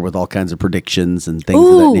the water with all kinds of predictions and things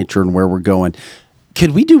of that nature and where we're going.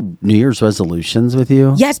 Could we do New Year's resolutions with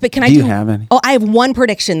you? Yes, but can I do you have any? Oh, I have one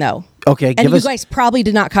prediction though. Okay, and you guys probably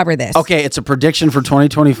did not cover this. Okay, it's a prediction for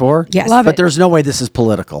 2024? Yes. Love But it. there's no way this is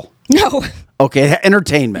political. No. Okay,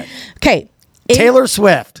 entertainment. Okay. Taylor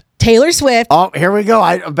Swift. Oh, here we go.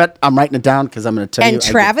 I bet I'm writing it down because I'm going to tell you. And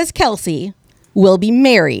Travis Kelce will be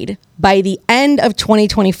married by the end of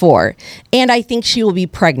 2024. And I think she will be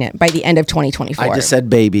pregnant by the end of 2024. I just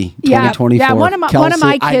said baby. Yeah. 2024. Yeah. One of my Kelsey,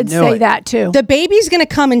 I kids knew say it. that too. The baby's going to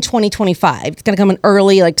come in 2025. It's going to come in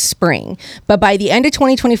early, like spring. But by the end of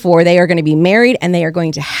 2024, they are going to be married and they are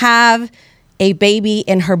going to have a baby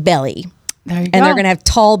in her belly. There you And go. they're going to have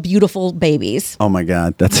tall, beautiful babies. Oh my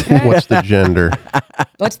God. That's What's the gender?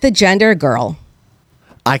 What's the gender? Girl.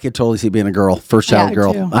 I could totally see being a girl. First Yeah, child I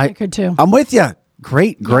girl. could too. I could too. I'm with you.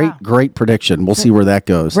 Great prediction. We'll see where that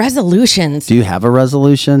goes. Resolutions. Do you have a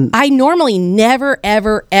resolution? I normally never,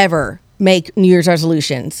 ever, ever make New Year's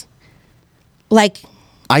resolutions. Like,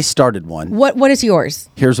 I started one. what is yours?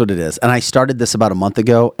 Here's what it is. And I started this about a month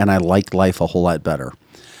ago, and I liked life a whole lot better.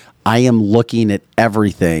 I am looking at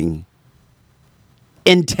everything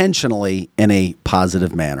intentionally in a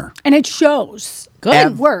positive manner. And it shows.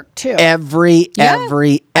 Good work too. Everything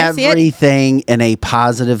in a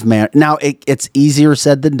positive manner. Now, it's easier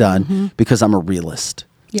said than done because I'm a realist.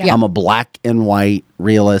 Yeah. I'm a black and white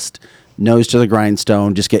realist, nose to the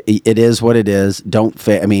grindstone. Just it is what it is. Don't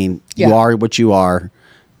fit. I mean, you are what you are.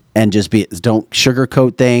 And just don't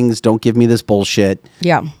sugarcoat things. Don't give me this bullshit.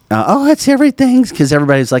 Yeah. It's everything's because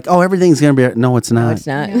everybody's like, oh, everything's gonna be. No, it's not. No, it's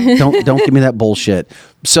not. Don't give me that bullshit.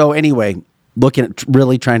 So anyway, looking at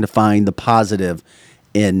really trying to find the positive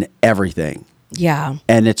in everything. Yeah.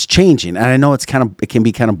 And it's changing. And I know it can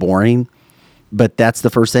be kind of boring, but that's the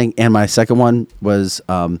first thing. And my second one was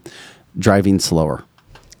driving slower.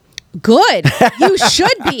 Good. You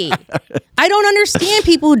should be. I don't understand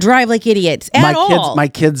people who drive like idiots at all. My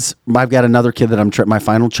kids, I've got another kid that my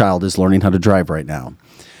final child is learning how to drive right now.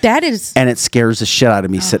 That is. And it scares the shit out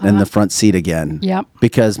of me sitting in the front seat again. Yep.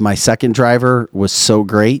 Because my second driver was so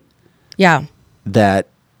great. Yeah. That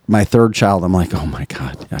my third child, I'm like, oh my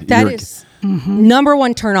God. That is number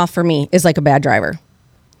one turnoff for me is like a bad driver.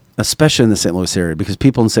 Especially in the St. Louis area, because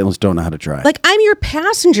people in St. Louis don't know how to drive. Like, I'm your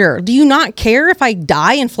passenger. Do you not care if I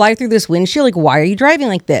die and fly through this windshield? Like, why are you driving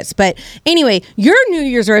like this? But anyway, your New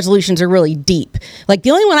Year's resolutions are really deep. Like,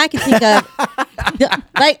 the only one I can think of,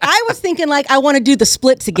 I was thinking, like, I want to do the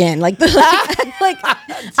splits again. Like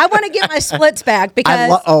I want to get my splits back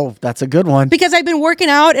because that's a good one. Because I've been working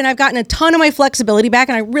out and I've gotten a ton of my flexibility back,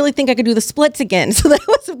 and I really think I could do the splits again. So that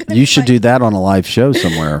was good. You should do that on a live show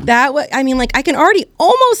somewhere. I can already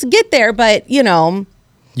almost get there, but you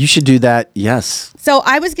should do that. Yes. So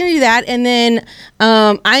I was going to do that, and then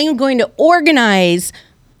I am going to organize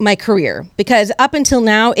my career, because up until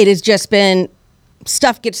now it has just been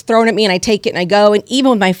stuff gets thrown at me and I take it and I go. And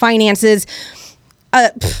even with my finances,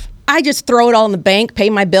 I just throw it all in the bank, pay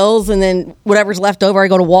my bills, and then whatever's left over I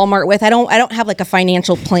go to Walmart with. I don't have like a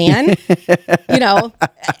financial plan.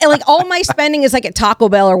 Like all my spending is like at Taco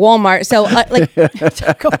Bell or Walmart. So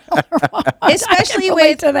Taco Bell or Walmart.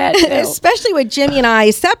 especially with Jimmy and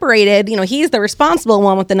I separated, he's the responsible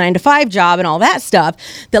one with the 9-to-5 job and all that stuff,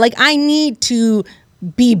 that like I need to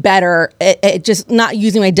be better at just not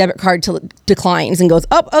using my debit card till it declines and goes,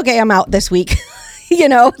 oh, okay, I'm out this week.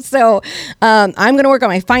 So I'm going to work on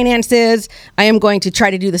my finances. I am going to try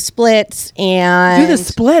to do the splits and do the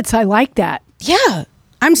splits. I like that. Yeah.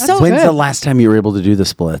 When's the last time you were able to do the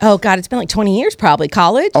split? Oh God, it's been like 20 years probably.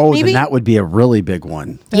 College, maybe? Then that would be a really big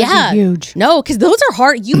one. That'd be huge. No, because those are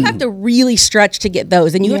hard. You have to really stretch to get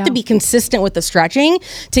those, and you have to be consistent with the stretching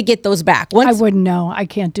to get those back. I wouldn't know. I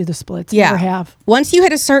can't do the splits. Yeah. Never have. Once you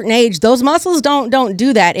hit a certain age, those muscles don't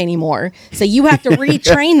do that anymore. So you have to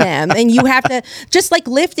retrain them, and you have to, just like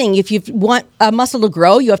lifting, if you want a muscle to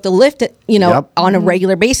grow, you have to lift it, on a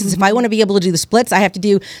regular basis. If I want to be able to do the splits, I have to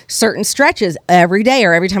do certain stretches every day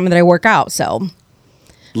or every time that I work out. So,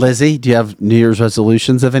 Lizzie, do you have New Year's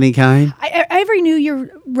resolutions of any kind? Every New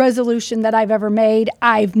Year resolution that I've ever made,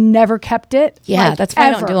 I've never kept it. Yeah, that's why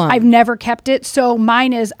I don't do them. I've never kept it. So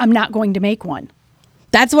mine is, I'm not going to make one.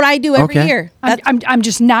 That's what I do every year. I'm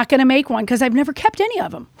just not going to make one because I've never kept any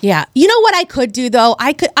of them. Yeah. You know what I could do though?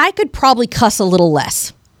 I could probably cuss a little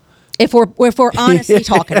less. If we're honestly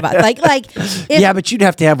talking about yeah, but you'd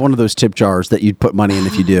have to have one of those tip jars that you'd put money in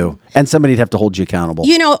if you do, and somebody'd have to hold you accountable.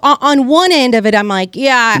 On one end of it, I'm like,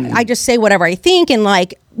 I just say whatever I think, and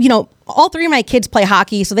all three of my kids play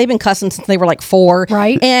hockey, so they've been cussing since they were like 4.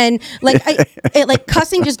 Right. And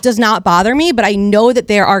cussing just does not bother me, but I know that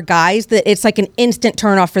there are guys that it's like an instant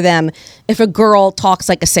turnoff for them if a girl talks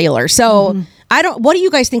like a sailor. So what do you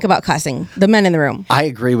guys think about cussing, the men in the room? I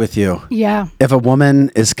agree with you. Yeah. If a woman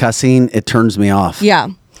is cussing, it turns me off. Yeah.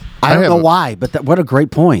 I don't know why, but what a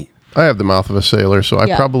great point. I have the mouth of a sailor, so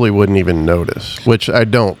I probably wouldn't even notice, which I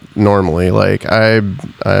don't normally. Like I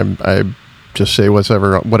just say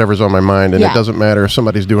whatever's on my mind, and it doesn't matter if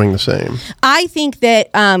somebody's doing the same. I think that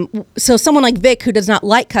so someone like Vic who does not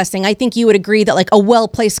like cussing, I think you would agree that like a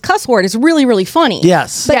well-placed cuss word is really, really funny.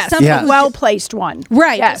 Yes. But well-placed one.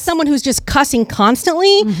 Right. Yes. Someone who's just cussing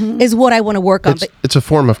constantly is what I want to work on. It's a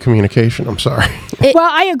form of communication. I'm sorry.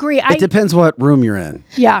 Well, I agree. It depends what room you're in.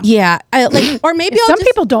 Yeah. Yeah. Or maybe some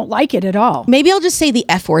people don't like it at all. Maybe I'll just say the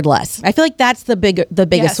F word less. I feel like that's the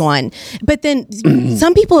biggest one. But then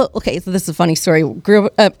some people, okay, so this is a funny story. Grew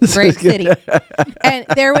up great city, and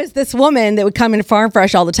there was this woman that would come in Farm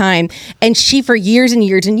Fresh all the time, and she for years and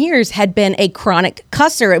years and years had been a chronic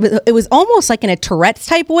cusser. It was almost like in a Tourette's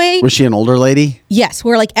type way. Was she an older lady? Yes,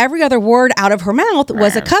 where like every other word out of her mouth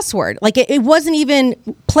was a cuss word. Like it wasn't even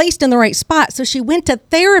placed in the right spot. So she went to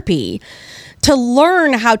therapy to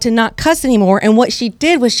learn how to not cuss anymore. And what she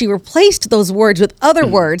did was she replaced those words with other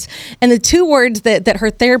words. And the 2 words that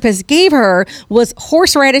her therapist gave her was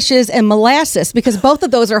horseradishes and molasses, because both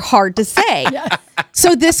of those are hard to say.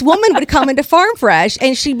 So this woman would come into Farm Fresh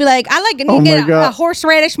and she'd be like, I like to get a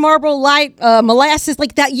horseradish, Marlboro Light, molasses,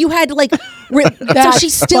 like that. You had to like So she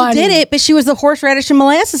still did it, but she was the horseradish and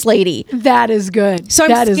molasses lady. That is good. So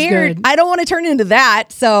I'm scared. I don't want to turn into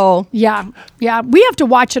that. So yeah. We have to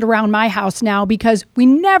watch it around my house now because we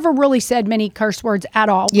never really said many curse words at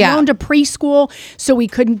all. Yeah. We owned a preschool, so we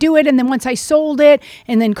couldn't do it. And then once I sold it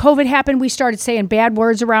and then COVID happened, we started saying bad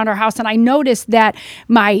words around our house. And I noticed that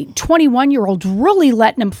my 21-year-old's really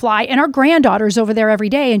letting them fly. And our granddaughter's over there every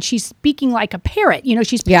day and she's speaking like a parrot. You know,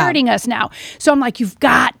 she's parroting us now. So I'm like, you've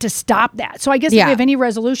got to stop that. So I guess if you have any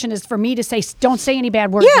resolution is for me to say, don't say any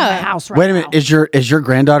bad words in my house right now. Wait a minute. Is your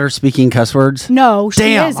granddaughter speaking cuss words? No, she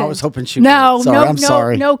Damn, isn't. I was hoping she No, would. Sorry, I'm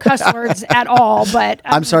sorry. No cuss words at all. But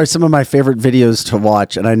I'm sorry. Some of my favorite videos to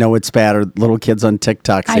watch, and I know it's bad, are little kids on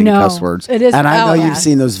TikTok saying cuss words. It is. And I know you've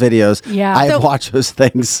seen those videos. Yeah. I've watched those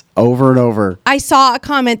things over and over. I saw a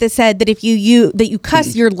comment that said that if you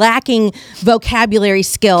cuss, you're lacking vocabulary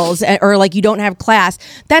skills or like you don't have class.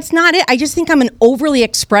 That's not it. I just think I'm an overly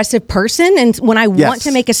expressive person, and when I want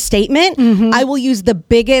to make a statement, I will use the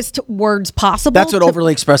biggest words possible. That's what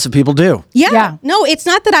overly expressive people do. Yeah. No, it's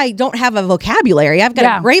not that I don't have a vocabulary. I've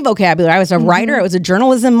got a great vocabulary. I was a writer. I was a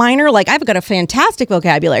journalism minor. Like, I've got a fantastic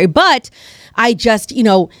vocabulary, but I just,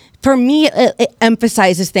 for me, it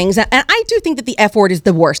emphasizes things. And I do think that the F word is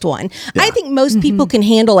the worst one. Yeah. I think most people can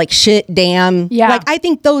handle like shit, damn. Yeah. Like, I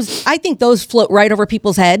think those float right over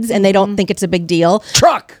people's heads and they don't think it's a big deal.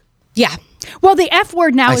 Truck. Yeah. Well, the F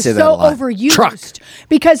word now is so overused. Truck.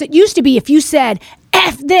 Because it used to be if you said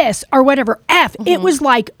F this or whatever, it was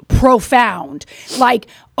like profound. Like,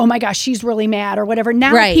 oh my gosh, she's really mad or whatever.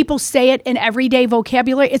 Now people say it in everyday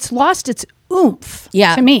vocabulary. It's lost its oomph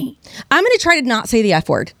to me. I'm going to try to not say the F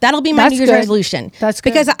word. That'll be my New Year's resolution. That's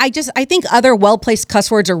good. Because I think other well-placed cuss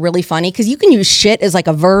words are really funny because you can use shit as like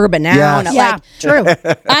a verb, a noun. Yes. Yeah,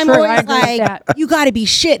 true. I'm always like, you got to be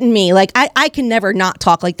shitting me. Like, I can never not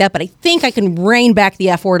talk like that, but I think I can rein back the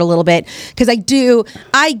F word a little bit because I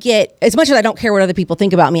get, as much as I don't care what other people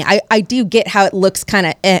think about me, I do get how it looks kind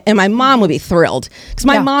of, and my mom would be thrilled because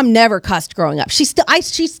my mom never cussed growing up. She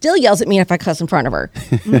still yells at me if I cuss in front of her.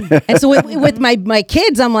 And so with my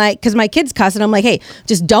kids, I'm like, because my kids cuss, and I'm like, hey,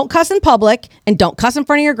 just don't cuss in public and don't cuss in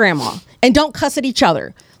front of your grandma and don't cuss at each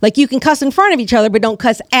other. Like, you can cuss in front of each other, but don't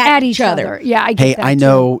cuss at each other. Yeah, I get that. I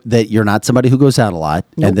know that you're not somebody who goes out a lot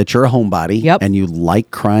and that you're a homebody and you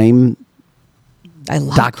like crime. I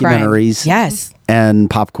love documentaries. Crime. Yes. And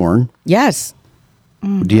popcorn. Yes.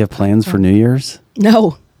 Do you have plans for New Year's?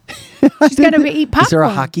 No. She's going to eat popcorn. Is there a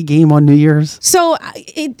hockey game on New Year's? So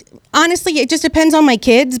honestly, it just depends on my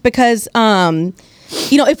kids because,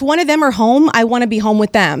 if one of them are home, I want to be home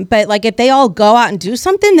with them. But like, if they all go out and do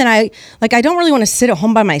something, then I don't really want to sit at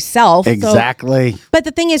home by myself. Exactly. But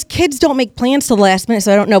the thing is, kids don't make plans till the last minute,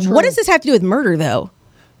 so I don't know. True. What does this have to do with murder, though?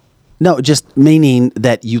 No, just meaning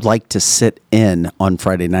that you like to sit in on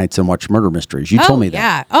Friday nights and watch murder mysteries. You told me that.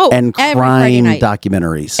 Yeah. Oh, and crime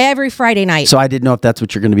documentaries. Every Friday night. So I didn't know if that's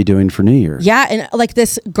what you're going to be doing for New Year's. Yeah, and like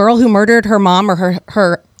this girl who murdered her mom or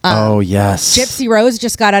her oh, yes. Gypsy Rose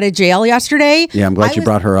just got out of jail yesterday. Yeah, I'm glad you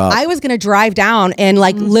brought her up. I was going to drive down and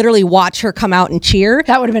literally watch her come out and cheer.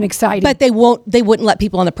 That would have been exciting. But they wouldn't let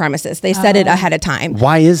people on the premises. They said it ahead of time.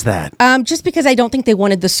 Why is that? Just because I don't think they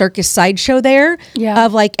wanted the circus sideshow there. Yeah.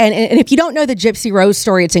 Of like, and if you don't know the Gypsy Rose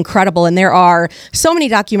story, it's incredible. And there are so many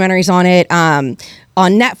documentaries on it.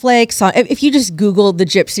 On Netflix, if you just Google the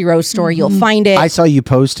Gypsy Rose story, you'll find it. I saw you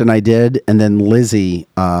post and I did. And then Lizzie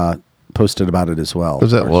posted about it as well.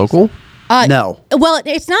 Was that local? No. Well,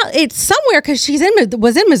 it's not. It's somewhere because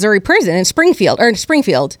was in Missouri prison in Springfield.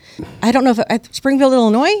 I don't know if Springfield,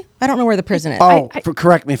 Illinois. I don't know where the prison is. Oh,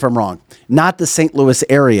 correct me if I'm wrong. Not the St. Louis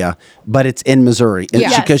area, but it's in Missouri.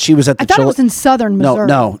 Yes. Because she was at the. I thought it was in southern Missouri.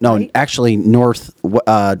 No. Right? Actually,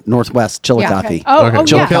 northwest Chillicothe. Yeah, okay.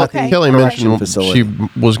 Chillicothe Kelly mentioned facility.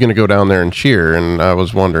 she was going to go down there and cheer, and I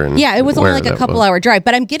was wondering. Yeah, it was only like a couple-hour drive,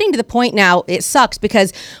 but I'm getting to the point now. It sucks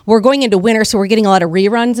because we're going into winter, so we're getting a lot of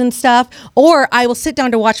reruns and stuff. Or I will sit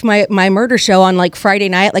down to watch my murder show on like Friday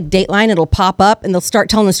night, like Dateline. It'll pop up and they'll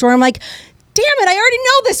start telling the story. I'm like, damn it, I already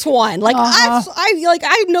know this one. Like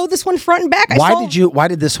I know this one front and back. Why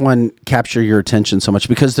did this one capture your attention so much?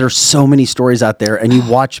 Because there's so many stories out there and you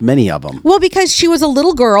watch many of them. Well, because she was a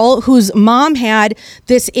little girl whose mom had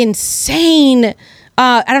this insane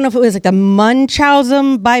I don't know if it was like the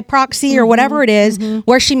Munchausen by proxy or whatever it is,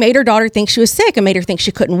 where she made her daughter think she was sick and made her think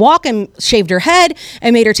she couldn't walk and shaved her head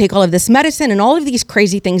and made her take all of this medicine and all of these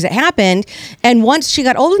crazy things that happened. And once she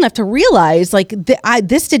got old enough to realize like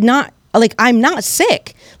this did not, like, I'm not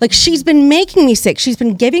sick. Like, she's been making me sick. She's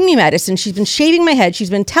been giving me medicine. She's been shaving my head. She's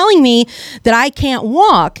been telling me that I can't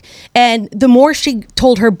walk. And the more she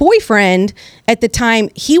told her boyfriend at the time,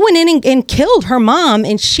 he went in and killed her mom.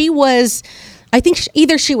 And she was I think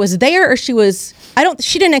either she was there or she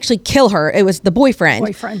didn't actually kill her. It was the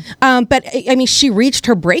boyfriend. But I mean, she reached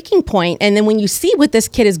her breaking point. And then when you see what this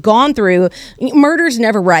kid has gone through, murder's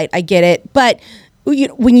never right. I get it. But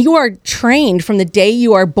when you are trained from the day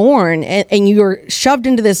you are born and you're shoved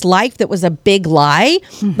into this life that was a big lie,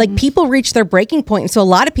 like people reach their breaking point. And so a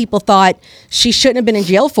lot of people thought she shouldn't have been in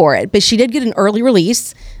jail for it, but she did get an early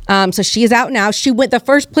release. So she is out now. The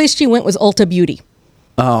first place she went was Ulta Beauty.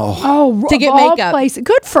 Oh, to get makeup.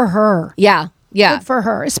 Good for her. Yeah. Good for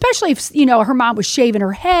her, especially if her mom was shaving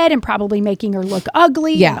her head and probably making her look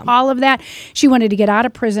ugly and all of that. She wanted to get out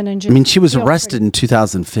of prison and just. I mean, she was arrested in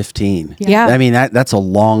 2015. Yeah. I mean, that's a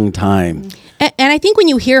long time. And I think when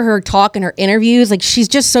you hear her talk in her interviews, like she's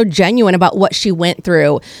just so genuine about what she went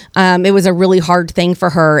through. It was a really hard thing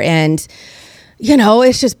for her, and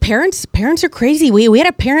it's just parents are crazy. We had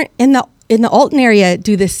a parent in the Alton area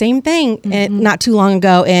do the same thing not too long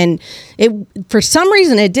ago, and it for some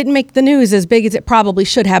reason it didn't make the news as big as it probably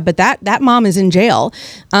should have, but that mom is in jail,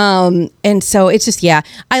 and so it's just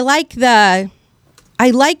I like the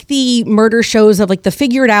murder shows of like the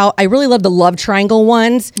Figure It Out. I really love the love triangle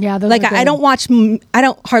ones. Those like are good. I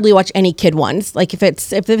don't hardly watch any kid ones. Like if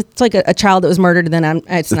it's like a child that was murdered, then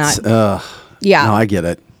it's not. No, I get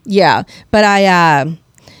it. Yeah, but I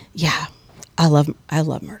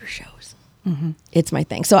love murder shows. It's my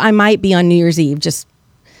thing. So I might be on New Year's Eve just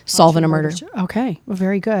solving a murder. Okay. Well,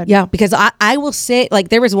 very good. Yeah, because I will sit, like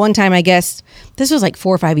there was one time, I guess, this was like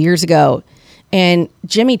 4 or 5 years ago, and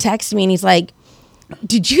Jimmy texted me and he's like,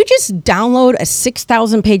 did you just download a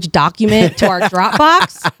 6,000 page document to our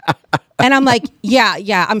Dropbox? And I'm like,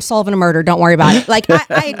 yeah, I'm solving a murder. Don't worry about it. Like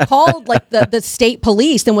I had called like the state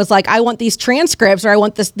police and was like, I want these transcripts or I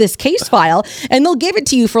want this case file, and they'll give it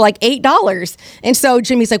to you for like $8. And so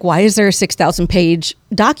Jimmy's like, why is there a 6,000 page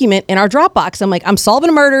document in our Dropbox? I'm like, I'm solving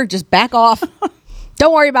a murder. Just back off.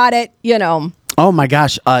 Don't worry about it. Oh my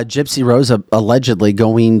gosh, Gypsy Rose allegedly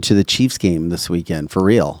going to the Chiefs game this weekend for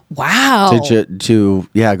real. Wow. To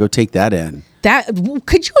go take that in. That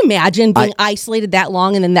could you imagine being isolated that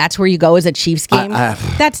long and then that's where you go as a Chiefs game?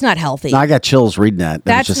 That's not healthy. No, I got chills reading that.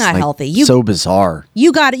 That's just not healthy. So bizarre.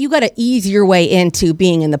 You got to ease your way into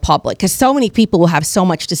being in the public because so many people will have so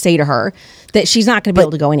much to say to her that she's not going to be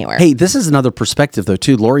able to go anywhere. Hey, this is another perspective though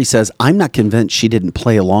too. Lori says, I'm not convinced she didn't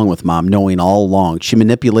play along with mom, knowing all along she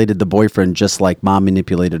manipulated the boyfriend just like mom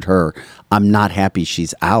manipulated her. I'm not happy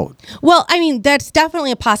she's out. Well, I mean, that's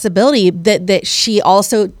definitely a possibility that she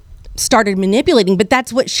also started manipulating, but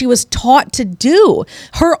that's what she was taught to do.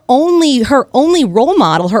 Her only role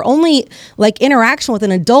model, her only like interaction with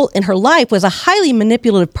an adult in her life was a highly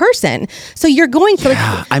manipulative person. So you're going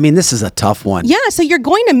to I mean, this is a tough one. Yeah, so you're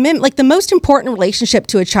going to mimic, like the most important relationship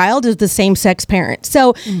to a child is the same sex parent.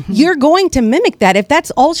 So you're going to mimic that. If that's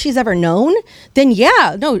all she's ever known, then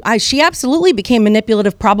she absolutely became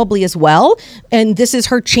manipulative probably as well. And this is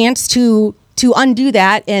her chance to undo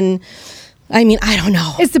that. And I mean, I don't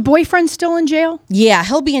know. Is the boyfriend still in jail? Yeah,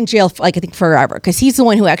 he'll be in jail for, I think forever because he's the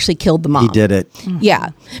one who actually killed the mom. He did it. Yeah.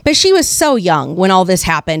 But she was so young when all this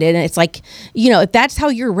happened. And it's like, if that's how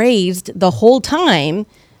you're raised the whole time,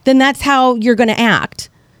 then that's how you're going to act.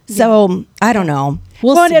 So I don't know.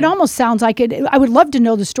 We'll see. It almost sounds like it. I would love to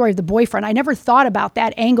know the story of the boyfriend. I never thought about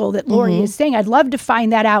that angle that Lori is saying. I'd love to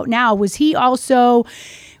find that out now. Was he also...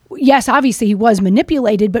 Yes, obviously he was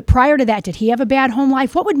manipulated, but prior to that, did he have a bad home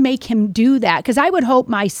life? What would make him do that? Because I would hope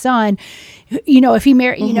my son, if he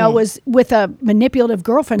married, was with a manipulative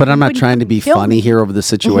girlfriend. But I'm not trying to be funny here over the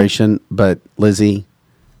situation, but Lizzie,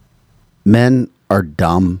 men are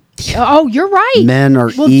dumb. Oh, you're right. Men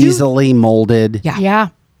are easily molded. Yeah.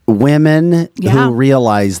 Women who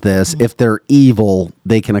realize this, if they're evil,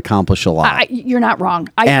 they can accomplish a lot. You're not wrong.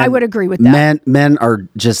 I would agree with that. Men are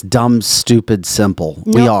just dumb, stupid, simple.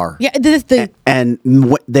 We are. Yeah, and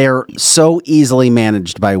they're so easily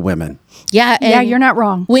managed by women. Yeah, you're not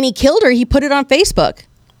wrong. When he killed her, he put it on Facebook.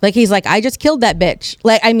 Like he's like, I just killed that bitch.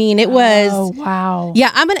 Like, I mean, it was. Oh wow. Yeah,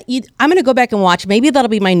 I'm gonna go back and watch. Maybe that'll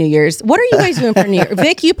be my New Year's. What are you guys doing for New Year's?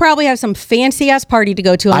 Vic, you probably have some fancy ass party to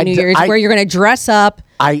go to on New Year's where you're gonna dress up.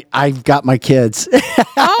 I've got my kids.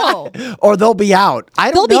 Oh. Or they'll be out.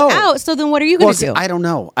 They'll be out. So then what are you going to do? I don't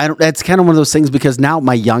know. That's kind of one of those things because now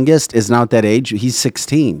my youngest is now at that age. He's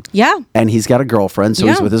 16. Yeah. And he's got a girlfriend, so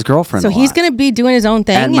he's with his girlfriend. So he's going to be doing his own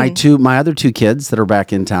thing. And my other two kids that are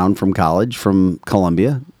back in town from college, from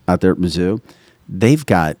Columbia, out there at Mizzou, they've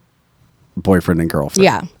got boyfriend and girlfriend.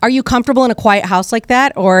 Yeah. Are you comfortable in a quiet house like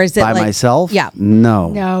that, or is it By like, myself? Yeah.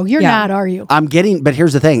 No, you're not, are you? but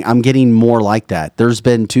here's the thing. I'm getting more like that. There's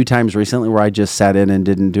been 2 times recently where I just sat in and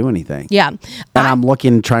didn't do anything. Yeah. And I'm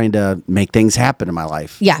trying to make things happen in my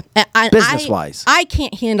life. Yeah. Business-wise. I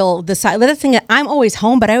can't handle the side. That's the thing. I'm always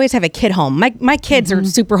home, but I always have a kid home. My kids are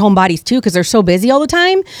super homebodies too, because they're so busy all the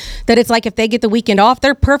time that it's like if they get the weekend off,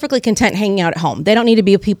 they're perfectly content hanging out at home. They don't need to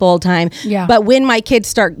be with people all the time. Yeah. But when my kids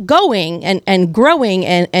start going and growing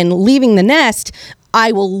and leaving the nest,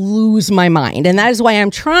 I will lose my mind. And that is why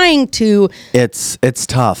I'm trying to... It's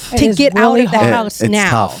tough. To get really out of the house it's now.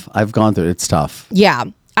 tough. I've gone through it. It's tough. Yeah.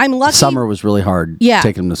 I'm lucky. Summer was really hard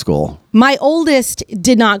taking them to school. My oldest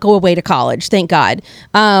did not go away to college, thank God.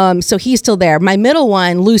 So he's still there. My middle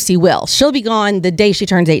one, Lucy, will. She'll be gone the day she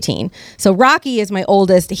turns 18. So Rocky is my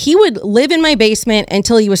oldest. He would live in my basement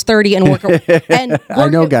until he was 30 and work I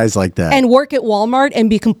know guys like that. and work at Walmart and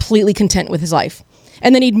be completely content with his life.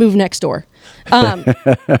 And then he'd move next door.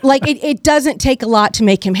 Like it doesn't take a lot to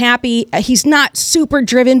make him happy. He's not super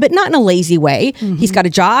driven, but not in a lazy way. He's got a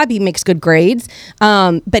job. He makes good grades.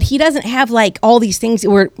 But he doesn't have like all these things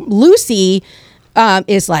where Lucy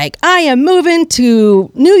is like, I am moving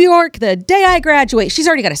to New York the day I graduate. She's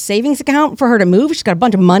already got a savings account for her to move. She's got a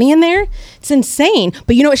bunch of money in there. It's insane.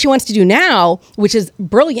 But you know what she wants to do now, which is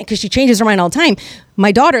brilliant because she changes her mind all the time.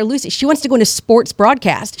 My daughter, Lucy, she wants to go into sports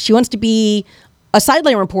broadcast. She wants to be a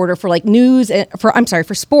sideline reporter for like news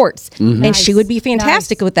for sports. And she would be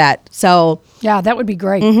fantastic with that. So yeah, that would be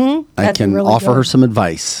great. I can really offer good. her some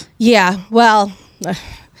advice. yeah, well,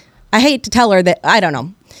 I hate to tell her that, I don't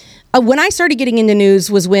know. When I started getting into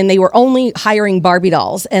news was when they were only hiring Barbie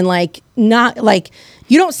dolls and like not like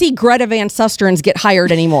you don't see Greta Van Susterens get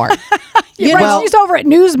hired anymore. She's over at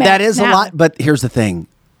Newsmax. That is now. a lot, but here's the thing.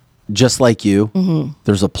 Just like you,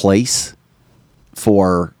 there's a place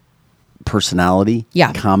for personality,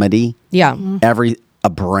 comedy, a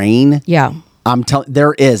brain. Yeah. I'm telling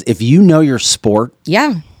there is. If you know your sport,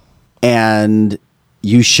 and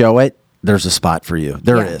you show it, there's a spot for you.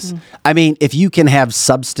 There is. I mean, if you can have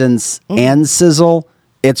substance and sizzle,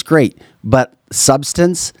 it's great. But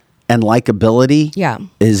substance and likability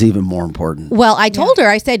is even more important. Well, I told her,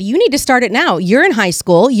 I said, you need to start it now. You're in high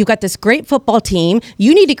school. You've got this great football team.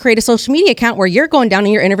 You need to create a social media account where you're going down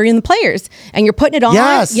and you're interviewing the players and you're putting it on.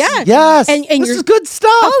 Yes. Yeah. Yes. And this is good stuff.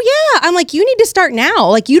 Oh, yeah. I'm like, you need to start now.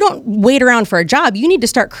 Like, you don't wait around for a job. You need to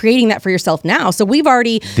start creating that for yourself now. So we've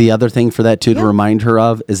already... The other thing for that, too, to remind her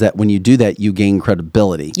of is that when you do that, you gain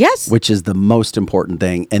credibility. Yes. Which is the most important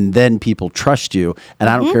thing. And then people trust you. And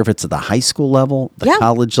I don't care if it's at the high school level, the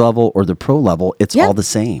college level, or the pro level. It's all the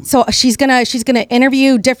same. So she's gonna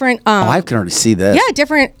interview different. I can already see this. Yeah,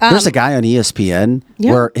 different. There's a guy on ESPN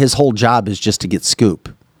where his whole job is just to get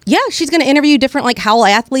scoop. Yeah, she's going to interview different like Howell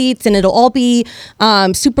athletes, and it'll all be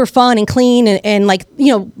super fun and clean, and like,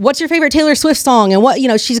 you know, what's your favorite Taylor Swift song, and what, you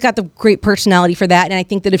know, she's got the great personality for that. And I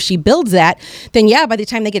think that if she builds that, then by the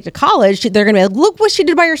time they get to college, they're going to be like, look what she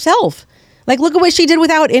did by herself. Like, look at what she did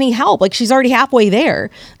without any help. Like, she's already halfway there.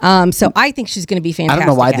 So I think she's going to be fantastic. I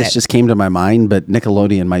don't know why this just came to my mind, but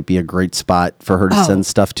Nickelodeon might be a great spot for her to send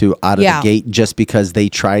stuff to out of the gate, just because they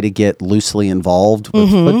try to get loosely involved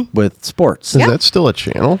with sports. Is that still a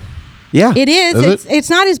channel? Yeah, it is. It's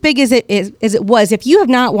not as big as it was. If you have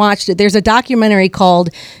not watched it, there's a documentary called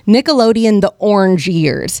Nickelodeon: The Orange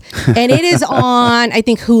Years, and it is on, I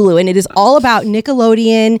think, Hulu, and it is all about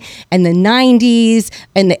Nickelodeon and the '90s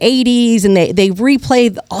and the '80s, and they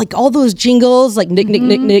replay like all those jingles, like Nick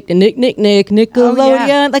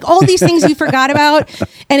Nickelodeon, like all these things you forgot about,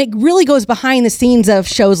 and it really goes behind the scenes of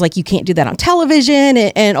shows like you can't do that on television,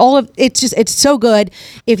 and all of it's so good.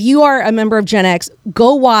 If you are a member of Gen X,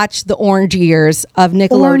 go watch the Orange Years of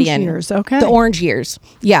Nickelodeon. Orange Years, okay. The Orange Years.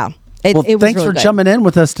 Yeah. It was thanks really for good. jumping in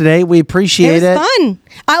with us today. We appreciate it. It was fun.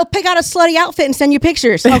 I'll pick out a slutty outfit and send you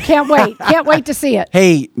pictures. Oh, can't wait. Can't wait to see it.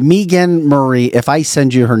 Hey, Megan Murray, if I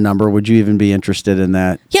send you her number, would you even be interested in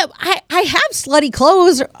that? Yeah, I have slutty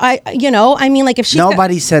clothes. I mean, like if she's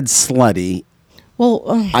Nobody said slutty. Well,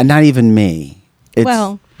 not even me.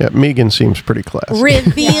 well, Yeah, Megan seems pretty classy.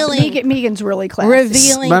 revealing, Megan's really classy.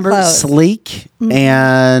 revealing Remember clothes. sleek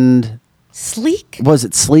and Sleek, was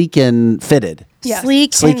it sleek and fitted? Yeah.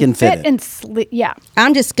 sleek, And fitted. Yeah.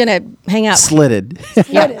 I'm just gonna hang out. Slitted.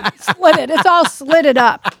 Slitted. It's all slitted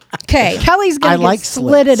up. Okay, Kelly's I going to like get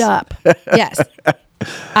slitted slits. up. yes,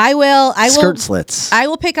 I will. Skirt slits. I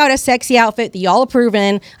will pick out a sexy outfit that y'all approve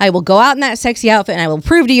in. I will go out in that sexy outfit, and I will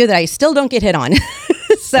prove to you that I still don't get hit on.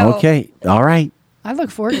 So Okay. All right. I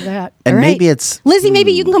look forward to that. And All right. maybe it's Lizzie,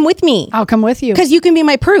 maybe you can come with me. I'll come with you. Because you can be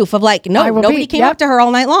my proof of like, no, I will nobody be. came Yep. up to her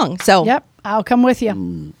all night long. So Yep. I'll come with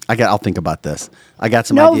you. I'll think about this. I got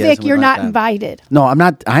some No, ideas. Vic, and we you're like not that. invited. No, I'm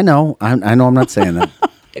not. I know. I know I'm not saying that.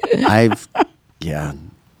 Yeah.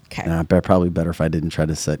 Okay. Probably better if I didn't try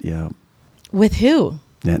to set you up. With who?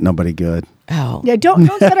 Yeah, nobody good. Oh. Yeah, don't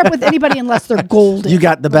set up with anybody unless they're golden. You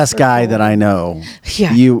got the best guy that I know.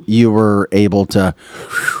 Yeah. You were able to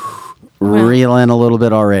reel in a little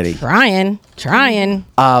bit already. Trying.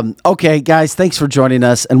 Okay, guys, thanks for joining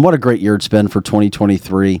us. And what a great year it's been for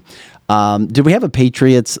 2023. Did we have a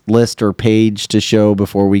Patriots list or page to show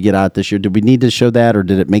before we get out this year? Did we need to show that, or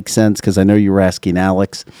did it make sense? Because I know you were asking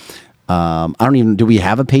Alex. Do we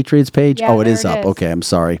have a Patriots page? Yeah, it is there it up. is. Okay, I'm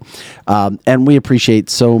sorry. And we appreciate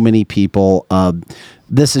so many people.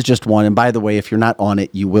 This is just one. And by the way, if you're not on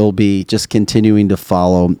it, you will be. Just continuing to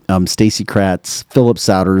follow Stacy Kratz, Philip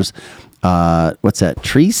Souders, what's that?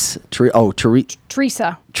 Teresa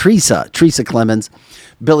Clemens,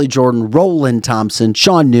 Billy Jordan, Roland Thompson,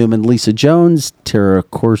 Sean Newman, Lisa Jones, Tara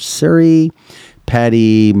Corseri,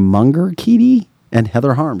 Patty Mungerkeedy, and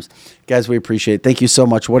Heather Harms. Guys, we appreciate it. Thank you so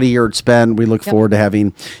much. What a year it's been. We look forward to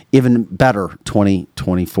having even better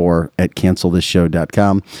 2024 at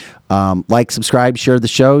cancelthisshow.com. Like, subscribe, share the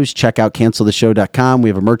shows. Check out cancelthisshow.com. We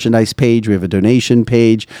have a merchandise page. We have a donation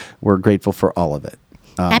page. We're grateful for all of it.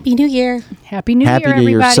 Happy New Year. Happy New Happy Year, New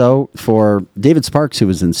Year. everybody. So for David Sparks, who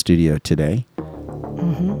was in studio today,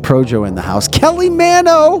 Projo in the house, Kelly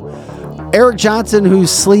Manno, Eric Johnson,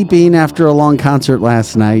 who's sleeping after a long concert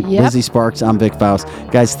last night, Yep. Lizzie Sparks, I'm Vic Faust.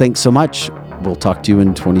 Guys, thanks so much. We'll talk to you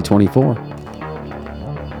in 2024.